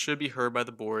 and should be heard by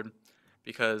the board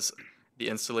because the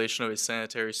installation of a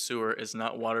sanitary sewer is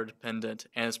not water dependent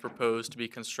and is proposed to be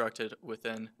constructed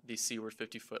within the seaward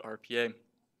 50-foot RPA.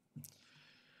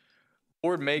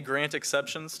 Board may grant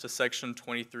exceptions to section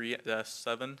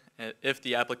 23-7 if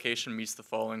the application meets the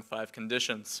following 5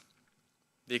 conditions.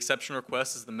 The exception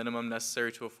request is the minimum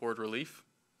necessary to afford relief.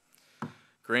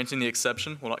 Granting the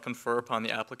exception will not confer upon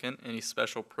the applicant any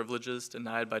special privileges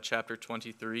denied by Chapter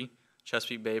 23,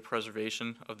 Chesapeake Bay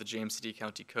Preservation of the James City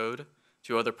County Code,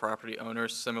 to other property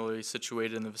owners similarly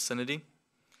situated in the vicinity.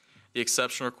 The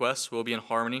exception request will be in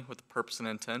harmony with the purpose and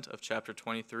intent of Chapter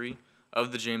 23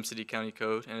 of the James City County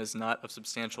Code and is not of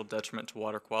substantial detriment to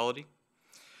water quality.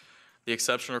 The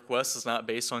exception request is not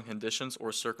based on conditions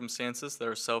or circumstances that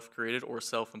are self-created or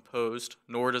self-imposed,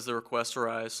 nor does the request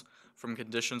arise from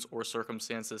conditions or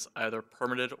circumstances either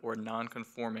permitted or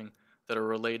non-conforming that are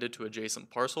related to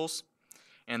adjacent parcels,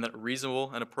 and that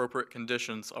reasonable and appropriate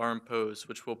conditions are imposed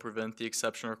which will prevent the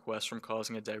exception request from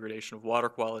causing a degradation of water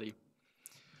quality.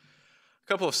 A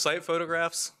couple of site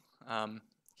photographs.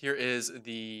 Here is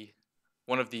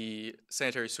one of the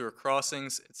sanitary sewer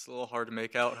crossings. It's a little hard to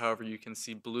make out. However, you can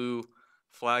see blue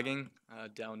flagging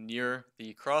down near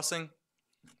the crossing.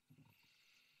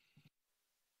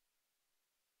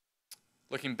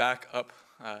 Looking back up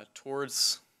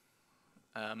towards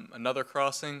another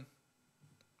crossing.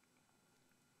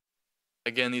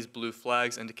 Again, these blue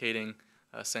flags indicating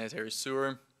sanitary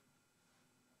sewer.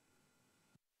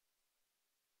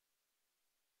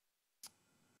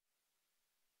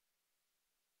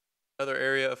 Another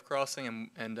area of crossing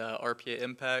and RPA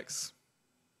impacts.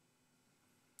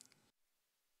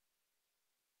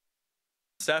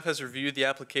 Staff has reviewed the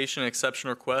application and exception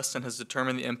request and has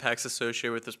determined the impacts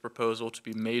associated with this proposal to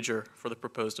be major for the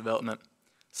proposed development.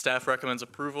 Staff recommends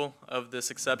approval of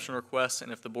this exception request,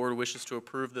 and if the board wishes to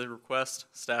approve the request,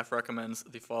 staff recommends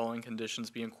the following conditions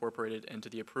be incorporated into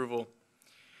the approval.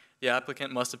 The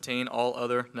applicant must obtain all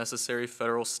other necessary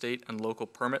federal, state, and local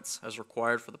permits as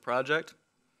required for the project.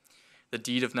 The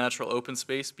deed of natural open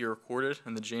space be recorded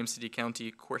in the James City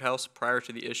County Courthouse prior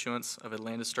to the issuance of a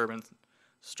land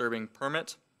disturbing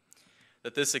permit.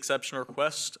 That this exception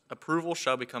request approval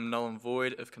shall become null and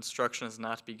void if construction is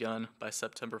not begun by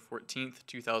September 14th,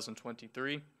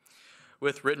 2023,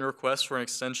 with written requests for an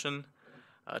extension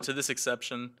to this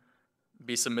exception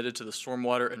be submitted to the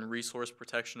Stormwater and Resource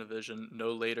Protection Division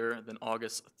no later than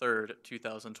August 3rd,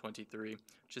 2023,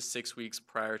 which is 6 weeks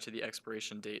prior to the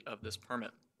expiration date of this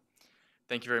permit.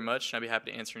 Thank you very much, and I'd be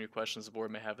happy to answer any questions the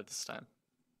board may have at this time.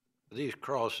 These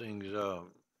crossings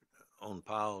on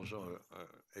piles or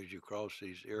as you cross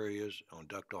these areas on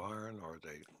ductile iron, or are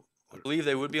they? I believe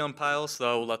they would be on piles,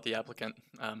 though I will let the applicant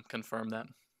confirm that.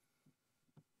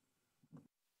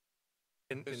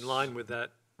 In line with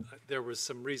that, there was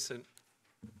some recent,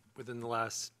 within the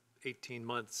last 18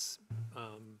 months,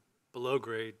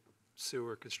 below-grade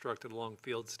sewer constructed along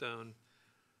Fieldstone.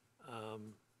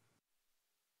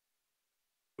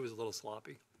 It was a little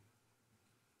sloppy.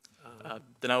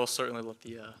 Then I will certainly let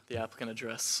the applicant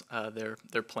address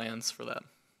their plans for that.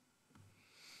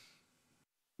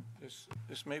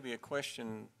 This may be a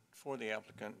question for the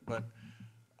applicant, but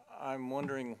I'm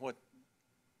wondering what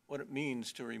it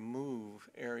means to remove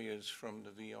areas from the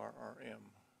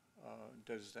VRRM.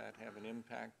 Does that have an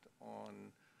impact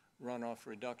on runoff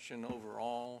reduction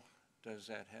overall? Does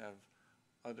that have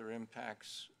other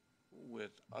impacts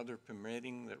with other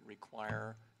permitting that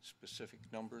require specific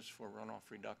numbers for runoff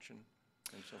reduction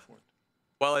and so forth?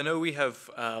 While I know we have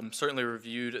certainly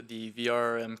reviewed the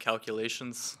VRM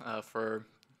calculations for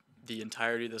the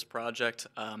entirety of this project,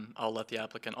 I'll let the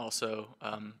applicant also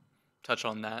touch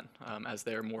on that as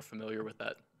they're more familiar with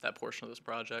that portion of this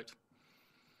project.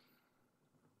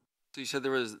 So you said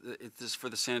this is for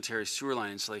the sanitary sewer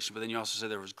line installation, but then you also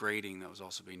said there was grading that was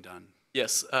also being done.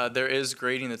 Yes, there is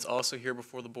grading that's also here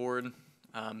before the board.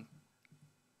 There's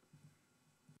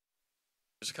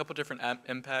a couple different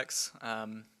impacts.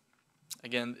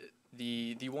 Again,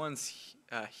 the ones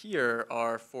here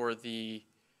are for the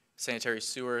sanitary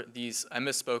sewer. These, I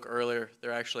misspoke earlier,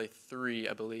 there are actually 3,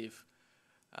 I believe,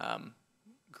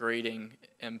 grading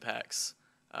impacts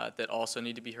that also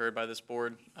need to be heard by this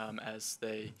board as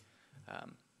they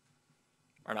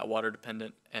are not water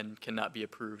dependent and cannot be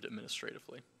approved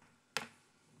administratively.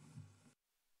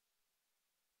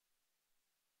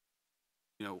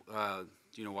 Do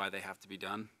you know why they have to be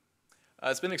done?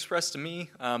 It's been expressed to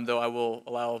me, though I will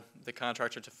allow the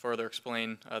contractor to further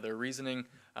explain their reasoning,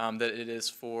 that it is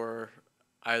for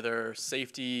either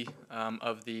safety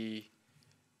of the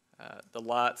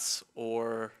lots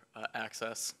or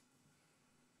access.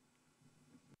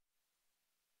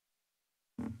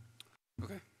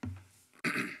 Okay.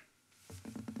 Any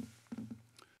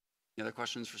other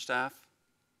questions for staff?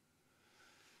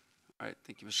 All right,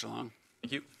 thank you, Mr. Long.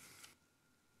 Thank you.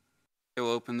 Okay,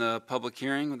 we'll open the public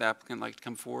hearing. Would the applicant like to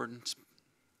come forward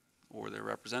or their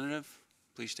representative?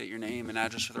 Please state your name and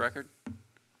address for the record. Good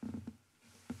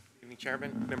evening,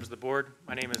 Chairman, members of the board.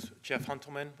 My name is Jeff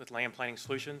Huntelman with Land Planning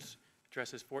Solutions.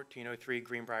 Address is 1403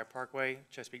 Greenbrier Parkway,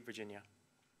 Chesapeake, Virginia.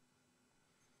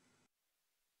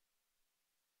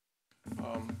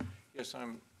 Yes,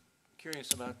 I'm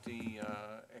curious about the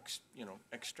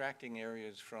extracting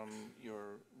areas from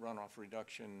your runoff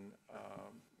reduction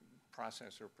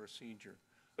process or procedure.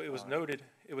 It was noted.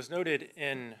 It was noted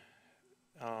in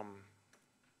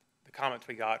the comments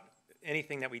we got.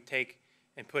 Anything that we take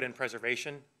and put in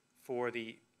preservation for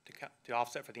to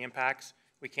offset for the impacts,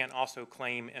 we can't also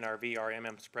claim in our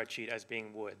VRMM spreadsheet as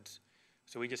being woods.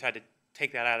 So we just had to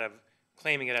take that out of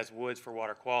claiming it as woods for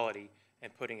water quality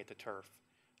and putting it to turf.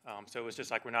 So it was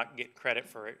just like we're not getting credit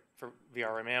for it for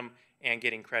VRMM and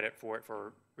getting credit for it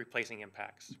for replacing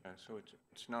impacts. So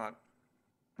it's not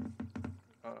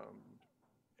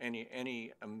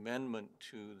any amendment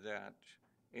to that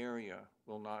area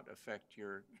will not affect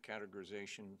your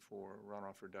categorization for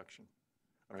runoff reduction?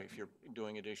 I mean, if you're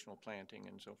doing additional planting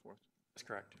and so forth? That's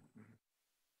correct.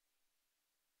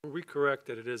 Were we correct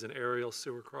that it is an aerial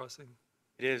sewer crossing?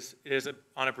 It is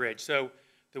on a bridge. So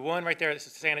the one right there, this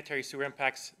is sanitary sewer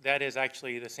impacts, that is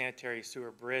actually the sanitary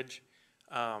sewer bridge.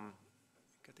 Got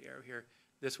the arrow here.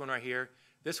 This one right here.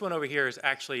 This one over here is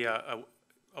actually a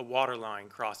water line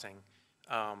crossing.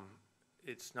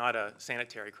 It's not a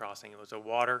sanitary crossing. It was a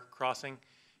water crossing,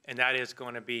 and that is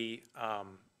going to be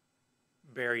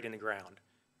buried in the ground.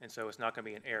 And so it's not going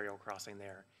to be an aerial crossing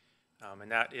there. And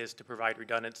that is to provide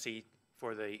redundancy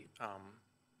for the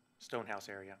Stonehouse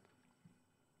area.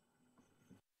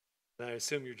 And I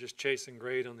assume you're just chasing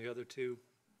grade on the other two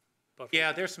buffers?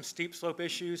 Yeah, there's some steep slope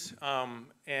issues,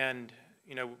 and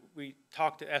you know, we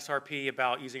talked to SRP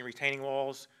about using retaining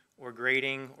walls or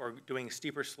grading or doing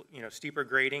steeper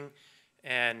grading,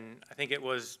 and I think it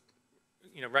was,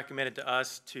 recommended to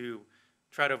us to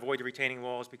try to avoid the retaining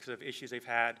walls because of issues they've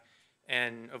had,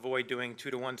 and avoid doing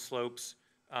 2-to-1 slopes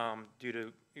due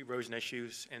to erosion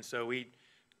issues. And so we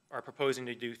are proposing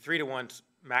to do 3-to-1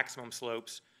 maximum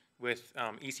slopes with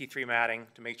EC3 matting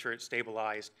to make sure it's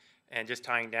stabilized, and just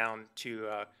tying down to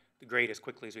the grade as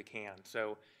quickly as we can.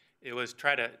 So it was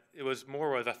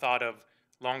more with a thought of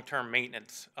long-term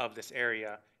maintenance of this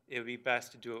area. It would be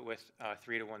best to do it with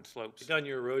 3-to-1 slopes. You done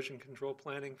your erosion control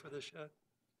planning for this yet?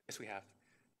 Yes, we have.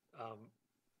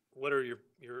 What are your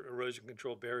erosion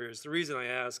control barriers? The reason I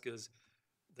ask is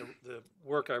the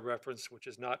work I referenced, which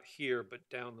is not here but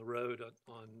down the road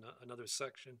on another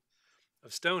section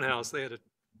of Stonehouse, they had an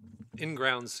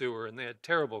in-ground sewer, and they had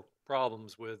terrible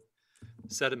problems with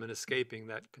sediment escaping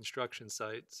that construction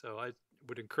site. So I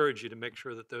would encourage you to make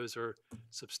sure that those are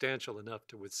substantial enough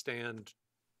to withstand,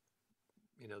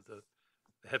 the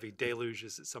heavy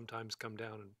deluges that sometimes come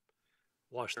down and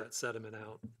wash that sediment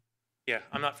out. Yeah,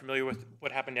 I'm not familiar with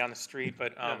what happened down the street,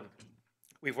 but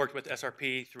we've worked with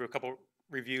SRP through a couple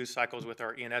review cycles with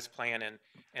our ENS plan,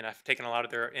 and I've taken a lot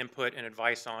of their input and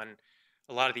advice on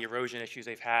a lot of the erosion issues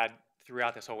they've had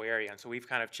throughout this whole area. And so we've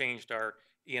kind of changed our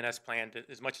ENS plan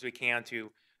as much as we can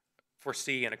to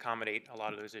foresee and accommodate a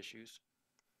lot of those issues.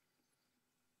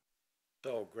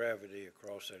 So gravity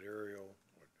across that aerial,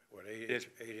 what,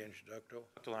 8-inch ductile?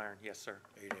 Ductile iron, yes, sir.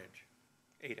 8-inch.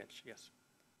 8-inch, yes.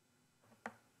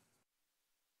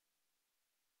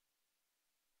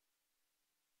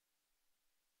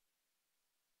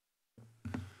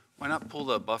 Why not pull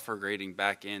the buffer grading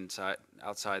back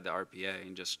outside the RPA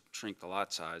and just shrink the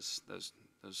lot size, those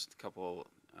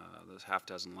half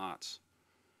dozen lots?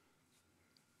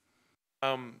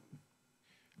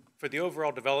 For the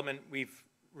overall development, we've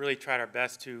really tried our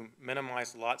best to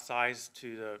minimize the lot size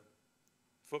to the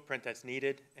footprint that's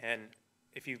needed. And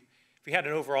if you had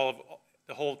an overall of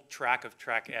the whole track of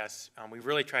Track S, we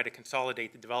really try to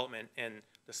consolidate the development in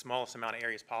the smallest amount of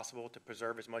areas possible to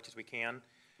preserve as much as we can.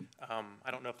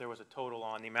 I don't know if there was a total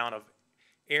on the amount of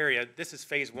area. This is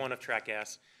phase 1 of Track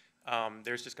S.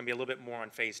 There's just going to be a little bit more on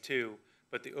phase 2,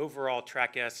 but the overall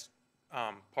Track S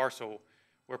parcel,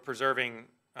 we're preserving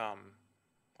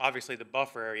obviously the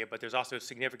buffer area, but there's also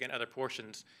significant other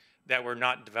portions that we're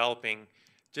not developing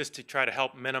just to try to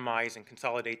help minimize and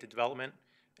consolidate the development.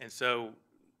 And so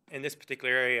in this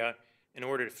particular area, in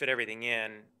order to fit everything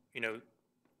in,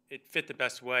 it fit the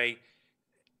best way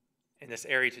in this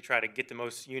area to try to get the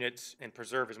most units and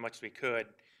preserve as much as we could.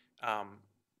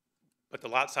 But the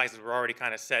lot sizes were already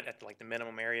kind of set at the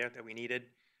minimum area that we needed.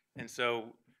 And so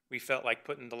we felt like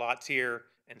putting the lots here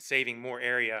and saving more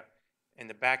area in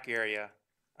the back area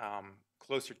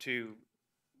closer to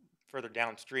further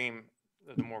downstream,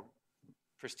 the more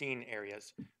pristine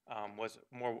areas, was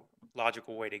a more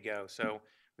logical way to go. So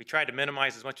we tried to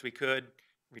minimize as much as we could,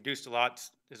 reduce the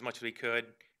lots as much as we could,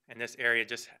 and this area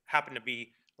just happened to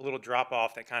be a little drop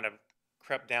off that kind of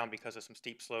crept down because of some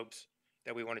steep slopes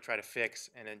that we want to try to fix,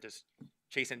 and then just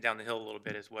chasing it down the hill a little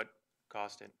bit is what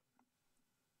caused it.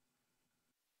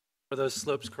 Are those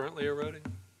slopes currently eroding?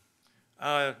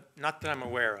 Not that I'm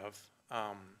aware of.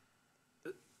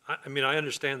 I mean, I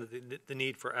understand the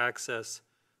need for access.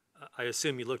 I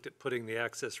assume you looked at putting the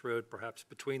access road perhaps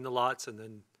between the lots and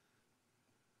then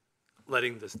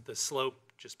letting the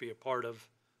slope just be a part of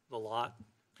the lot,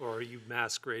 or are you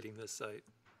mass grading this site?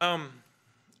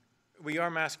 We are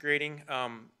mass grading.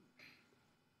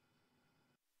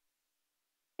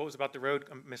 What was about the road?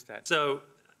 I missed that. So,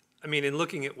 I mean, in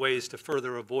looking at ways to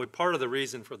further avoid, part of the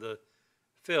reason for the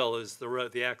fill is the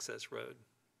road, the access road.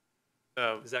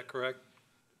 Is that correct?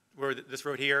 Where this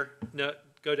road here? No,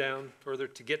 go down further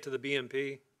to get to the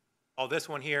BMP. Oh, this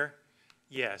one here?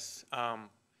 Yes.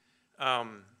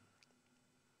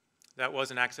 That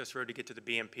was an access road to get to the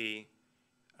BMP.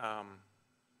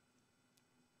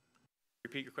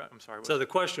 Repeat your question, I'm sorry. So the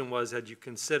question was, had you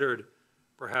considered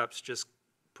perhaps just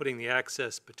putting the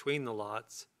access between the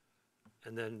lots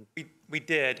and then? We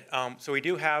did. So we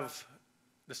do have,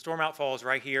 the storm outfall is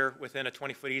right here within a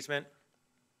 20-foot easement.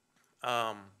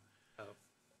 And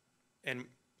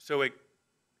so it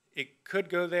could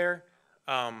go there.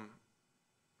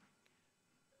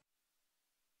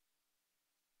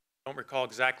 Don't recall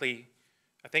exactly.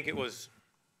 I think it was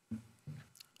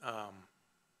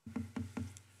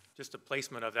just a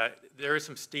placement of that. There is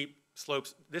some steep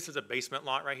slopes. This is a basement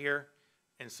lot right here,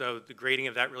 and so the grading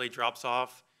of that really drops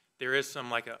off. There is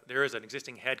some there is an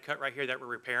existing head cut right here that we're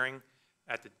repairing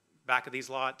at the back of these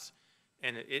lots,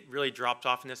 and it really dropped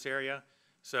off in this area.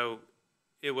 So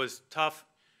it was tough.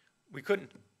 We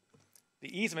couldn't.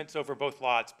 The easement's over both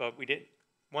lots, but we did.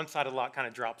 One side of the lot kind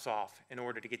of drops off in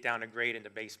order to get down to grade in the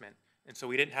basement. And so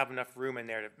we didn't have enough room in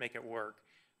there to make it work.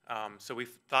 So we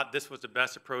thought this was the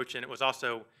best approach, and it was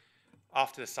also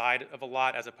off to the side of a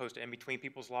lot as opposed to in between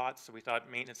people's lots. So we thought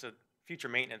future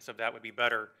maintenance of that would be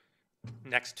better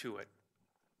next to it.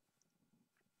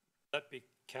 Would that be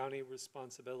county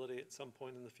responsibility at some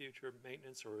point in the future,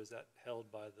 maintenance, or is that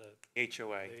held by the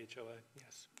HOA? The HOA?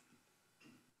 Yes.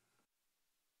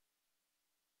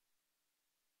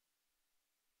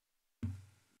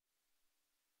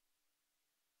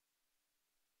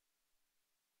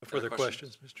 Further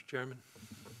questions, Mr. Chairman?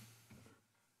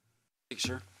 Thank you,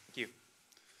 sir. Thank you.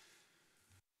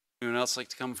 Anyone else like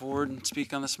to come forward and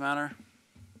speak on this matter?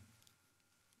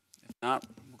 If not,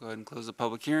 we'll go ahead and close the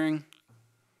public hearing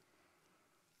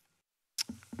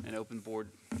and open board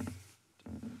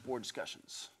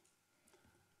discussions.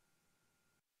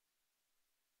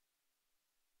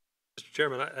 Mr.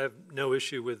 Chairman, I have no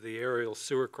issue with the aerial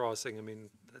sewer crossing. I mean,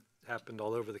 that happened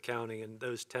all over the county, and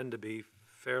those tend to be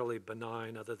fairly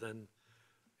benign, other than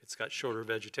it's got shorter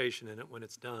vegetation in it when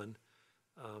it's done.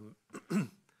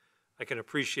 I can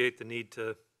appreciate the need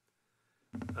to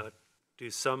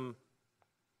do some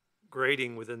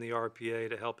grading within the RPA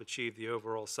to help achieve the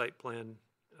overall site plan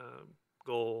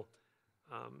goal.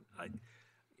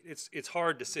 It's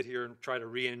hard to sit here and try to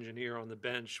re-engineer on the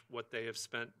bench what they have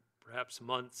spent perhaps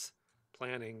months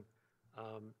planning.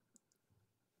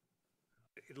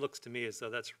 It looks to me as though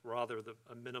that's rather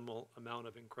a minimal amount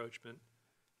of encroachment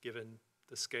given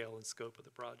the scale and scope of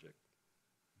the project.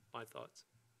 My thoughts.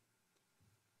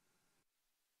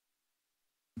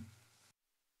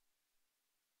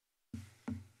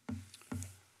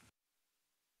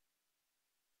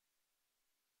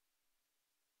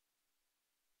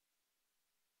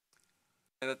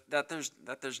 That there's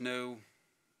no,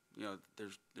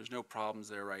 there's no problems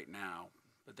there right now,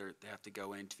 but they have to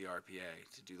go into the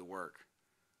RPA to do the work.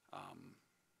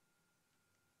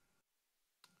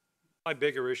 My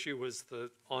bigger issue was the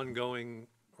ongoing,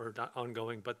 or not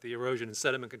ongoing, but the erosion and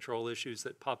sediment control issues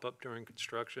that pop up during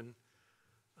construction,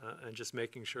 and just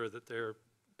making sure that they're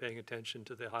paying attention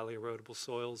to the highly erodible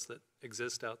soils that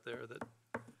exist out there that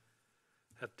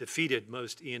have defeated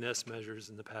most E&S measures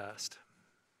in the past.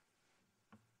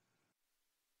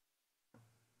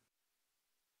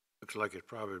 Looks like it'd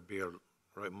probably be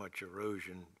right much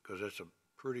erosion, because that's a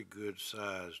pretty good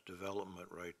sized development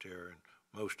right there, and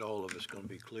most all of it's going to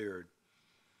be cleared,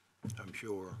 I'm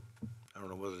sure. I don't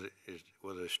know whether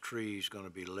this tree's going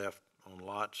to be left on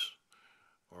lots,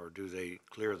 or do they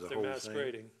clear the whole thing? They're mass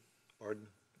grading. Pardon?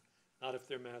 Not if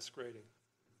they're mass grading.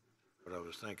 What I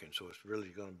was thinking. So it's really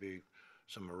going to be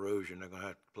some erosion. They're going to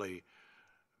have to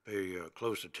pay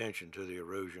close attention to the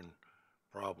erosion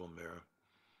problem there.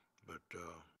 But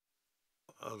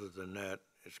other than that,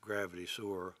 it's gravity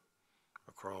sewer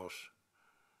across.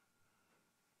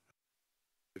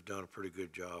 We've done a pretty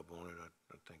good job on it.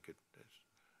 I think it's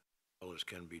all as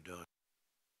can be done.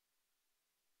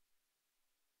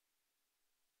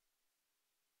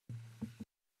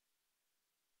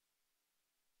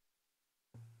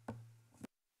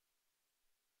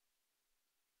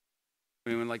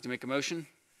 Anyone like to make a motion?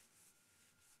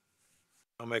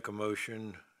 I'll make a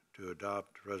motion to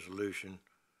adopt resolution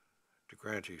to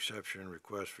grant the exception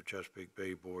request for Chesapeake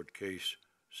Bay Board case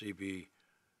CB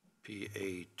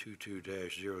PA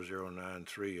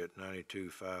 22-0093 at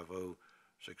 9250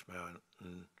 Six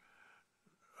Mountain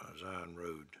Zion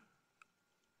Road.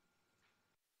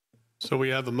 So we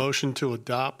have a motion to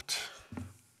adopt.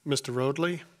 Mr.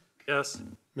 Roadley? Yes.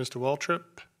 Mr.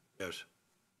 Waltrip? Yes.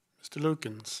 Mr.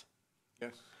 Lukens?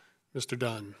 Yes. Mr.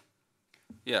 Dunn?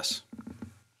 Yes.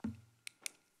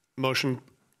 Motion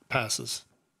passes.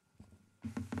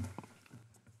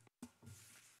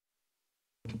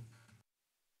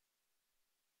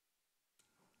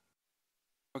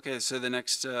 Okay, so the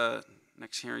next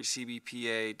hearing,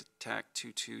 CBPA TAC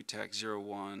 22 TAC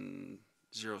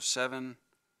 0107,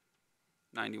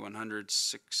 9100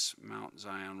 6 Mount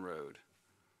Zion Road.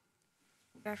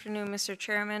 Good afternoon, Mr.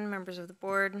 Chairman, members of the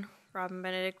board. Robin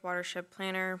Benedict, Watershed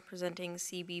Planner, presenting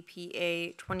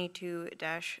CBPA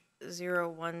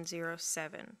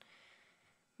 22-0107.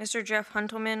 Mr. Jeff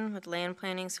Huntelman with Land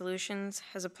Planning Solutions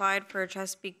has applied for a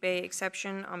Chesapeake Bay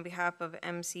exception on behalf of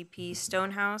MCP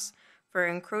Stonehouse for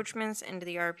encroachments into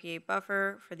the RPA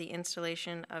buffer for the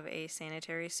installation of a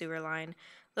sanitary sewer line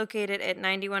located at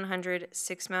 9100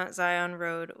 6 Mount Zion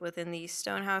Road within the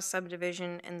Stonehouse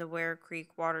subdivision in the Ware Creek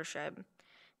watershed.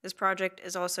 This project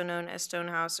is also known as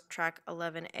Stonehouse Track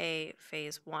 11A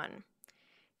Phase 1.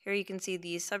 Here you can see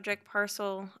the subject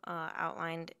parcel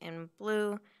outlined in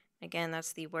blue. Again,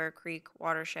 that's the Ware Creek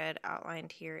watershed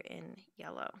outlined here in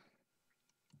yellow.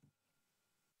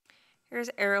 Here's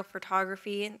aerial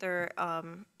photography. There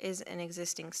is an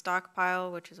existing stockpile,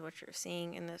 which is what you're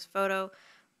seeing in this photo,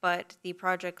 but the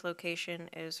project location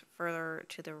is further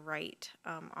to the right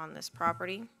on this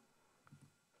property.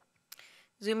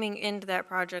 Zooming into that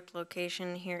project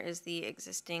location, here is the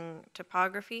existing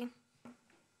topography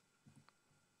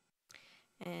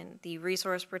and the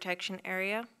resource protection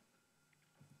area.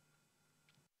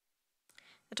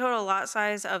 The total lot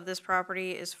size of this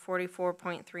property is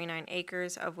 44.39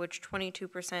 acres, of which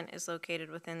 22% is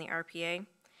located within the RPA.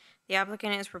 The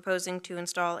applicant is proposing to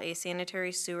install a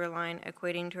sanitary sewer line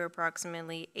equating to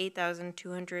approximately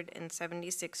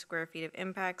 8,276 square feet of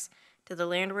impacts to the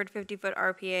landward 50-foot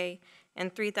RPA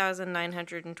and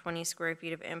 3,920 square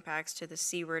feet of impacts to the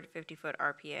seaward 50-foot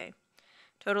RPA.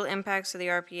 Total impacts to the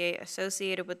RPA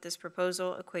associated with this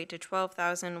proposal equate to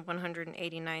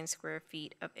 12,189 square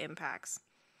feet of impacts.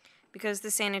 Because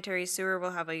the sanitary sewer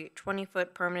will have a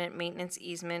 20-foot permanent maintenance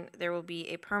easement, there will be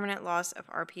a permanent loss of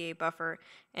RPA buffer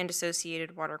and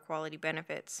associated water quality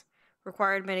benefits.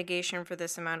 Required mitigation for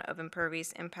this amount of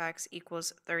impervious impacts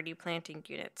equals 30 planting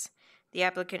units. The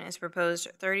applicant has proposed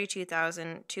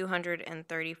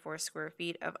 32,234 square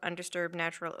feet of undisturbed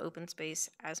natural open space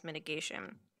as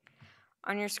mitigation.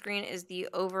 On your screen is the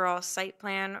overall site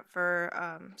plan for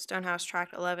Stonehouse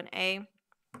Tract 11A,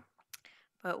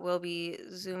 but we'll be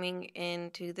zooming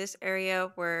into this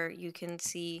area where you can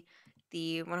see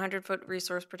the 100-foot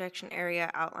resource protection area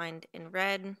outlined in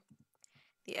red,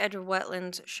 the edge of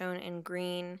wetlands shown in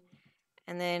green,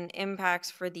 and then impacts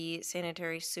for the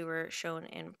sanitary sewer shown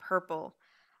in purple.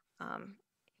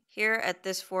 Here at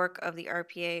this fork of the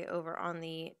RPA over on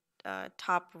the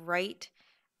top right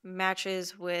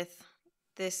matches with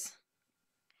this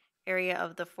area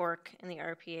of the fork in the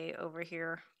RPA over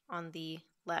here on the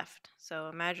left. So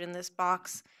imagine this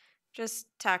box just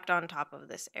tacked on top of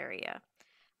this area.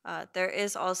 There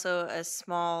is also a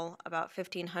small, about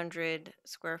 1,500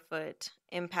 square foot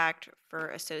impact for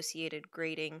associated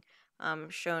grading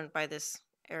shown by this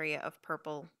area of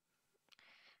purple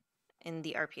in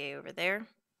the RPA over there.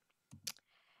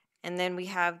 And then we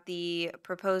have the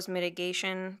proposed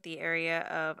mitigation, the area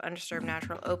of undisturbed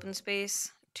natural open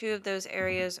space. Two of those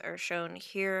areas are shown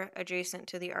here adjacent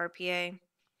to the RPA.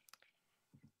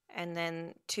 And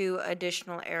then two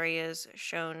additional areas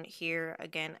shown here,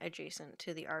 again, adjacent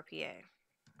to the RPA.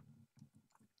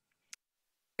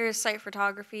 Here's site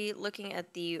photography looking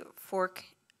at the fork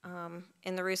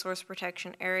in the resource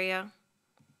protection area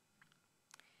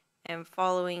and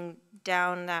following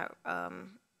down that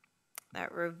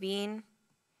that ravine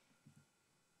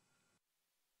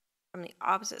from the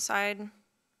opposite side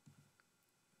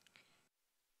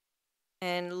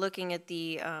and looking at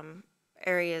the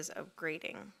areas of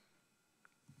grading.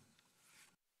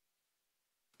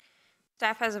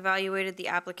 Staff has evaluated the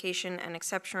application and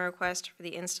exception request for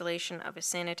the installation of a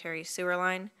sanitary sewer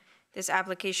line. This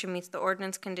application meets the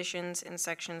ordinance conditions in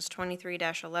sections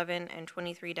 23-11 and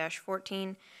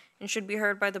 23-14 and should be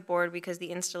heard by the board because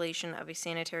the installation of a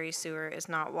sanitary sewer is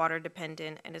not water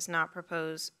dependent and is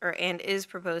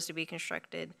proposed to be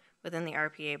constructed within the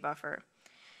RPA buffer.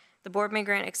 The board may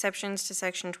grant exceptions to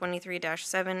section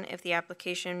 23-7 if the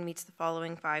application meets the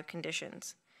following 5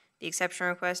 conditions. The exception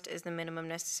request is the minimum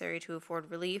necessary to afford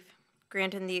relief.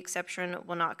 Granting the exception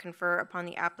will not confer upon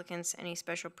the applicants any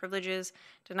special privileges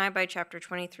denied by Chapter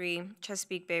 23,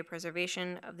 Chesapeake Bay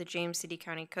Preservation of the James City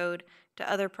County Code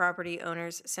to other property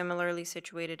owners similarly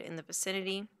situated in the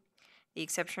vicinity. The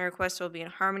exception request will be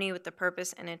in harmony with the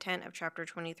purpose and intent of Chapter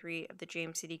 23 of the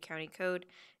James City County Code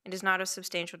and is not of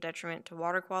substantial detriment to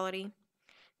water quality.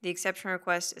 The exception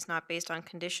request is not based on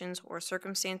conditions or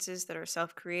circumstances that are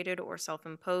self-created or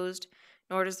self-imposed,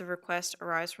 nor does the request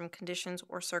arise from conditions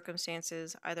or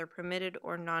circumstances either permitted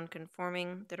or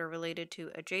non-conforming that are related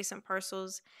to adjacent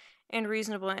parcels, and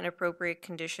reasonable and appropriate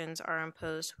conditions are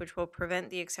imposed which will prevent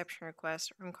the exception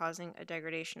request from causing a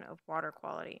degradation of water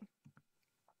quality.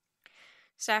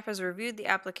 Staff has reviewed the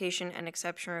application and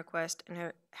exception request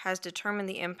and has determined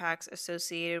the impacts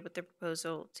associated with the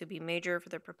proposal to be major for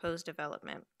the proposed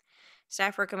development.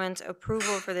 Staff recommends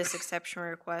approval for this exception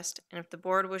request, and if the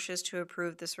board wishes to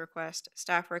approve this request,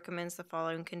 staff recommends the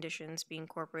following conditions be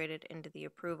incorporated into the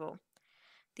approval.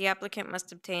 The applicant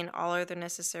must obtain all other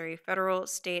necessary federal,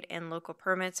 state, and local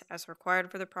permits as required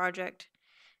for the project.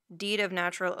 Deed of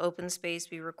natural open space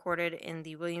be recorded in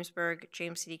the Williamsburg,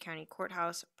 James City County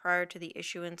Courthouse prior to the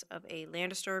issuance of a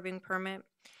land disturbing permit,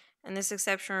 and this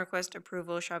exception request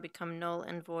approval shall become null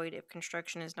and void if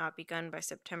construction is not begun by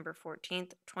September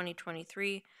 14th,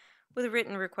 2023, with a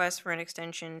written request for an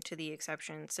extension to the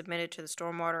exception submitted to the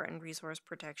Stormwater and Resource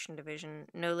Protection Division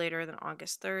no later than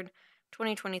August 3rd,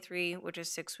 2023, which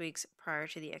is 6 weeks prior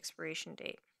to the expiration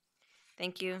date.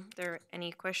 Thank you. If there are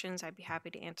any questions, I'd be happy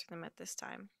to answer them at this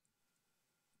time.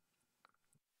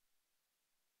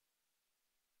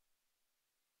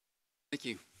 Thank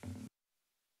you.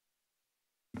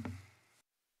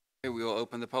 Okay, we will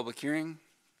open the public hearing.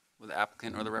 Would the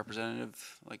applicant or the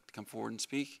representative like to come forward and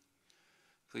speak?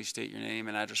 Please state your name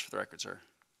and address for the record, sir.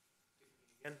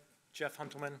 Again, Jeff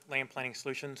Huntelman, Land Planning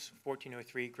Solutions,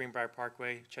 1403 Greenbrier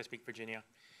Parkway, Chesapeake, Virginia.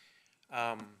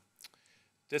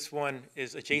 This one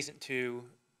is adjacent to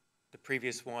the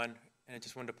previous one, and I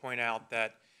just wanted to point out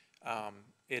that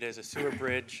it is a sewer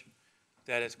bridge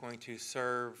that is going to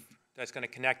serve, that's going to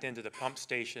connect into the pump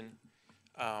station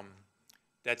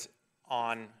that's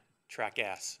on Track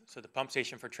S. So the pump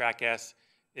station for Track S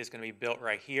is going to be built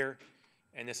right here,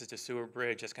 and this is the sewer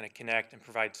bridge that's going to connect and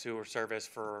provide sewer service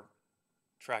for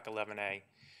Track 11A.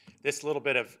 This little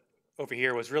bit of over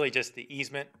here was really just the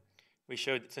easement. We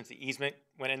showed, since the easement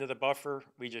went into the buffer,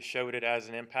 we just showed it as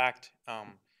an impact.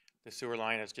 The sewer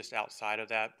line is just outside of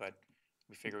that, but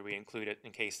we figured we include it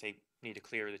in case they need to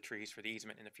clear the trees for the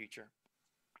easement in the future.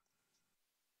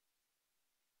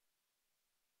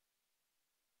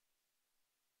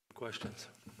 Questions?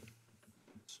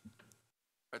 All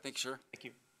right, thank you, sir. Thank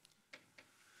you.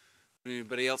 Would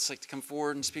anybody else like to come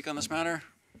forward and speak on this matter?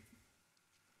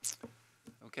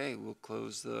 Okay, we'll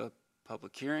close the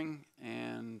public hearing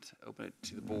and open it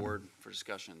to the board for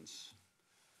discussions.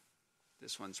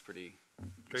 This one's pretty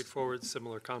Straightforward,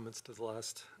 similar comments to the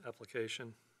last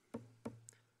application.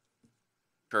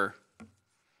 sure.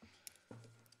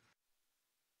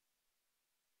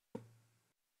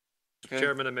 Okay.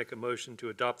 Chairman, I make a motion to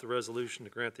adopt the resolution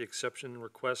to grant the exception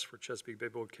request for Chesapeake Bay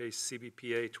Board case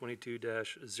CBPA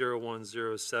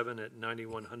 22-0107 at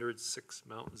 9100 6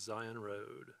 Mount Zion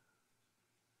Road.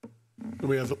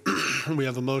 We have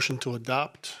a motion to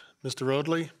adopt. Mr.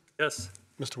 Roadley? Yes.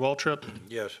 Mr. Waltrip?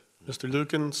 Yes. Mr.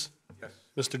 Lukens? Yes.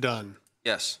 Mr. Dunn?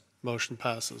 Yes. Motion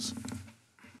passes.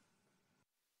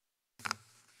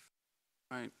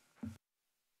 All right.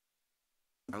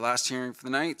 Our last hearing for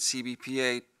the night,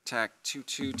 CBPA TAC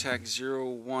 22 TAC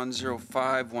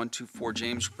 0105 124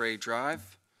 James Bray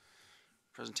Drive.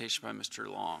 Presentation by Mr.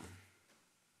 Long.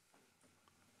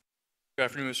 Good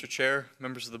afternoon, Mr. Chair,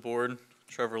 members of the board.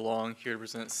 Trevor Long here to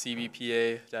present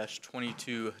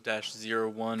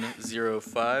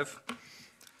CBPA-22-0105.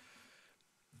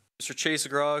 Mr. Chase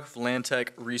Grog of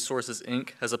Landtech Resources,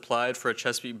 Inc. has applied for a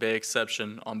Chesapeake Bay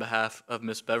exception on behalf of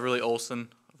Ms. Beverly Olson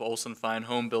of Olson Fine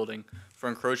Home Building for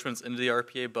encroachments into the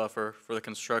RPA buffer for the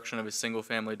construction of a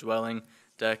single-family dwelling,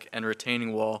 deck, and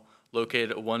retaining wall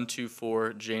located at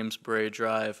 124 James Bray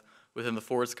Drive within the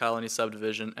Fords Colony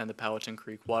subdivision and the Powhatan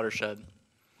Creek watershed.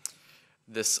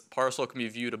 This parcel can be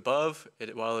viewed above.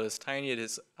 While it is tiny, it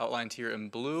is outlined here in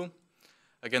blue.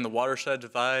 Again, the watershed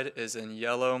divide is in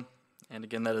yellow, and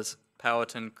again, that is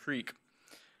Powhatan Creek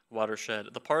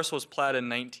watershed. The parcel was platted in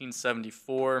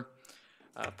 1974,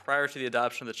 prior to the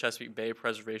adoption of the Chesapeake Bay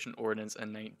Preservation Ordinance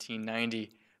in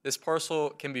 1990. This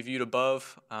parcel can be viewed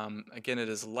above. Again, it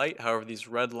is light. However, these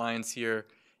red lines here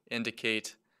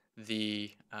indicate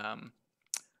the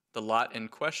lot in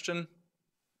question.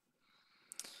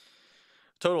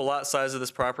 Total lot size of this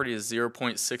property is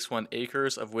 0.61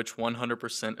 acres, of which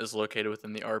 100% is located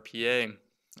within the RPA.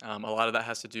 A lot of that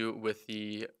has to do with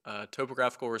the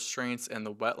topographical restraints and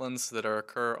the wetlands that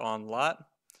occur on lot.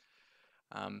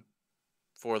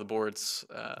 For the board's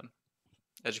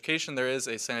education, there is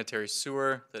a sanitary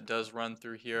sewer that does run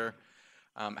through here.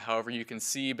 However, you can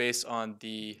see based on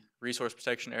the resource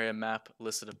protection area map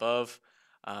listed above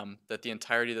that the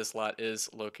entirety of this lot is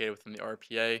located within the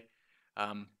RPA.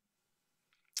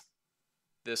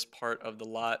 this part of the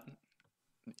lot.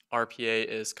 RPA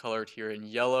is colored here in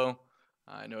yellow.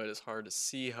 I know it is hard to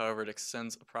see, however, it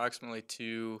extends approximately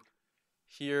to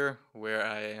here where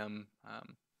I am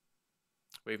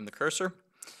waving the cursor.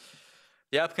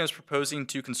 The applicant is proposing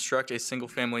to construct a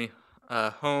single-family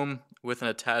home with an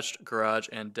attached garage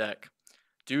and deck.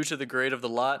 Due to the grade of the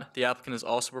lot, the applicant is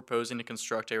also proposing to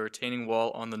construct a retaining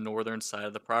wall on the northern side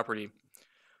of the property.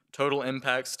 Total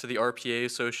impacts to the RPA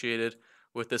associated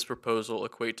with this proposal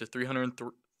equate to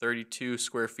 332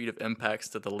 square feet of impacts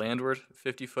to the landward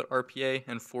 50-foot RPA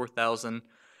and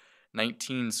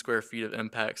 4,019 square feet of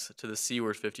impacts to the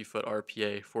seaward 50-foot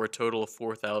RPA for a total of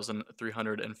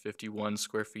 4,351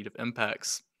 square feet of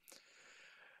impacts.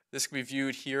 This can be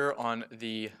viewed here on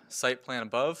the site plan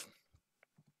above.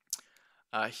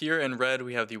 Here in red,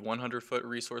 we have the 100-foot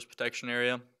resource protection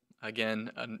area.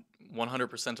 Again,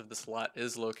 100% of this lot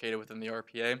is located within the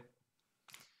RPA.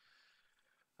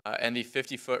 And the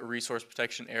 50-foot resource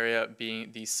protection area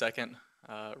being the second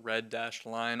red dashed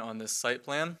line on this site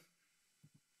plan.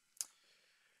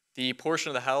 The portion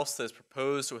of the house that is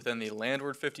proposed within the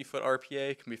landward 50-foot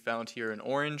RPA can be found here in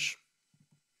orange.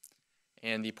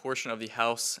 And the portion of the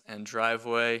house and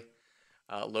driveway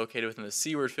located within the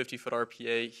seaward 50-foot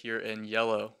RPA here in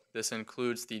yellow. This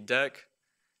includes the deck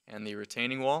and the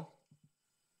retaining wall.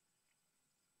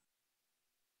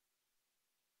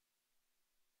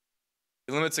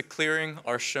 The limits of clearing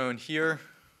are shown here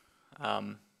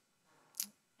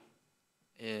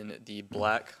in the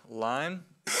black line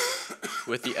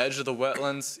with the edge of the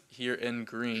wetlands here in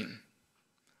green.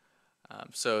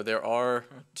 So there are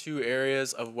 2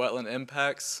 areas of wetland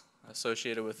impacts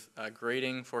associated with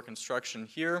grading for construction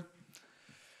here,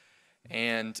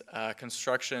 and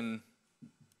construction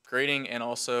grading and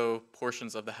also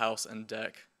portions of the house and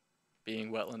deck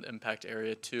being wetland impact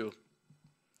area 2.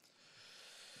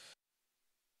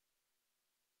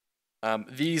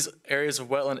 These areas of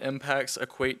wetland impacts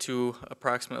equate to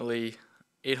approximately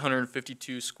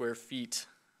 852 square feet.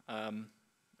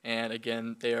 And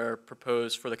again, they are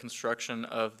proposed for the construction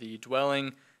of the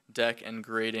dwelling, deck, and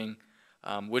grading,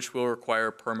 which will require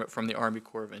a permit from the Army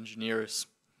Corps of Engineers.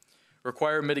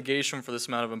 Required mitigation for this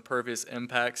amount of impervious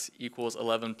impacts equals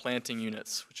 11 planting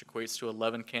units, which equates to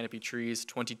 11 canopy trees,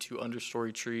 22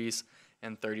 understory trees,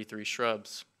 and 33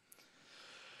 shrubs.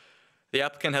 The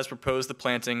applicant has proposed the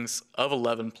plantings of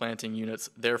 11 planting units,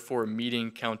 therefore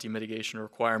meeting county mitigation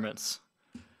requirements.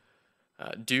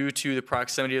 Due to the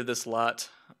proximity of this lot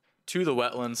to the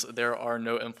wetlands, there are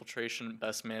no infiltration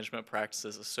best management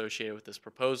practices associated with this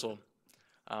proposal.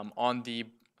 On the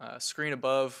screen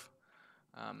above,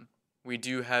 we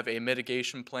do have a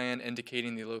mitigation plan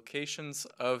indicating the locations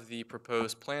of the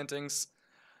proposed plantings,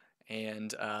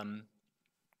 and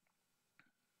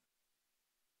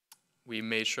we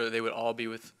made sure they would all be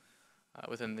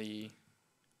within the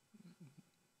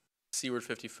seaward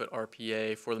 50-foot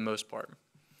RPA for the most part.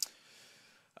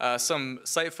 Some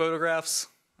site photographs.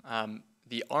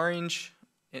 The orange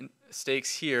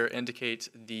stakes here indicate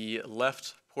the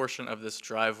left portion of this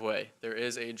driveway. There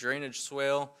is a drainage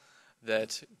swale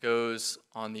that goes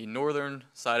on the northern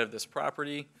side of this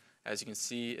property. As you can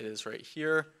see, it is right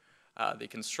here. The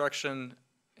construction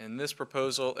in this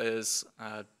proposal is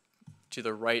to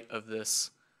the right of this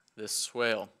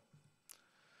swale.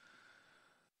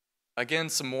 Again,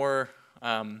 some more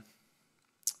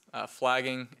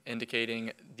flagging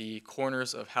indicating the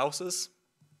corners of houses.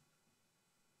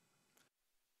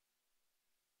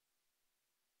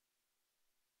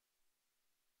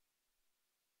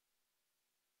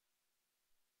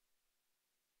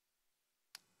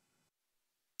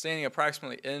 Standing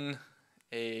approximately in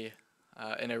a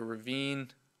ravine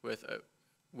with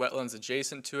wetlands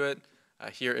adjacent to it,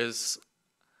 here is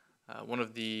one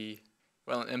of the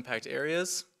wetland impact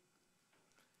areas.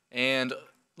 And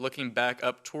looking back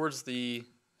up towards the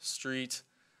street,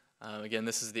 again,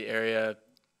 this is the area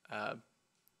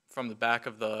from the back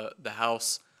of the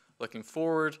house looking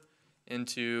forward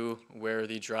into where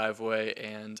the driveway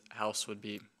and house would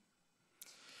be.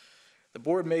 The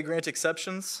board may grant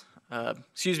exceptions.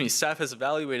 Staff has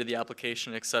evaluated the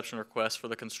application and exception request for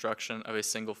the construction of a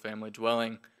single-family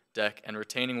dwelling, deck, and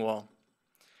retaining wall.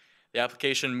 The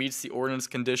application meets the ordinance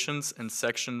conditions in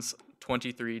sections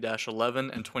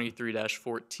 23-11 and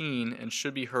 23-14 and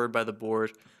should be heard by the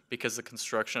board because the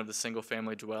construction of the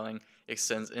single-family dwelling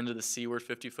extends into the seaward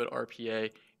 50-foot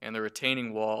RPA and the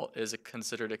retaining wall is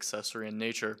considered accessory in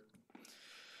nature.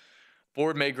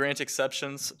 Board may grant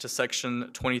exceptions to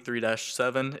section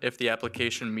 23-7 if the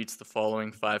application meets the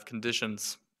following 5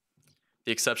 conditions.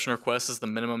 The exception request is the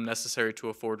minimum necessary to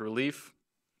afford relief.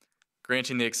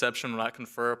 Granting the exception will not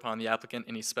confer upon the applicant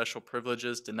any special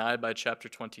privileges denied by Chapter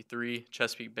 23,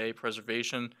 Chesapeake Bay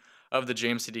Preservation of the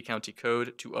James City County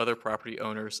Code to other property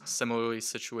owners similarly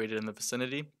situated in the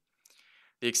vicinity.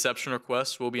 The exception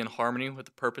request will be in harmony with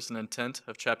the purpose and intent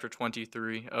of Chapter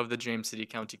 23 of the James City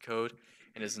County Code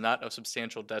and is not of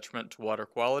substantial detriment to water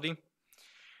quality.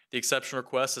 The exception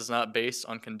request is not based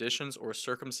on conditions or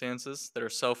circumstances that are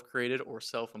self-created or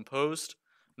self-imposed,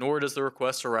 nor does the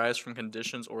request arise from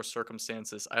conditions or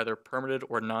circumstances either permitted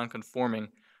or non-conforming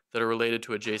that are related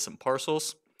to adjacent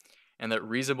parcels, and that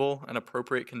reasonable and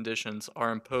appropriate conditions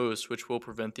are imposed which will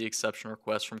prevent the exception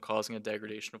request from causing a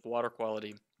degradation of water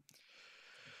quality.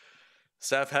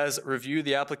 Staff has reviewed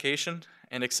the application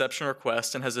and exception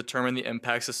request and has determined the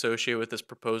impacts associated with this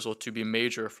proposal to be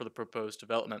major for the proposed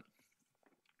development.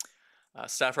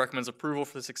 Staff recommends approval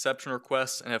for this exception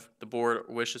request, and if the board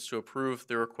wishes to approve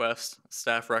the request,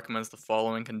 staff recommends the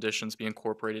following conditions be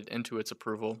incorporated into its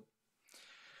approval.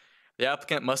 The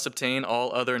applicant must obtain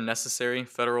all other necessary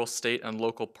federal, state, and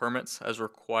local permits as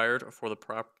required for the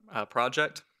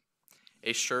project.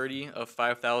 A surety of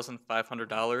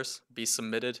 $5,500 be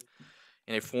submitted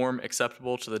in a form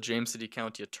acceptable to the James City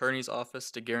County Attorney's Office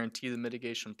to guarantee the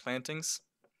mitigation plantings.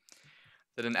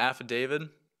 That an affidavit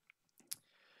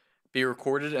be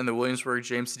recorded in the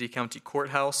Williamsburg-James City County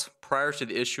Courthouse prior to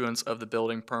the issuance of the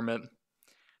building permit.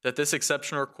 That this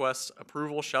exception request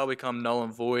approval shall become null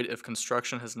and void if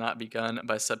construction has not begun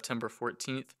by September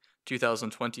 14th,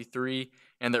 2023,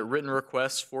 and that written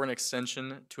requests for an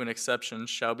extension to an exception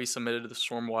shall be submitted to the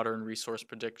Stormwater and Resource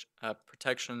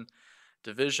Protection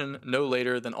Division no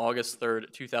later than August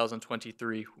 3rd,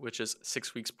 2023, which is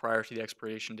 6 weeks prior to the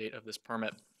expiration date of this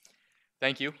permit.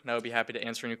 Thank you, and I would be happy to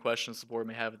answer any questions the board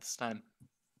may have at this time.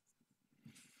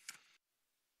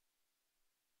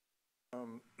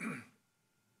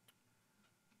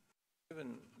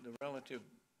 Given the relative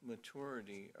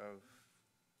maturity of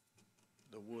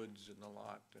the woods and the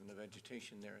lot and the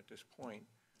vegetation there at this point,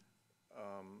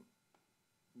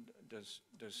 does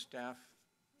staff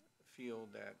feel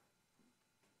that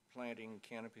planting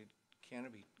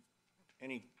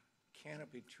any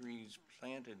canopy trees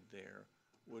planted there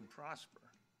would prosper?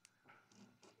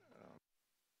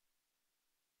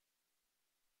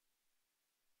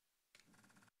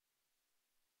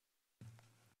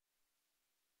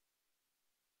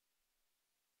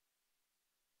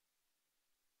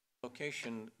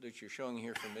 Location that you're showing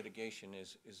here for mitigation,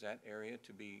 is that area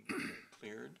to be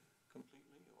cleared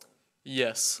completely? Or?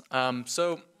 Yes.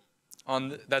 So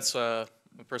that's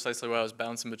precisely why I was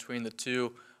bouncing between the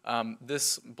two.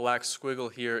 This black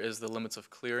squiggle here is the limits of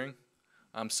clearing.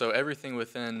 So everything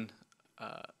within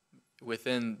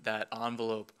that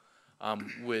envelope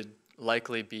would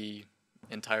likely be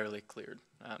entirely cleared.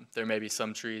 There may be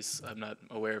some trees, I'm not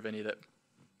aware of any that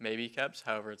may be kept,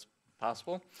 however it's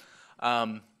possible.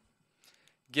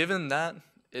 Given that,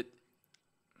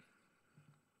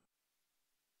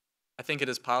 I think it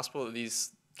is possible that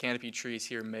these canopy trees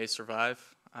here may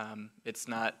survive. It's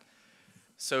not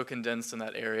so condensed in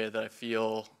that area that I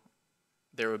feel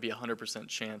there would be a 100%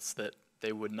 chance that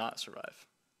they would not survive.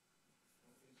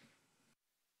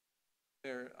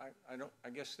 I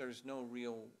guess there's no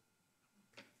real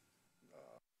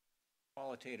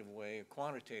quantitative way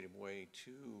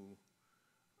to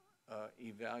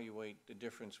evaluate the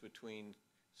difference between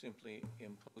simply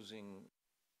imposing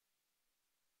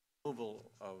removal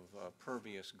of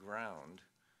pervious ground,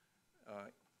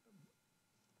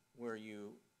 where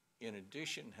you, in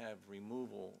addition, have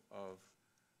removal of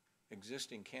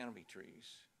existing canopy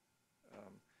trees,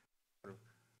 sort of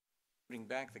putting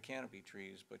back the canopy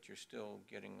trees, but you're still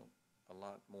getting a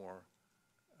lot more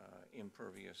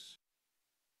impervious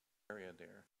area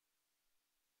there.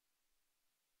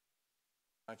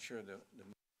 Not sure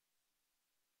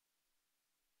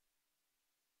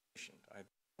I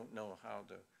don't know how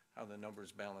the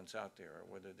numbers balance out there, or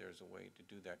whether there's a way to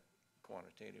do that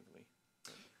quantitatively.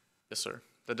 Yes, sir.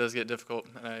 That does get difficult,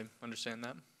 and I understand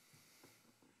that.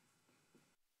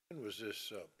 When was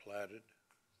this platted?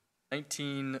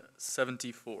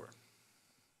 1974.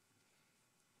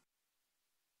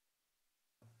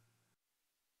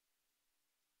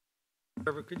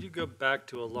 Trevor, could you go back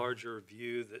to a larger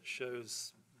view that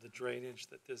shows the drainage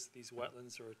that these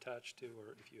wetlands are attached to,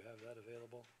 or if you have that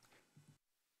available?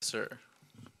 Sir.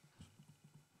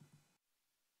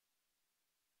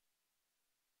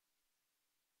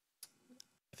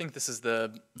 I think this is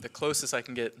the closest I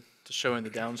can get to showing the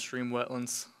downstream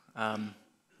wetlands.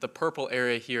 The purple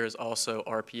area here is also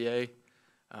RPA,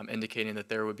 indicating that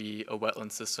there would be a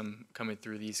wetland system coming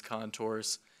through these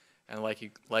contours and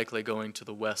likely going to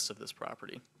the west of this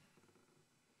property.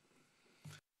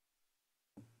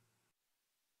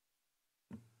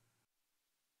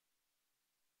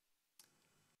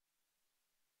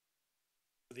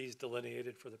 Are these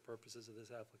delineated for the purposes of this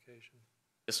application?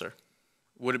 Yes, sir.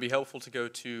 Would it be helpful to go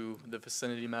to the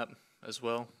vicinity map as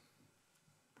well?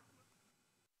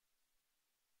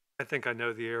 I think I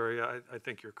know the area. I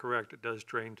think you're correct. It does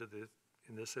drain to the,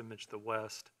 in this image, the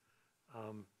west.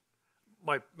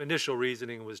 My initial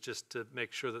reasoning was just to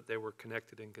make sure that they were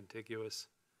connected and contiguous.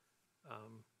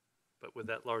 But with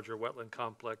that larger wetland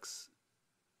complex,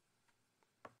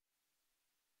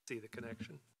 see the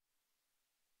connection.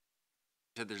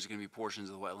 You said there's going to be portions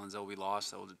of the wetlands that will be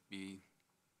lost, that will be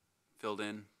filled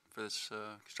in for this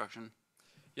construction?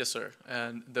 Yes, sir.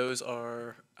 And those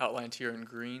are outlined here in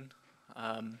green.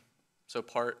 So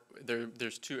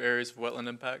there's two areas of wetland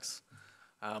impacts.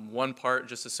 One part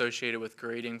just associated with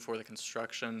grading for the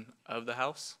construction of the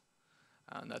house.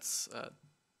 And that's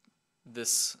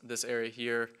this area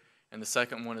here. And the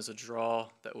second one is a draw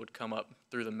that would come up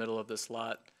through the middle of this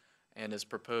lot and is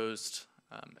proposed,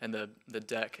 and the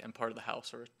deck and part of the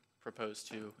house are proposed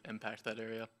to impact that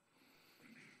area.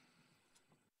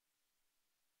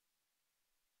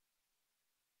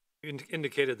 You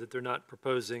indicated that they're not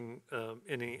proposing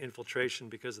any infiltration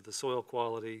because of the soil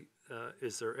quality.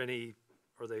 Is there any,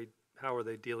 how are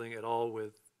they dealing at all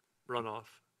with runoff,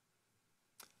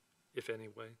 if any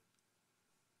way?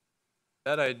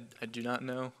 That I do not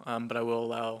know, but I will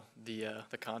allow the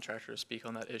contractor to speak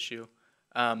on that issue.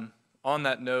 On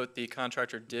that note, the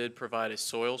contractor did provide a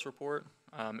soils report,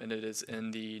 and it is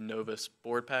in the Novus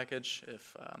board package,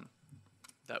 if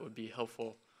that would be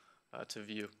helpful to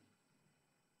view.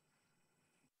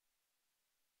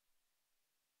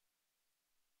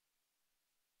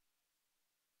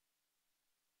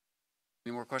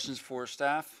 Any more questions for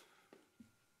staff?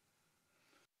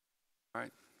 All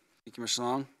right. Thank you, Mr.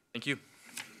 Long. Thank you.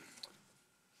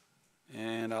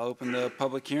 And I'll open the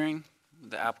public hearing.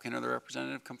 The applicant or the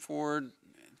representative come forward.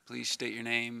 Please state your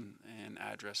name and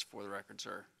address for the record,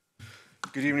 sir.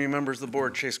 Good evening, members of the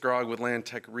board. Chase Grogg with Land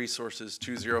Tech Resources,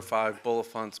 205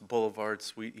 Bullifonts Boulevard,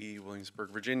 Suite E, Williamsburg,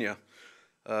 Virginia.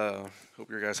 Hope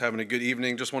you guys having a good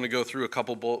evening. Just want to go through a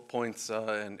couple bullet points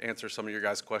and answer some of your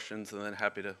guys' questions, and then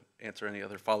happy to answer any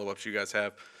other follow-ups you guys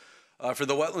have. For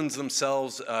the wetlands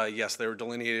themselves, yes, they were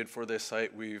delineated for this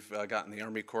site. We've gotten the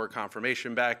Army Corps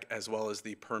confirmation back, as well as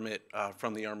the permit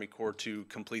from the Army Corps to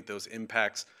complete those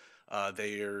impacts.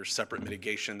 They are separate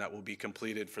mitigation that will be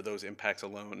completed for those impacts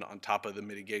alone on top of the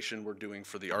mitigation we're doing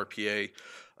for the RPA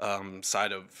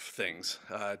side of things.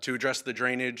 To address the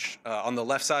drainage, on the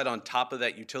left side on top of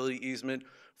that utility easement,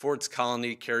 Ford's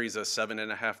Colony carries a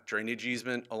 7.5 drainage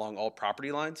easement along all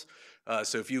property lines.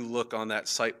 So if you look on that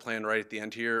site plan right at the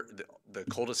end here, the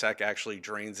cul-de-sac actually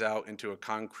drains out into a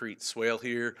concrete swale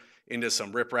here, into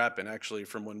some riprap, and actually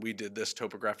from when we did this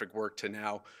topographic work to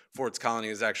now, Ford's Colony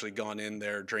has actually gone in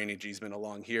their drainage easement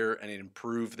along here and it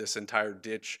improved this entire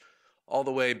ditch all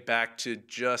the way back to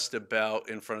just about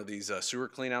in front of these sewer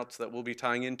cleanouts that we'll be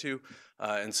tying into.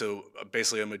 And so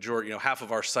basically a majority, half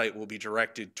of our site will be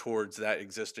directed towards that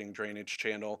existing drainage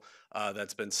channel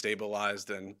that's been stabilized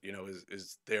and,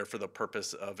 is there for the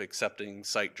purpose of accepting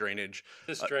site drainage.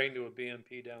 This drain to a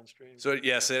BMP downstream? So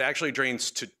yes, it actually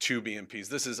drains to 2 BMPs.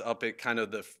 This is up at kind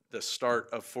of the start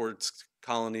of Ford's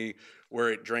Colony, where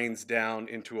it drains down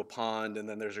into a pond, and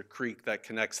then there's a creek that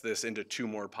connects this into 2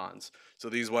 more ponds. So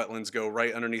these wetlands go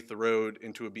right underneath the road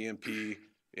into a BMP,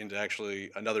 into actually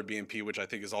another BMP, which I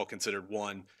think is all considered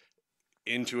one,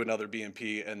 into another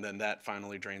BMP, and then that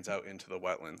finally drains out into the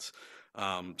wetlands.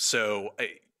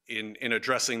 In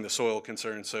addressing the soil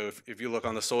concern, so if you look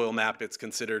on the soil map, it's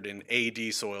considered an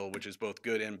AD soil, which is both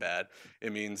good and bad.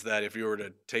 It means that if you were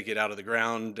to take it out of the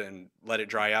ground and let it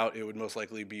dry out, it would most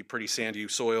likely be pretty sandy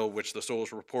soil, which the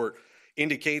soils report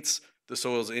indicates. The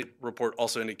soils report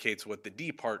also indicates what the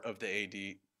D part of the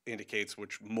AD indicates,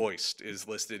 which moist is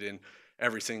listed in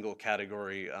every single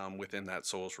category within that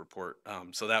soils report.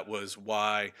 So that was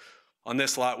why on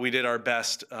this lot we did our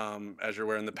best. As you're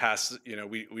aware, in the past,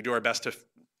 we do our best to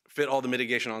fit all the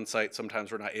mitigation on site.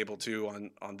 Sometimes we're not able to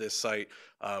on this site.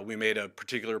 We made a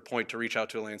particular point to reach out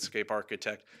to a landscape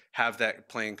architect, have that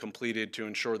plan completed to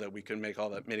ensure that we can make all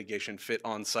that mitigation fit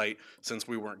on site, since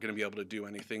we weren't going to be able to do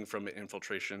anything from the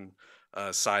infiltration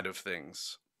side of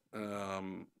things.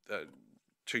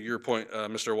 To your point,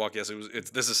 Mr. Walk, yes,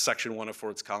 this is section 1 of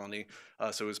Ford's Colony,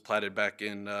 so it was platted back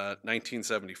in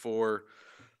 1974.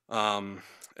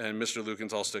 And Mr.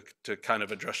 Lukens, also to kind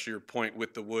of address your point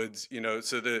with the woods,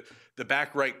 so the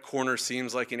back right corner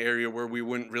seems like an area where we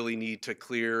wouldn't really need to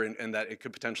clear and that it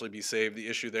could potentially be saved. The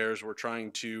issue there is we're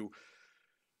trying to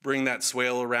bring that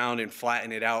swale around and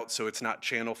flatten it out so it's not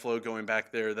channel flow going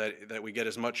back there, that we get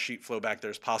as much sheet flow back there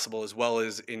as possible, as well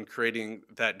as in creating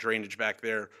that drainage back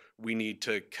there, we need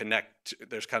to connect.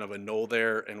 There's kind of a knoll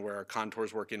there, and where our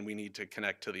contours work in, we need to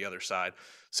connect to the other side.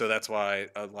 So that's why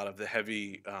a lot of the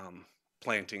heavy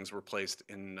plantings were placed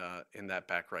in that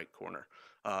back right corner.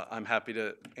 I'm happy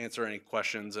to answer any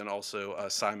questions, and also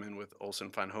Simon with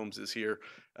Olson Fine Homes is here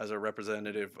as a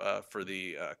representative for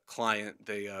the client.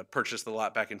 They purchased the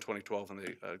lot back in 2012, and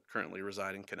they currently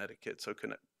reside in Connecticut, so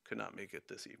could not make it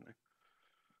this evening.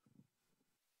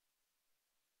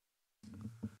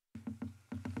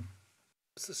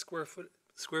 What's the square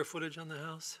footage on the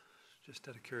house? Just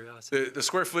out of curiosity. The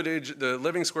square footage, the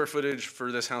living square footage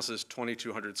for this house is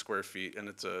 2,200 square feet, and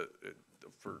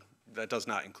that does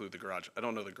not include the garage. I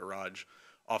don't know the garage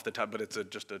off the top, but it's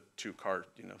just a two-car,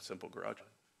 simple garage.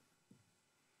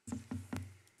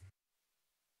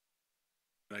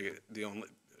 The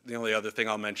only other thing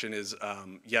I'll mention is,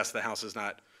 yes, the house is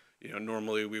not,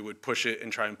 normally we would push it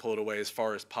and try and pull it away as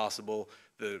far as possible.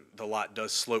 The lot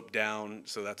does slope down,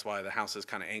 so that's why the house is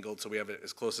kind of angled, so we have it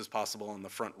as close as possible on the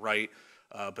front right,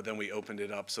 but then we opened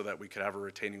it up so that we could have a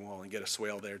retaining wall and get a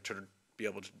swale there to be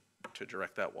able to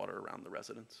direct that water around the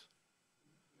residence.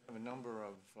 We have a number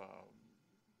of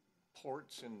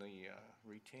ports in the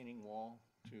retaining wall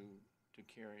to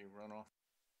carry runoff.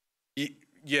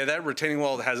 Yeah, that retaining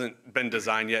wall hasn't been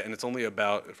designed yet, and it's only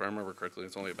about, if I remember correctly,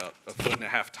 it's only about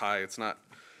 1.5 feet high.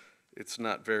 It's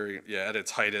not very, at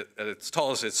its height, at its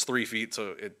tallest, it's 3 feet,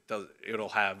 so it'll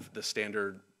have the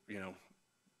standard,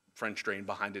 French drain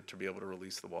behind it to be able to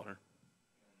release the water.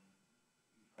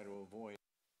 Try to avoid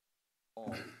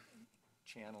all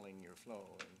channeling your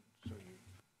flow, and so you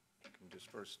can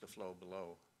disperse the flow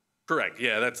below. Correct.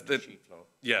 Yeah, that's the sheet flow.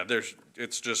 Yeah,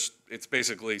 it's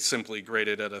basically simply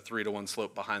graded at a 3-to-1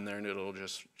 slope behind there, and it'll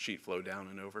just sheet flow down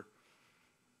and over.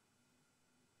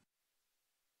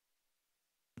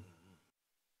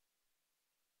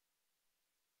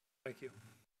 Thank you.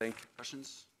 Thank you.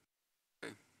 Questions?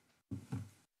 Okay.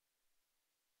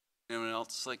 Anyone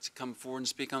else like to come forward and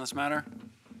speak on this matter?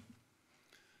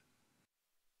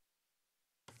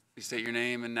 Please state your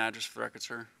name and address for the record,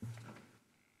 sir.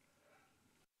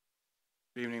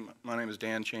 Good evening. My name is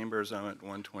Dan Chambers. I'm at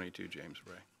 122 James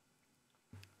Ray.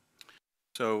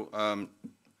 So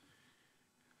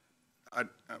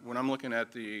when I'm looking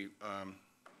at the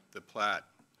plat,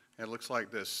 it looks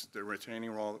like the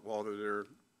retaining wall that they're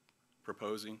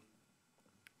proposing,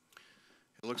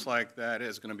 it looks like that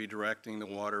is going to be directing the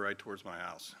water right towards my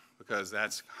house, because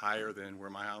that's higher than where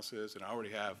my house is, and I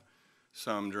already have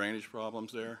some drainage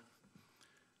problems there,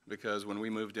 because when we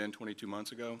moved in 22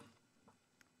 months ago,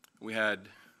 we had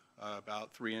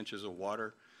about 3 inches of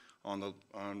water on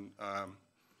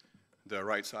the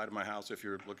right side of my house if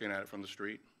you're looking at it from the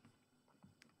street.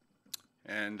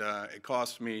 And it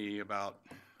cost me about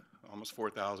almost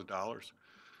 $4,000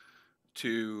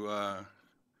 to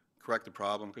correct the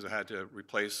problem, because I had to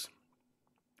replace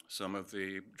some of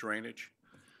the drainage.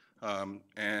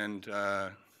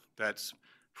 That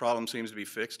problem seems to be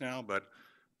fixed now, but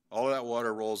all of that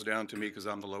water rolls down to me because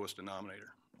I'm the lowest denominator.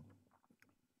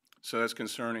 So that's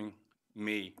concerning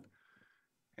me.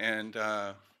 And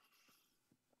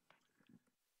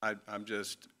I'm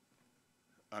just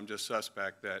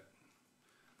suspect that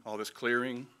all this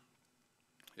clearing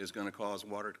is going to cause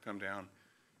water to come down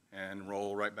and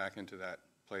roll right back into that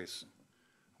place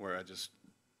where I just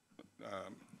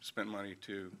spent money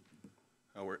to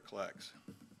where it collects.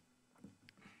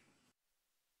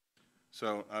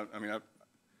 So I mean,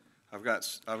 I've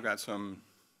got some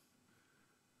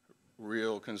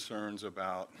real concerns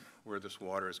about where this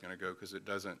water is going to go, because it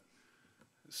doesn't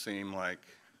seem like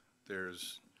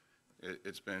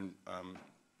it's been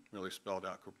really spelled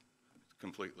out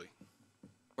completely.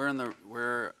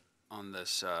 Where on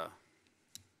this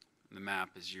the map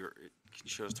is can you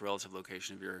show us the relative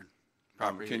location of your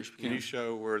property? Can you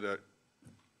show where do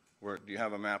you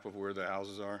have a map of where the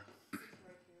houses are?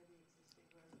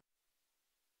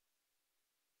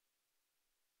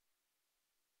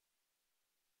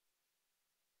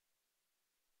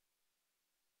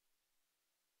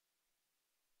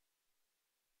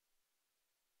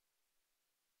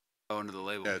 Oh, under the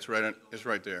label. Yeah, it's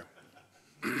right there.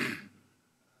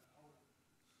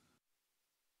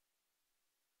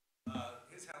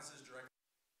 His house is direct.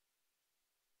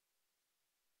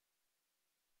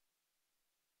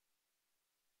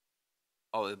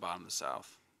 All the way bottom of the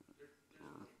south.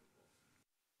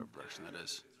 What direction that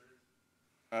is.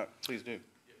 Please do.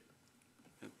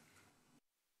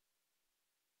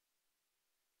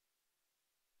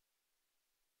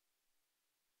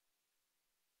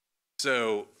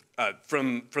 So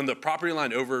From the property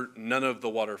line over, none of the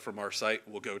water from our site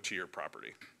will go to your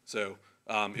property. So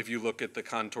if you look at the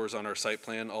contours on our site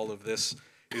plan, all of this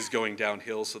is going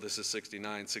downhill. So this is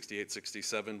 69, 68,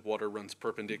 67. Water runs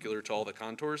perpendicular to all the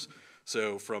contours.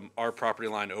 So from our property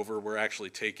line over, we're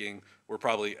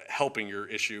probably helping your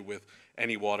issue with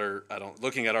any water.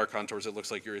 Looking at our contours, it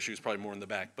looks like your issue is probably more in the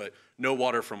back, but no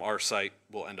water from our site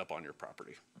will end up on your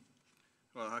property.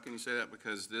 Well, how can you say that?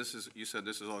 Because you said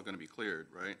this is all going to be cleared,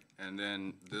 right? And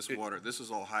then this is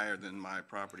all higher than my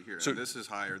property here. So- And this is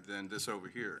higher than this over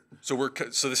here. So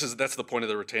that's the point of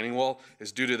the retaining wall,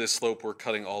 is due to this slope, we're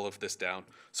cutting all of this down.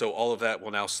 So all of that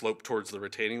will now slope towards the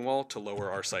retaining wall to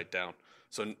lower our site down.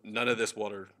 So none of this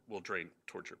water will drain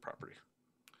towards your property.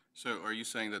 So are you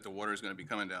saying that the water is going to be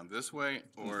coming down this way,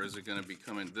 or is it going to be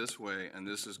coming this way, and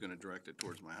this is going to direct it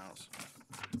towards my house?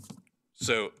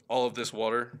 So all of this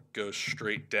water goes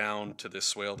straight down to this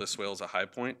swale. This swale is a high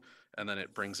point, and then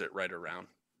it brings it right around.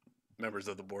 Members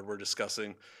of the board, we're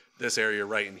discussing this area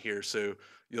right in here. So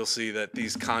you'll see that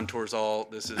these contours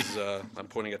this is, I'm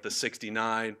pointing at the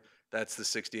 69, that's the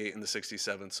 68 and the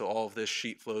 67. So all of this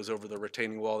sheet flows over the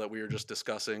retaining wall that we were just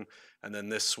discussing, and then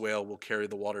this swale will carry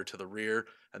the water to the rear,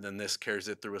 and then this carries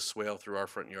it through a swale through our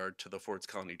front yard to the Ford's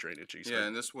Colony drainage easement. Yeah,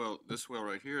 and this well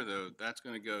right here, though, that's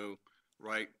going to go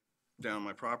right down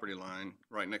my property line,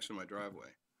 right next to my driveway.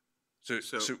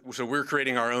 So we're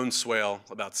creating our own swale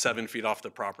about 7 feet off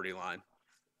the property line.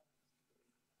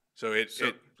 So As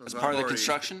part of the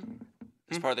construction?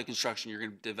 As part of the construction, you're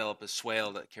going to develop a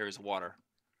swale that carries water.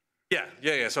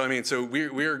 Yeah. So I mean, so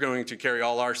we are going to carry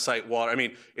all our site water. I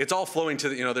mean, it's all flowing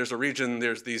to there's a region,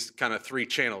 there's these kind of 3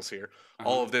 channels here.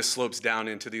 All of this slopes down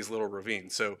into these little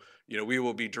ravines. So, we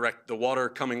will be the water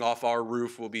coming off our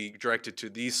roof will be directed to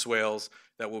these swales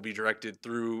that will be directed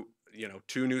through,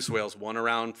 2 new swales, one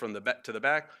around from the back to the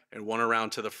back and one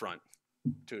around to the front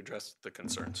to address the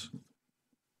concerns.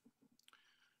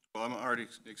 Well, I'm already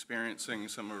experiencing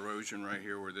some erosion right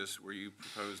here where you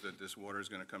propose that this water is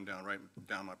going to come down right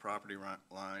down my property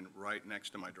line right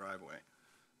next to my driveway.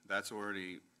 I've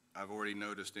already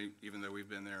noticed, even though we've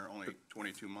been there only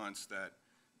 22 months, that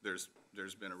there's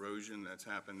been erosion that's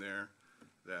happened there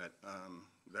that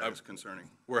is concerning.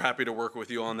 We're happy to work with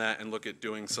you on that and look at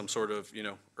doing some sort of,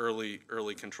 early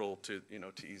control to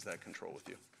ease that control with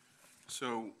you.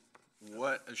 So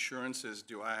what assurances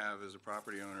do I have as a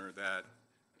property owner that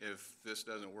if this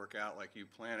doesn't work out like you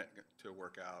plan it to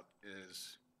work out,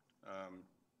 is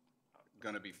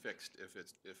going to be fixed if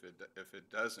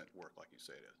it doesn't work like you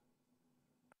say it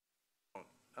is?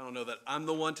 I don't know that I'm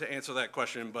the one to answer that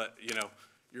question, but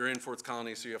you're in Ford's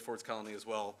Colony, so you have Ford's Colony as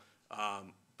well.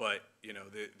 But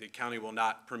the county will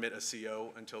not permit a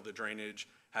CO until the drainage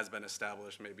has been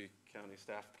established. Maybe county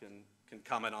staff can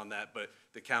comment on that, but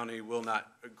the county will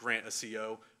not grant a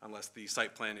CO unless the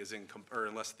site plan is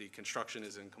unless the construction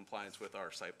is in compliance with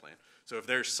our site plan. So if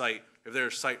there's site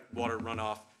water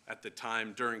runoff at the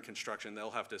time during construction,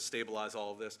 they'll have to stabilize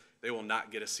all of this. They will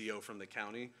not get a CO from the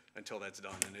county until that's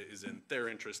done, and it is in their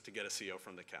interest to get a CO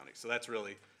from the county. So that's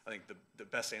really, I think, the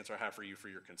best answer I have for you for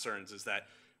your concerns is that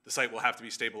the site will have to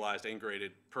be stabilized and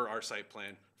graded per our site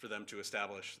plan for them to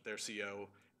establish their CO,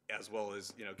 as well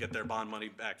as get their bond money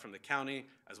back from the county,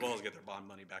 as well as get their bond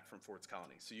money back from Ford's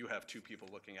Colony. So you have 2 people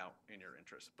looking out in your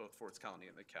interest, both Ford's Colony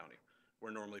and the county,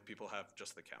 where normally people have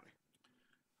just the county.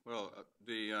 Well,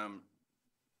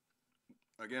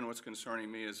 again, what's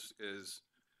concerning me is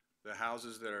the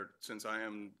houses that are, since I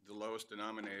am the lowest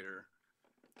denominator.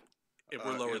 If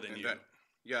we're lower than you.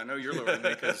 Yeah, I know you're lower than me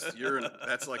because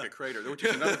that's like a crater, which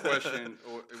is another question.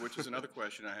 Which is another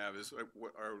question I have is,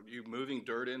 are you moving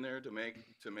dirt in there to make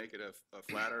it a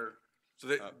flatter?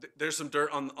 So there's some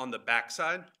dirt on the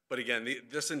backside, but again,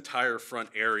 this entire front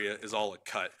area is all a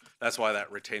cut. That's why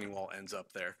that retaining wall ends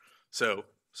up there. So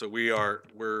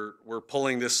we're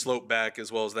pulling this slope back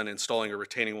as well as then installing a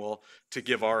retaining wall to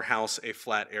give our house a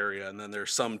flat area, and then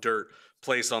there's some dirt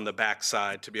placed on the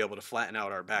backside to be able to flatten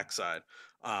out our backside.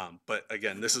 But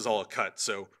again, this is all a cut,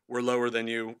 so we're lower than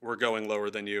you, we're going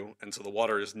lower than you, and so the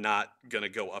water is not going to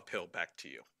go uphill back to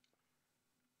you.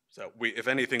 So if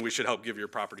anything, we should help give your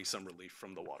property some relief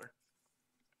from the water.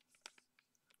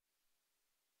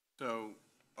 So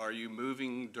are you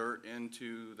moving dirt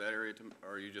into that area?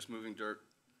 Are you just moving dirt?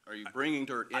 Are you bringing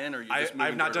dirt in, or are you just moving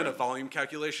I've not dirt done a around? volume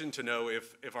calculation to know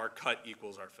if our cut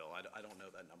equals our fill. I don't know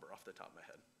that number off the top of my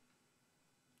head.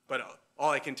 But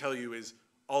all I can tell you is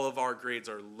all of our grades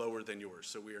are lower than yours,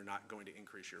 so we are not going to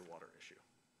increase your water issue.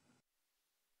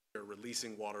 We're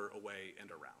releasing water away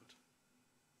and around.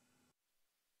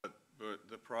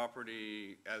 But the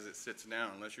property, as it sits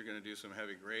now, unless you're gonna do some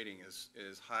heavy grading,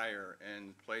 is higher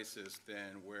in places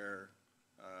than where,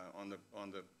 on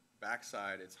the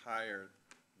backside, it's higher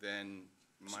than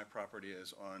my property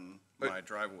is on my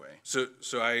driveway. So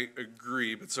I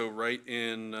agree, but so right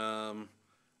in,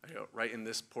 right in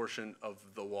this portion of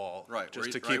the wall. Right, Just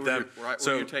where to you- keep right where them. you're- right where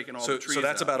so- you're taking all so- the trees So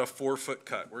that's out. about a 4-foot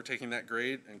cut. We're taking that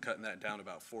grade and cutting that down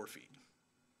about 4 feet.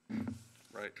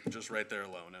 Right, just right there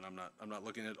alone, and I'm not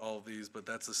looking at all of these, but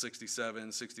that's the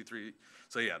 67, 63.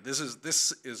 So yeah, this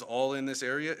is all in this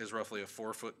area is roughly a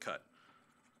 4-foot cut.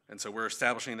 And so we're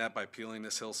establishing that by peeling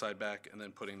this hillside back and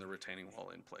then putting the retaining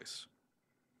wall in place.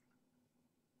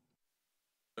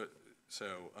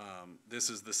 So this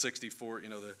is the 64,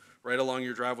 right along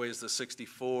your driveway is the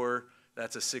 64,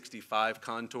 that's a 65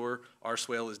 contour. Our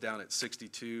swale is down at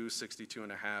 62, 62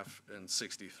 and a half, and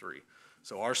 63.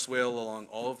 So our swale along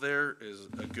all of there is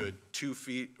a good 2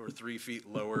 feet or 3 feet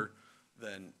lower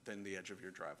than the edge of your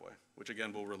driveway, which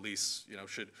again will release,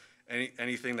 should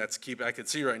anything that's I could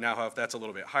see right now how if that's a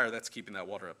little bit higher, that's keeping that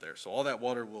water up there. So all that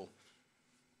water will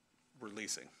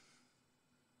releasing.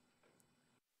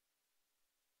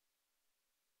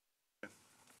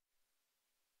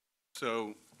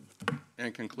 So,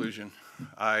 in conclusion,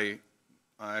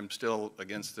 I'm still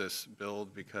against this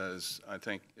build because I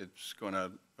think it's going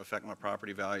to affect my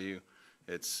property value.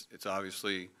 It's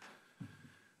obviously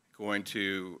going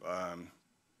to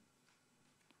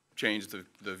change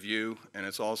the view, and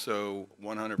it's also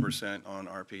 100% on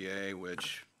RPA,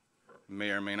 which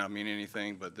may or may not mean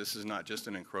anything, but this is not just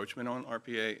an encroachment on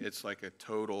RPA, it's like a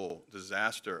total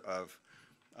disaster of,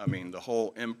 the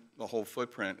whole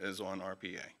footprint is on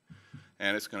RPA,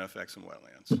 and it's going to affect some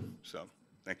wetlands. So,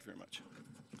 thank you very much.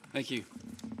 Thank you.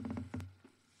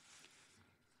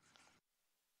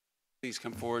 Please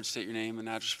come forward, state your name and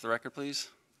address for the record, please.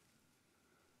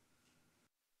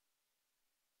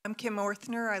 I'm Kim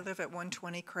Orthner. I live at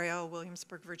 120 Crail,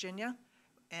 Williamsburg, Virginia.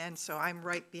 And so I'm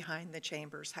right behind the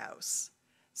Chambers house.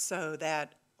 So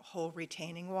that whole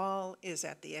retaining wall is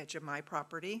at the edge of my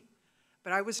property.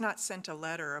 But I was not sent a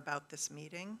letter about this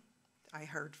meeting. I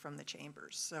heard from the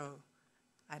Chambers. So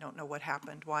I don't know what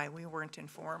happened, why we weren't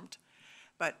informed.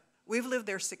 But we've lived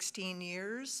there 16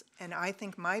 years. And I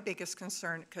think my biggest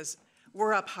concern, because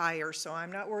we're up higher, so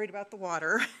I'm not worried about the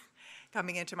water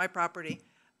coming into my property.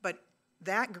 But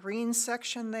that green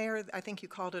section there, I think you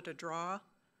called it a draw,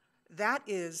 that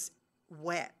is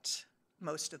wet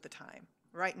most of the time.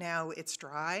 Right now it's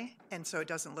dry, and so it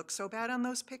doesn't look so bad on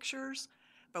those pictures.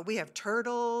 But we have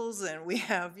turtles and we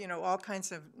have, all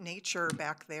kinds of nature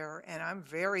back there, and I'm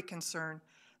very concerned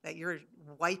that you're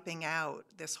wiping out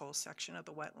this whole section of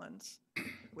the wetlands,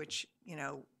 which,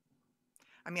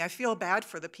 I feel bad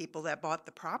for the people that bought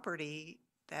the property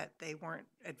that they weren't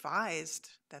advised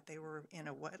that they were in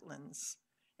a wetlands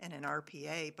and an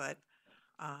RPA, but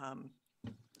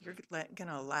you're going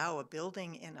to allow a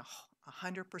building in a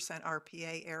 100%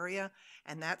 RPA area,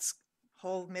 and that's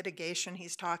whole mitigation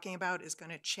he's talking about is going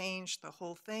to change the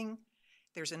whole thing.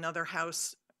 There's another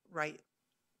house right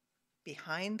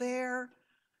behind there.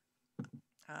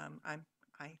 I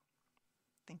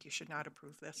think you should not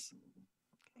approve this.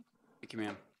 Okay. Thank you,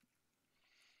 ma'am.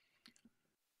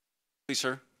 Please,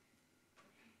 sir.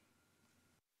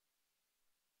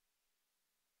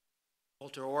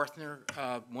 Walter Orthner,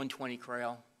 120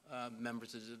 Crail,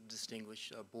 members of the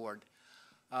distinguished board.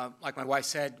 Like my wife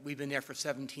said, we've been there for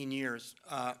 17 years,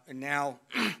 and now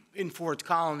in Ford's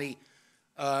Colony,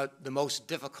 the most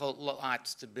difficult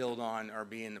lots to build on are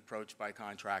being approached by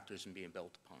contractors and being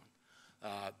built upon.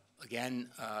 Again,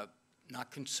 not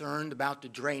concerned about the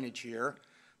drainage here,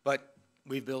 but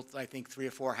we've built, I think, 3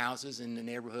 or 4 houses in the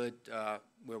neighborhood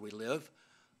where we live,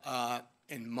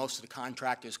 and most of the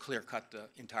contractors clear-cut the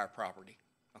entire property,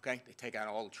 okay? They take out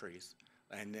all the trees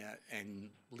and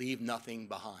leave nothing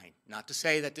behind. Not to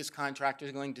say that this contractor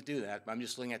is going to do that, but I'm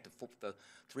just looking at the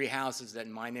 3 houses that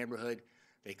in my neighborhood,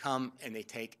 they come and they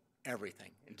take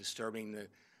everything and disturbing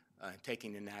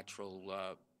taking the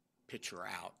natural picture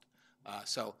out.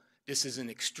 So this is an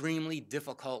extremely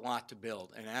difficult lot to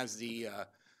build, and as the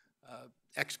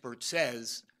expert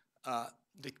says,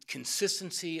 the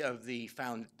consistency of the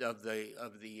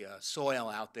soil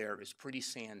out there is pretty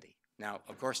sandy. Now,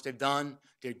 of course, they've done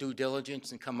their due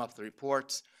diligence and come up with the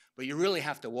reports, but you really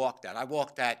have to walk that. I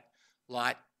walked that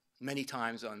lot many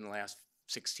times in the last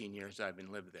 16 years that I've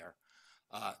been living there.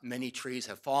 Many trees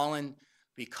have fallen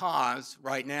because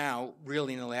right now,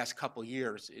 really in the last couple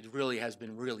years, it really has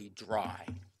been really dry.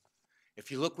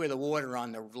 If you look where the water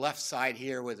on the left side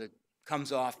here, where it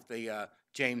comes off the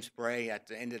James Bray at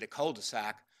the end of the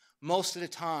cul-de-sac, most of the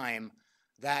time,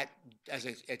 that, as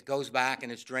it goes back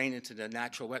and it's drained into the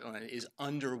natural wetland, is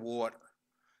underwater.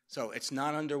 So it's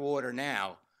not underwater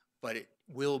now, but it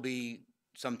will be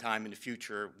sometime in the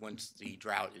future once the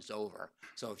drought is over.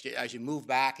 So if you, as you move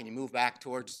back and you move back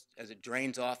towards, as it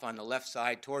drains off on the left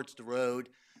side towards the road,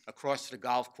 across to the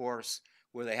golf course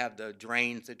where they have the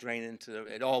drains that drain into the,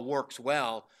 it all works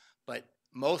well, but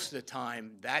most of the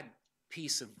time that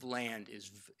piece of land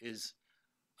is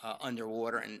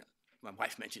underwater. And my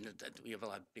wife mentioned that we have a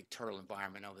lot of big turtle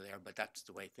environment over there, but that's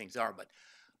the way things are. But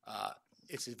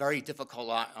it's a very difficult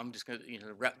lot. I'm just going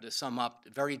to, to sum up,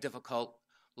 very difficult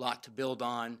lot to build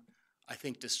on. I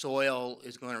think the soil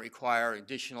is going to require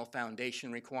additional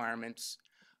foundation requirements.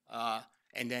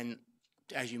 And then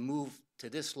as you move to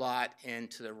this lot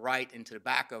and to the right and to the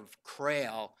back of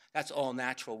Crail, that's all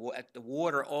natural. The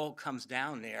water all comes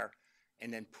down there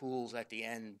and then pools at the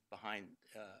end behind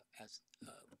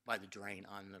by the drain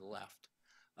on the left.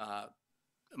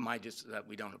 Just that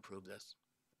we don't approve this.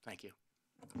 Thank you.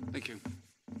 Thank you.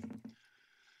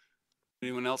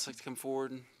 Anyone else like to come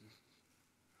forward?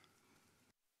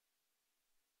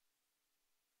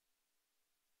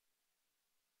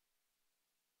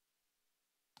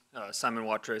 Simon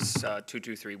Watrous,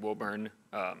 223 Woburn.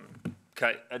 I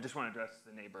just want to address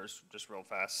the neighbors just real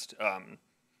fast.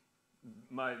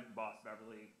 My boss,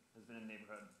 Beverly, has been in the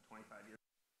neighborhood 25 years.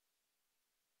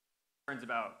 Concerns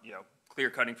about,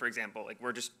 clear cutting, for example, like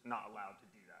we're just not allowed to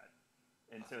do that.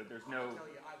 And so there's no. I'll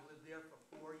tell you, I've lived there for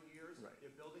 4 years. Right.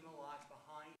 They're building a lot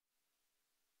behind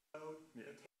the road. Yeah.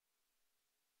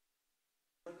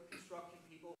 The construction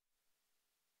people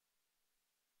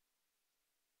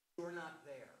who are not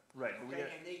there. Right. Okay?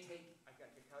 And they take, I've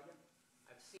got to tell you,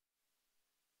 I've seen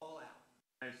it all out.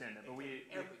 I understand that, but we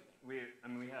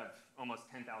have almost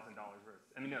 $10,000 worth.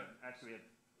 I mean, no, actually, we have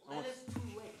almost. That is too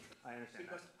late. I understand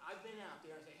because that. I've been out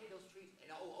there and say, hey, those trees,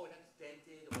 and that's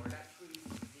dented, or that tree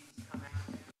needs to come out.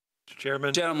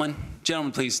 Chairman.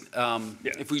 Gentlemen, please,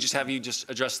 if we just have you just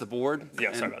address the board.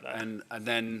 Yeah, sorry about that. And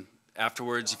then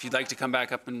afterwards, if you'd like to come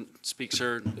back up and speak,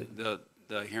 sir,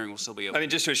 the hearing will still be open. I mean,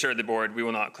 just to assure the board, we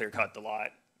will not clear cut the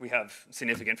lot. We have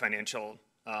significant financial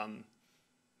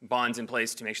bonds in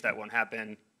place to make sure that won't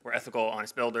happen. We're ethical,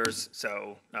 honest builders,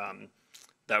 so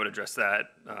that would address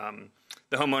that.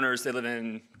 The homeowners, they live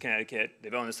in Connecticut.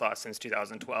 They've owned this lot since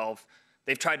 2012.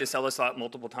 They've tried to sell this lot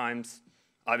multiple times.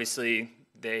 Obviously,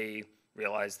 they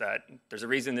realize that there's a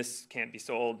reason this can't be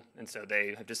sold, and so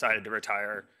they have decided to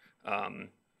retire. I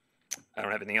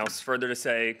don't have anything else further to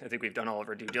say. I think we've done all of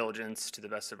our due diligence to the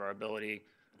best of our ability.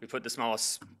 We put the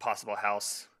smallest possible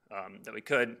house that we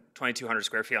could. 2,200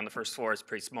 square feet on the first floor is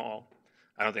pretty small.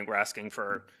 I don't think we're asking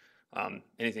for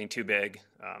anything too big,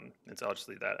 and so I'll just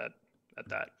leave that at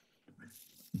that.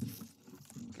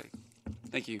 Okay,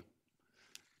 thank you.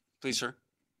 Please, sir.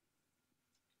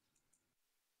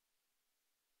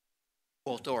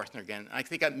 Walt Orthner again. I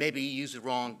think I maybe used the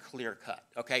wrong clear cut,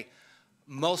 okay?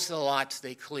 Most of the lots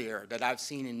they clear that I've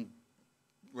seen in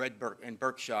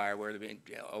Berkshire, where they've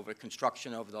been over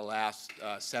construction over the last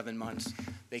 7 months,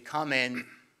 they come in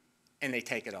and they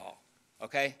take it all,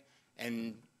 okay?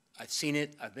 And I've seen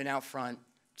it, I've been out front.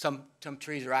 Some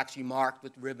trees are actually marked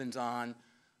with ribbons on,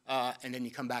 and then you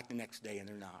come back the next day and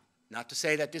they're not. Not to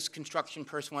say that this construction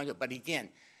person wanted it, but again,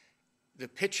 the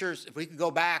pictures, if we could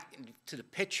go back to the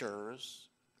pictures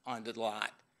on the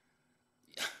lot,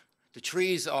 the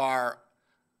trees are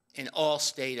in all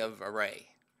state of array.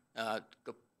 The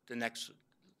next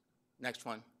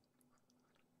one.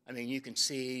 I mean, you can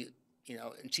see,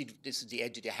 and see this is the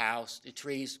edge of the house. The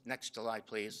trees next to light,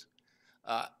 please.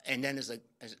 And then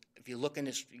if you look in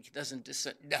this, it doesn't.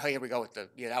 Here we go with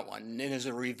that one. And then there's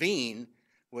a ravine,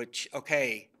 which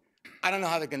okay, I don't know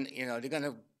how they're gonna, they're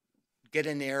gonna get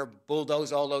in there,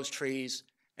 bulldoze all those trees.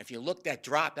 And if you look that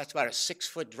drop, that's about a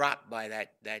 6-foot drop by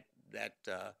that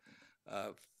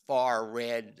far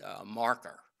red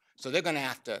marker. So they're going to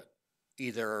have to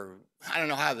either, I don't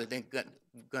know how they're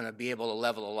going to be able to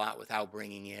level a lot without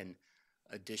bringing in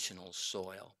additional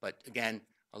soil. But again,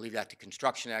 I'll leave that to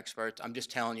construction experts. I'm just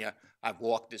telling you, I've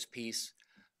walked this piece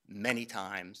many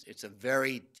times.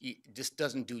 This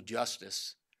doesn't do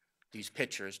justice, these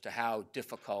pictures, to how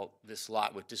difficult this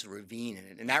lot with this ravine in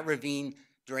it. And that ravine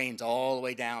drains all the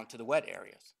way down to the wet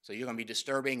areas. So you're going to be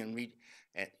disturbing and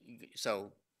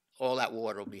so all that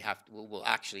water will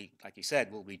actually, like you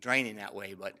said, will be draining that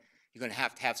way, but you're going to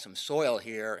have some soil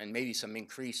here and maybe some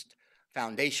increased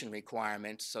foundation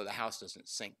requirements so the house doesn't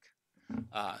sink.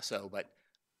 But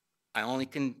I only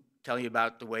can tell you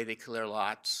about the way they clear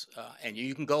lots, and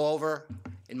you can go over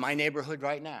in my neighborhood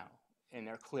right now, and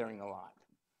they're clearing a lot.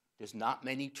 There's not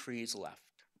many trees left.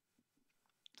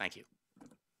 Thank you.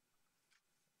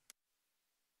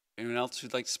 Anyone else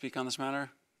who'd like to speak on this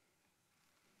matter?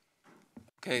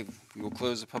 Okay, we will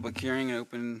close the public hearing and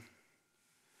open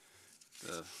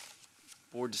the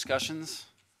board discussions.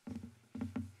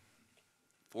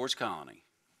 Ford's Colony.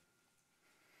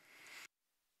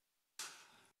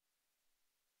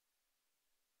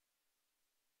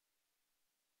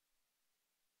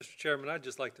 Mr. Chairman, I'd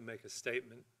just like to make a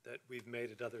statement that we've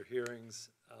made at other hearings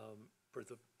for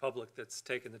the public that's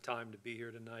taken the time to be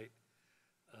here tonight.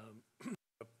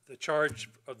 The charge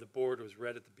of the board was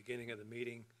read at the beginning of the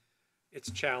meeting.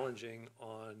 It's challenging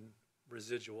on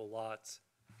residual lots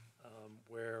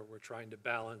where we're trying to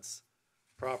balance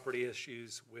property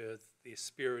issues with the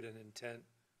spirit and intent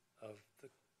of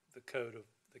the code of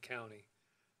the county.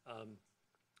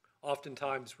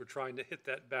 Oftentimes, we're trying to hit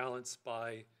that balance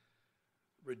by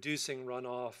reducing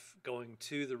runoff, going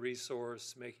to the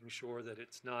resource, making sure that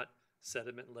it's not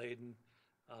sediment laden,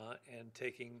 and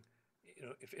taking,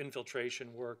 if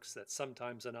infiltration works, that's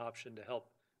sometimes an option to help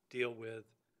deal with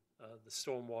the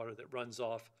stormwater that runs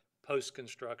off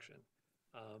post-construction.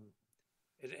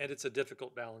 And it's a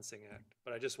difficult balancing act,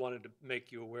 but I just wanted to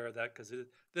make you aware of that because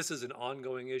this is an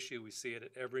ongoing issue. We see it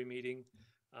at every meeting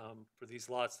for these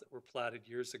lots that were platted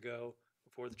years ago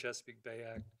before the Chesapeake Bay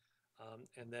Act.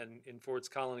 And then in Ford's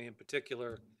Colony in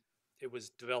particular, it was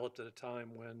developed at a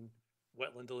time when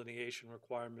wetland delineation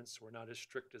requirements were not as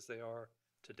strict as they are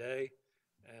today.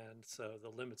 And so the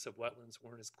limits of wetlands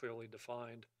weren't as clearly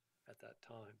defined at that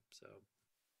time. So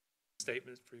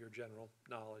statement for your general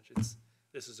knowledge,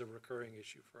 this is a recurring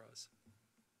issue for us.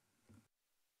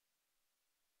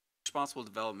 Responsible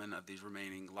development of these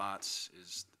remaining lots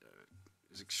is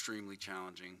extremely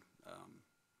challenging.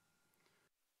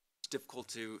 It's difficult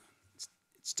to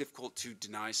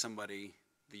deny somebody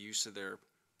the use of their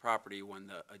property when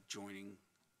the adjoining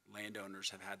landowners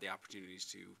have had the opportunities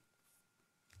to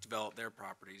develop their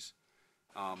properties.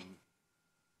 At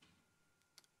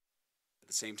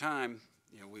the same time,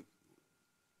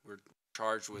 we're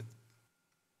charged with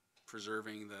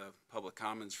preserving the public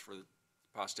commons for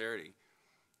posterity,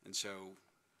 and so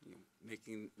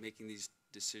making these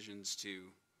decisions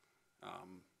to,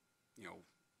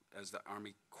 as the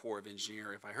Army Corps of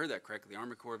Engineers, if I heard that correctly, the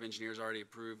Army Corps of Engineers already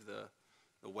approved the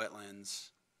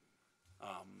wetlands to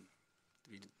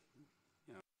be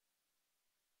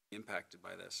impacted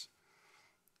by this.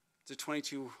 It's a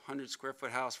 2,200 square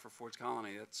foot house for Ford's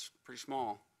Colony. That's pretty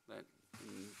small. It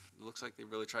looks like they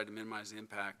really tried to minimize the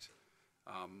impact.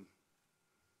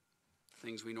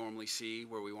 Things we normally see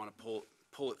where we want to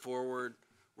pull it forward,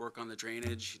 work on the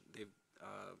drainage. They've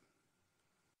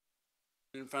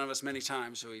been in front of us many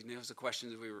times, so he knows the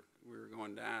questions we were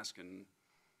going to ask, and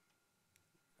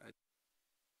I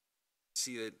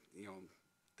see that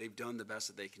they've done the best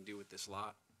that they can do with this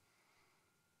lot.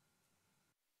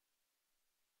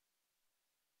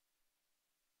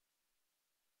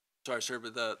 Sorry, sir,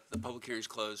 but the public hearing's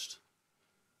closed.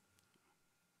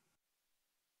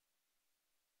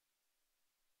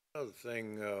 Another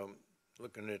thing,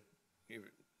 looking at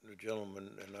the gentleman,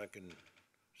 and I can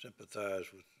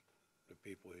sympathize with the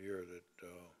people here that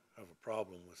have a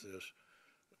problem with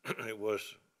this. It was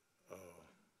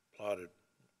plotted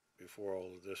before all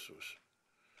of this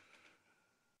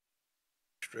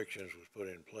restrictions was put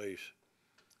in place,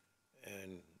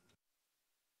 and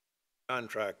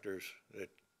contractors that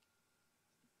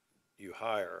you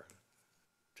hire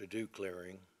to do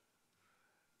clearing,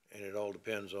 and it all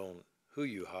depends on who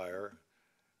you hire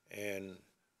and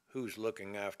who's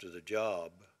looking after the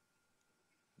job,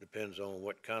 depends on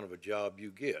what kind of a job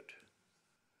you get.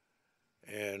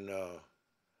 And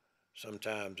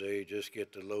sometimes they just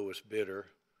get the lowest bidder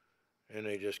and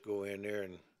they just go in there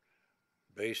and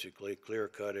basically clear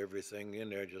cut everything in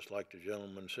there, just like the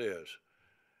gentleman says.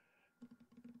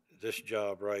 This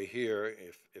job right here,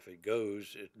 if it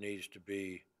goes, it needs to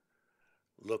be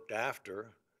looked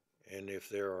after, and if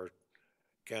there are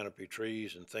canopy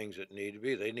trees and things that need to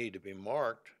be, they need to be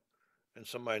marked, and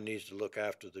somebody needs to look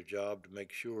after the job to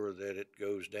make sure that it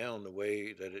goes down the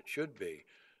way that it should be.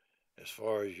 As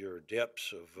far as your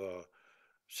depths of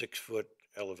 6 foot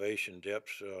elevation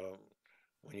depths,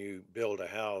 when you build a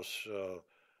house,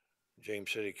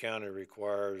 James City County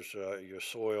requires your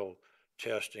soil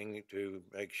testing to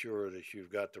make sure that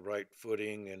you've got the right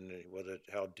footing and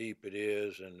how deep it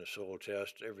is, and the soil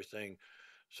test, everything,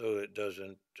 so it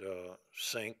doesn't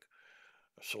sink,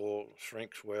 soil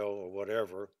shrinks well or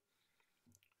whatever.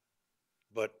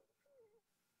 But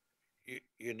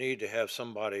you need to have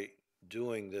somebody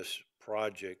doing this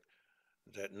project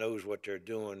that knows what they're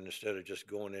doing instead of just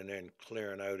going in there and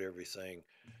clearing out everything.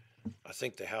 I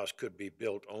think the house could be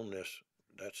built on this.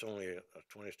 That's only a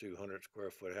 2,200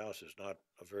 square foot house. It's not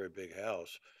a very big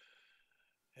house.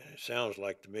 And it sounds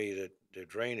like to me that the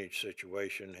drainage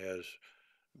situation has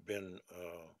been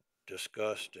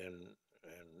discussed, and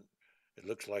it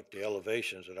looks like the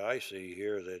elevations that I see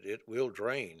here that it will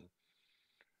drain.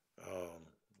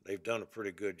 They've done a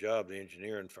pretty good job, the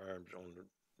engineering firms on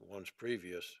the ones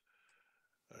previous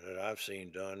that I've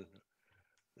seen done,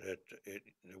 that the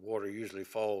water usually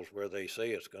falls where they say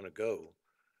it's going to go.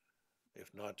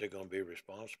 If not, they're going to be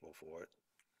responsible for it.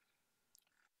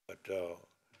 But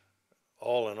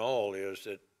all in all is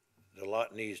that the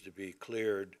lot needs to be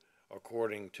cleared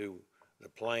according to the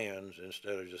plans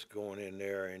instead of just going in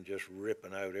there and just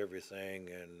ripping out everything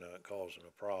and causing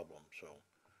a problem, so.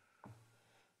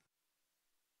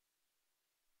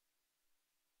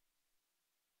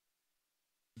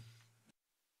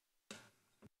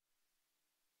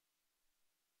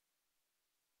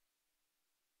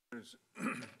 There's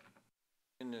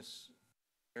in this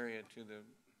area to the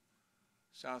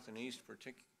south and east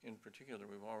in particular,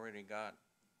 we've already got,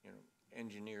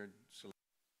 engineered solutions.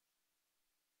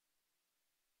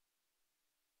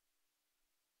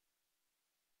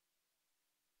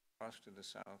 Across to the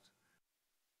south,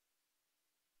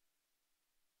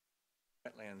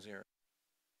 wetlands area,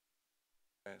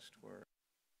 west where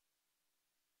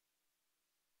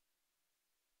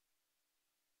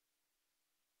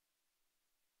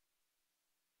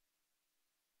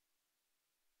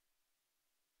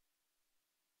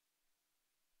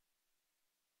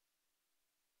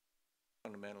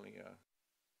fundamentally a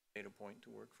data point to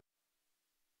work for.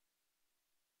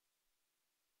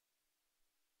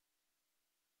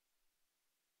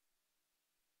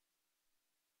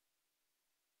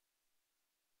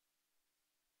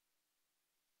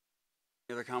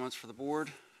 Any other comments for the board?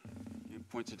 Any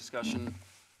points of discussion?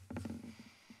 I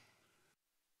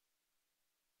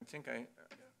think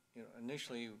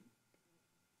initially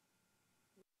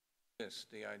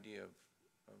the idea of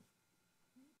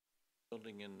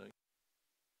building in the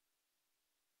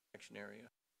action area.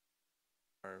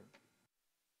 Our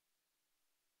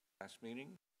last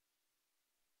meeting.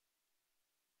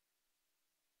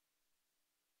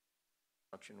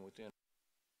 Within.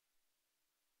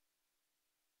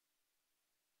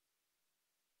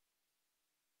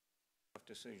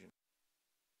 Decision.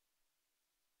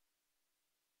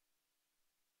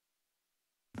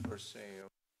 First say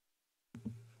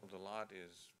the lot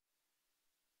is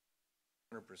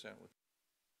 100% with.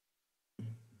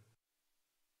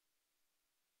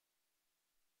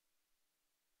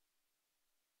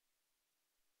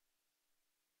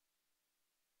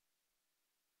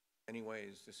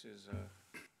 Anyways, this is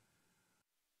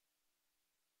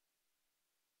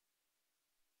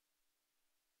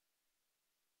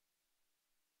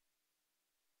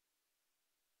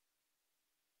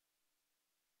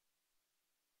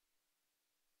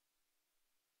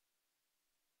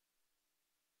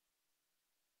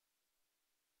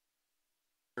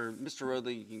Mr.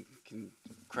 Rodley, you can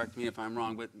correct me if I'm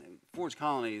wrong, but Forge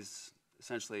Colony is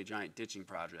essentially a giant ditching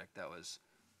project that was,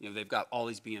 they've got all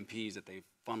these BMPs that they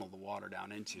funnel the water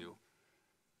down into.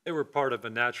 They were part of a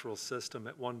natural system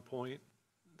at one point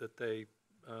that they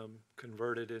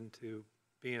converted into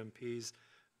BMPs.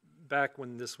 Back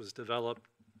when this was developed,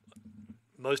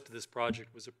 most of this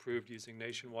project was approved using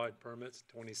nationwide permits,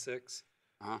 26.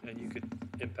 And you could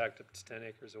impact up to 10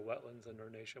 acres of wetlands under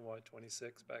nationwide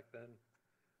 26 back then.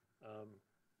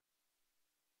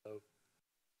 So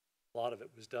a lot of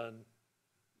it was done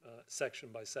section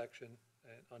by section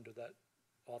and under that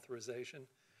authorization.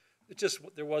 It just,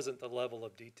 there wasn't the level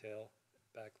of detail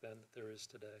back then that there is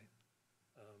today.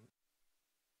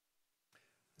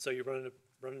 So you run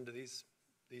into these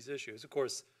issues. Of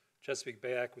course, Chesapeake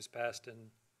Bay Act was passed in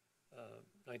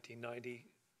 1990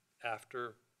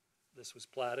 after this was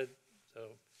platted,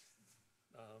 so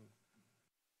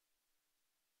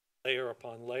layer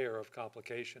upon layer of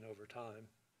complication over time.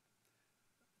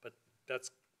 But that's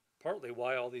partly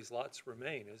why all these lots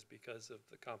remain, is because of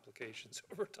the complications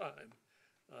over time.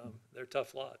 They're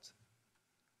tough lots.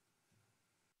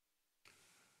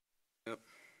 Yep.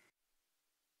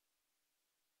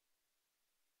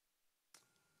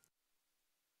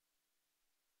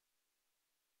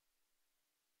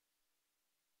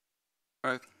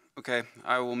 All right, okay,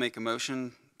 I will make a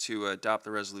motion to adopt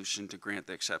the resolution to grant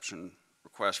the exception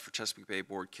request for Chesapeake Bay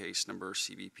Board case number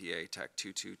CBPA TAC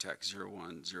 22 TAC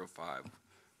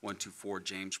 0105124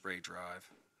 James Bray Drive.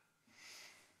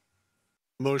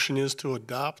 Motion is to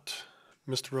adopt.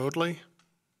 Mr. Rodley?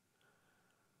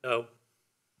 No.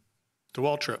 Mr.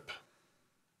 Waltrip?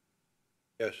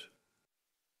 Yes.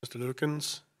 Mr.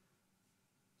 Lukens?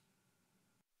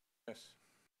 yes.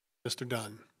 Mr.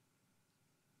 Dunn?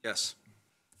 Yes.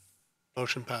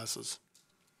 Motion passes.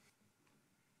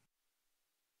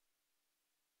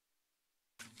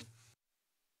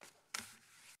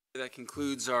 That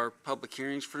concludes our public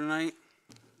hearings for tonight.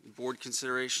 Board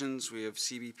considerations, we have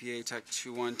CBPA Tech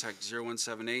 21, Tech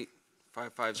 0178,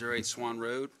 5508 Swan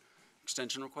Road,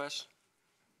 extension request.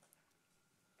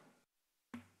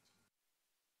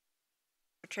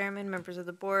 Chairman, members of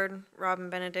the board, Robin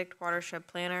Benedict, Watershed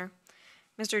Planner.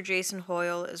 Mr. Jason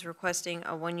Hoyle is requesting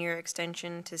a one-year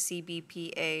extension to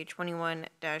CBPA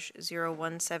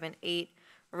 21-0178,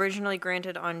 originally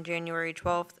granted on January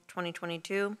 12th,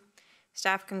 2022.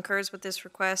 Staff concurs with this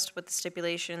request with the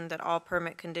stipulation that all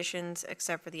permit conditions,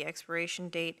 except for the expiration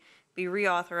date, be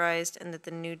reauthorized and that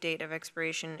the new date of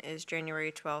expiration is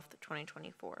January 12th,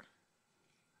 2024.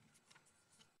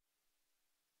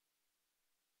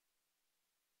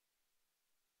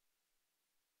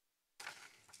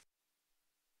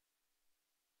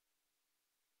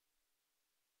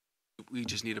 We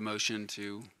just need a motion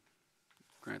to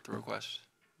grant the request.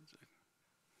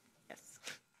 Yes.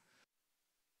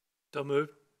 So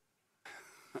moved.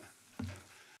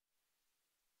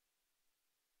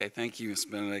 Okay, thank you, Ms.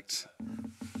 Benedict.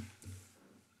 I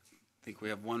think we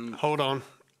have one. Hold on.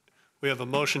 We have a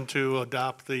motion to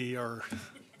adopt the,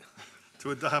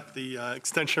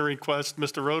 extension request.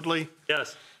 Mr. Roadley?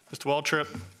 Yes. Mr. Waltrip?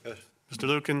 Yes. Mr.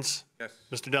 Lukens? Yes.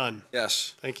 Mr. Dunn?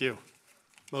 Yes. Thank you.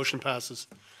 Motion passes.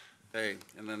 Okay,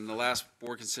 and then the last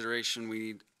board consideration, we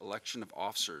need election of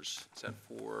officers. Is that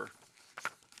for?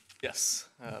 Yes.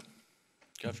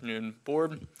 Good afternoon,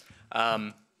 board.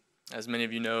 As many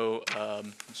of you know,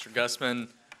 Mr. Gussman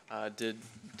did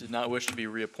not wish to be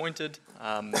reappointed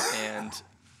and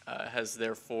has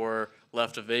therefore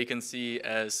left a vacancy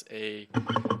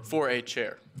for a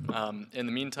chair. In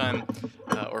the meantime,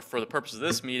 or for the purpose of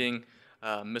this meeting,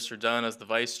 Mr. Dunn, as the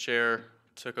vice chair,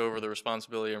 took over the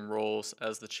responsibility and roles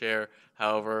as the chair.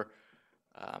 However,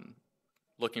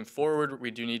 looking forward,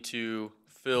 we do need to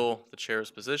fill the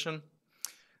chair's position.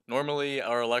 Normally,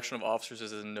 our election of officers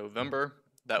is in November.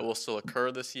 That will still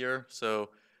occur this year, so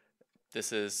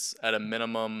this is at a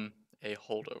minimum a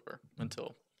holdover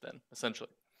until then, essentially.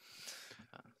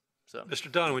 Mr.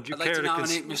 Dunn, would you I'd like to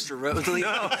nominate Mr. Roadley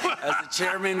as the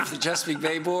chairman for the Chesapeake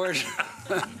Bay Board.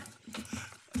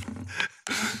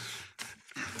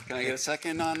 Can I get a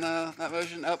second on that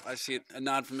motion? Oh, I see a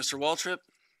nod from Mr. Waltrip.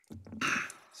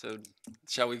 So,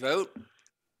 shall we vote?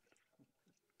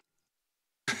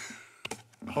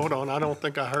 Hold on. I don't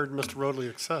think I heard Mr. Roadley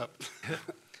accept.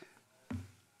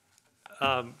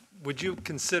 Would you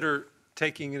consider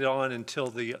taking it on until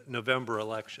the November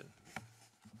election?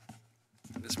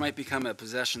 This might become a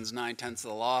possessions 9/10 of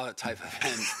the law type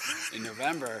event in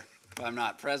November if I'm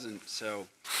not present. So,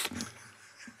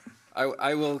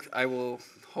 I will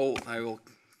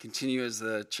continue as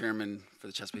the chairman for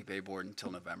the Chesapeake Bay Board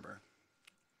until November.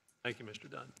 Thank you, Mr.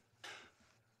 Dunn.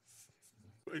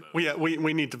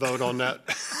 We need to vote on that.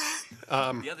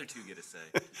 The other two get a say.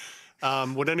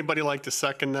 Would anybody like to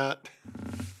second that?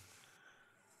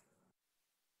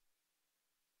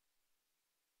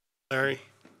 Larry?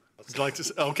 Would you like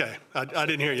to? Okay, I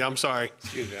didn't hear you. I'm sorry.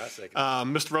 Excuse me, I second.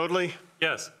 Mr. Roadley?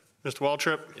 Yes. Mr.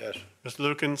 Waltrip? Yes. Mr.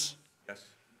 Lukens? Yes.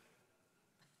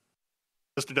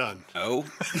 Mr. Dunn? No.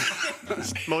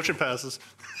 Motion passes.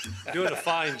 Doing a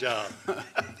fine job.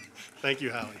 Thank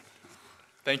you, Howie.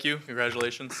 Thank you.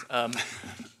 Congratulations. I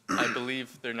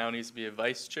believe there now needs to be a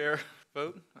vice chair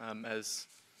vote, as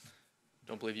I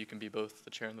don't believe you can be both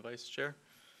the chair and the vice chair.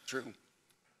 True.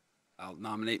 I'll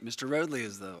nominate Mr. Roadley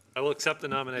as the. I will accept the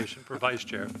nomination for vice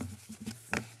chair.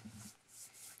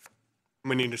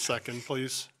 We need a second,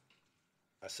 please.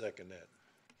 I second that.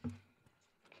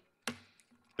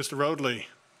 Mr. Roadley?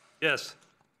 Yes.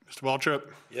 Mr.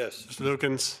 Waltrip? Yes. Mr.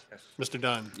 Lukens? Yes. Mr.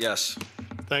 Dunn? Yes.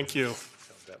 Thank you.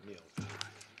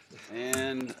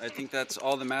 And I think that's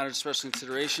all the matters of special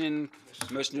consideration.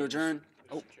 Motion to adjourn.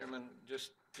 Mr. Chairman,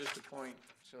 just a point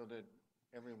so that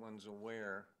everyone's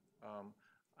aware.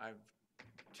 I've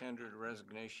tendered a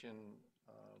resignation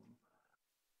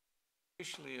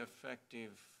officially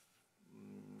effective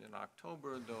in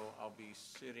October, though I'll be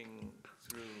sitting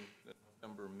through the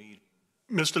November meeting.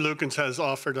 Mr. Lukens has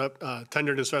offered up,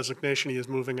 tendered his resignation. He is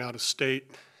moving out of state.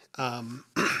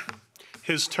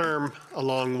 His term,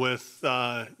 along with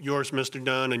yours, Mr.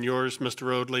 Dunn, and yours, Mr.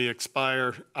 Roadley,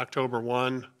 expire October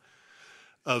 1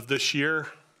 of this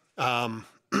year.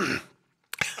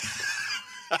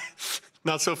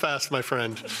 Not so fast, my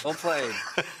friend. Well played.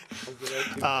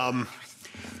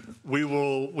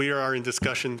 We are in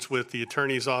discussions with the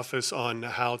attorney's office on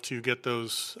how to get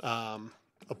those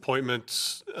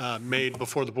appointments made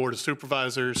before the Board of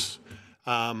Supervisors.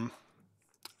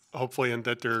 Hopefully, and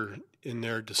that they're in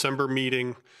their December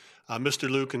meeting. Mr.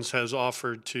 Lukens has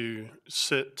offered to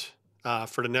sit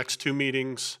for the next two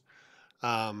meetings.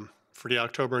 for the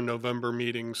October and November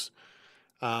meetings.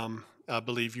 I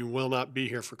believe you will not be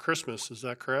here for Christmas. Is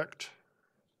that correct?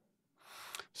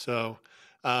 So,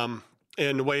 and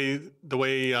the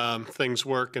way things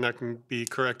work, and I can be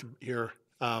corrected here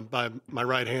by my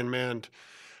right-hand man,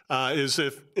 is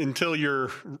if until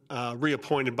you're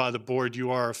reappointed by the board,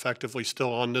 you are effectively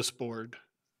still on this board.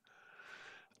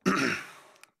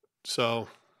 So,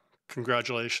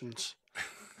 congratulations.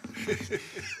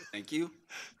 Thank you.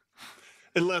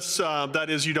 Unless that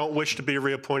is you don't wish to be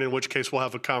reappointed, in which case we'll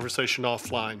have a conversation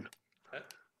offline.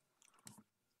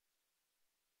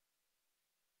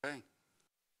 Okay.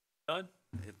 Done?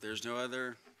 If there's no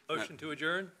other. Motion to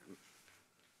adjourn?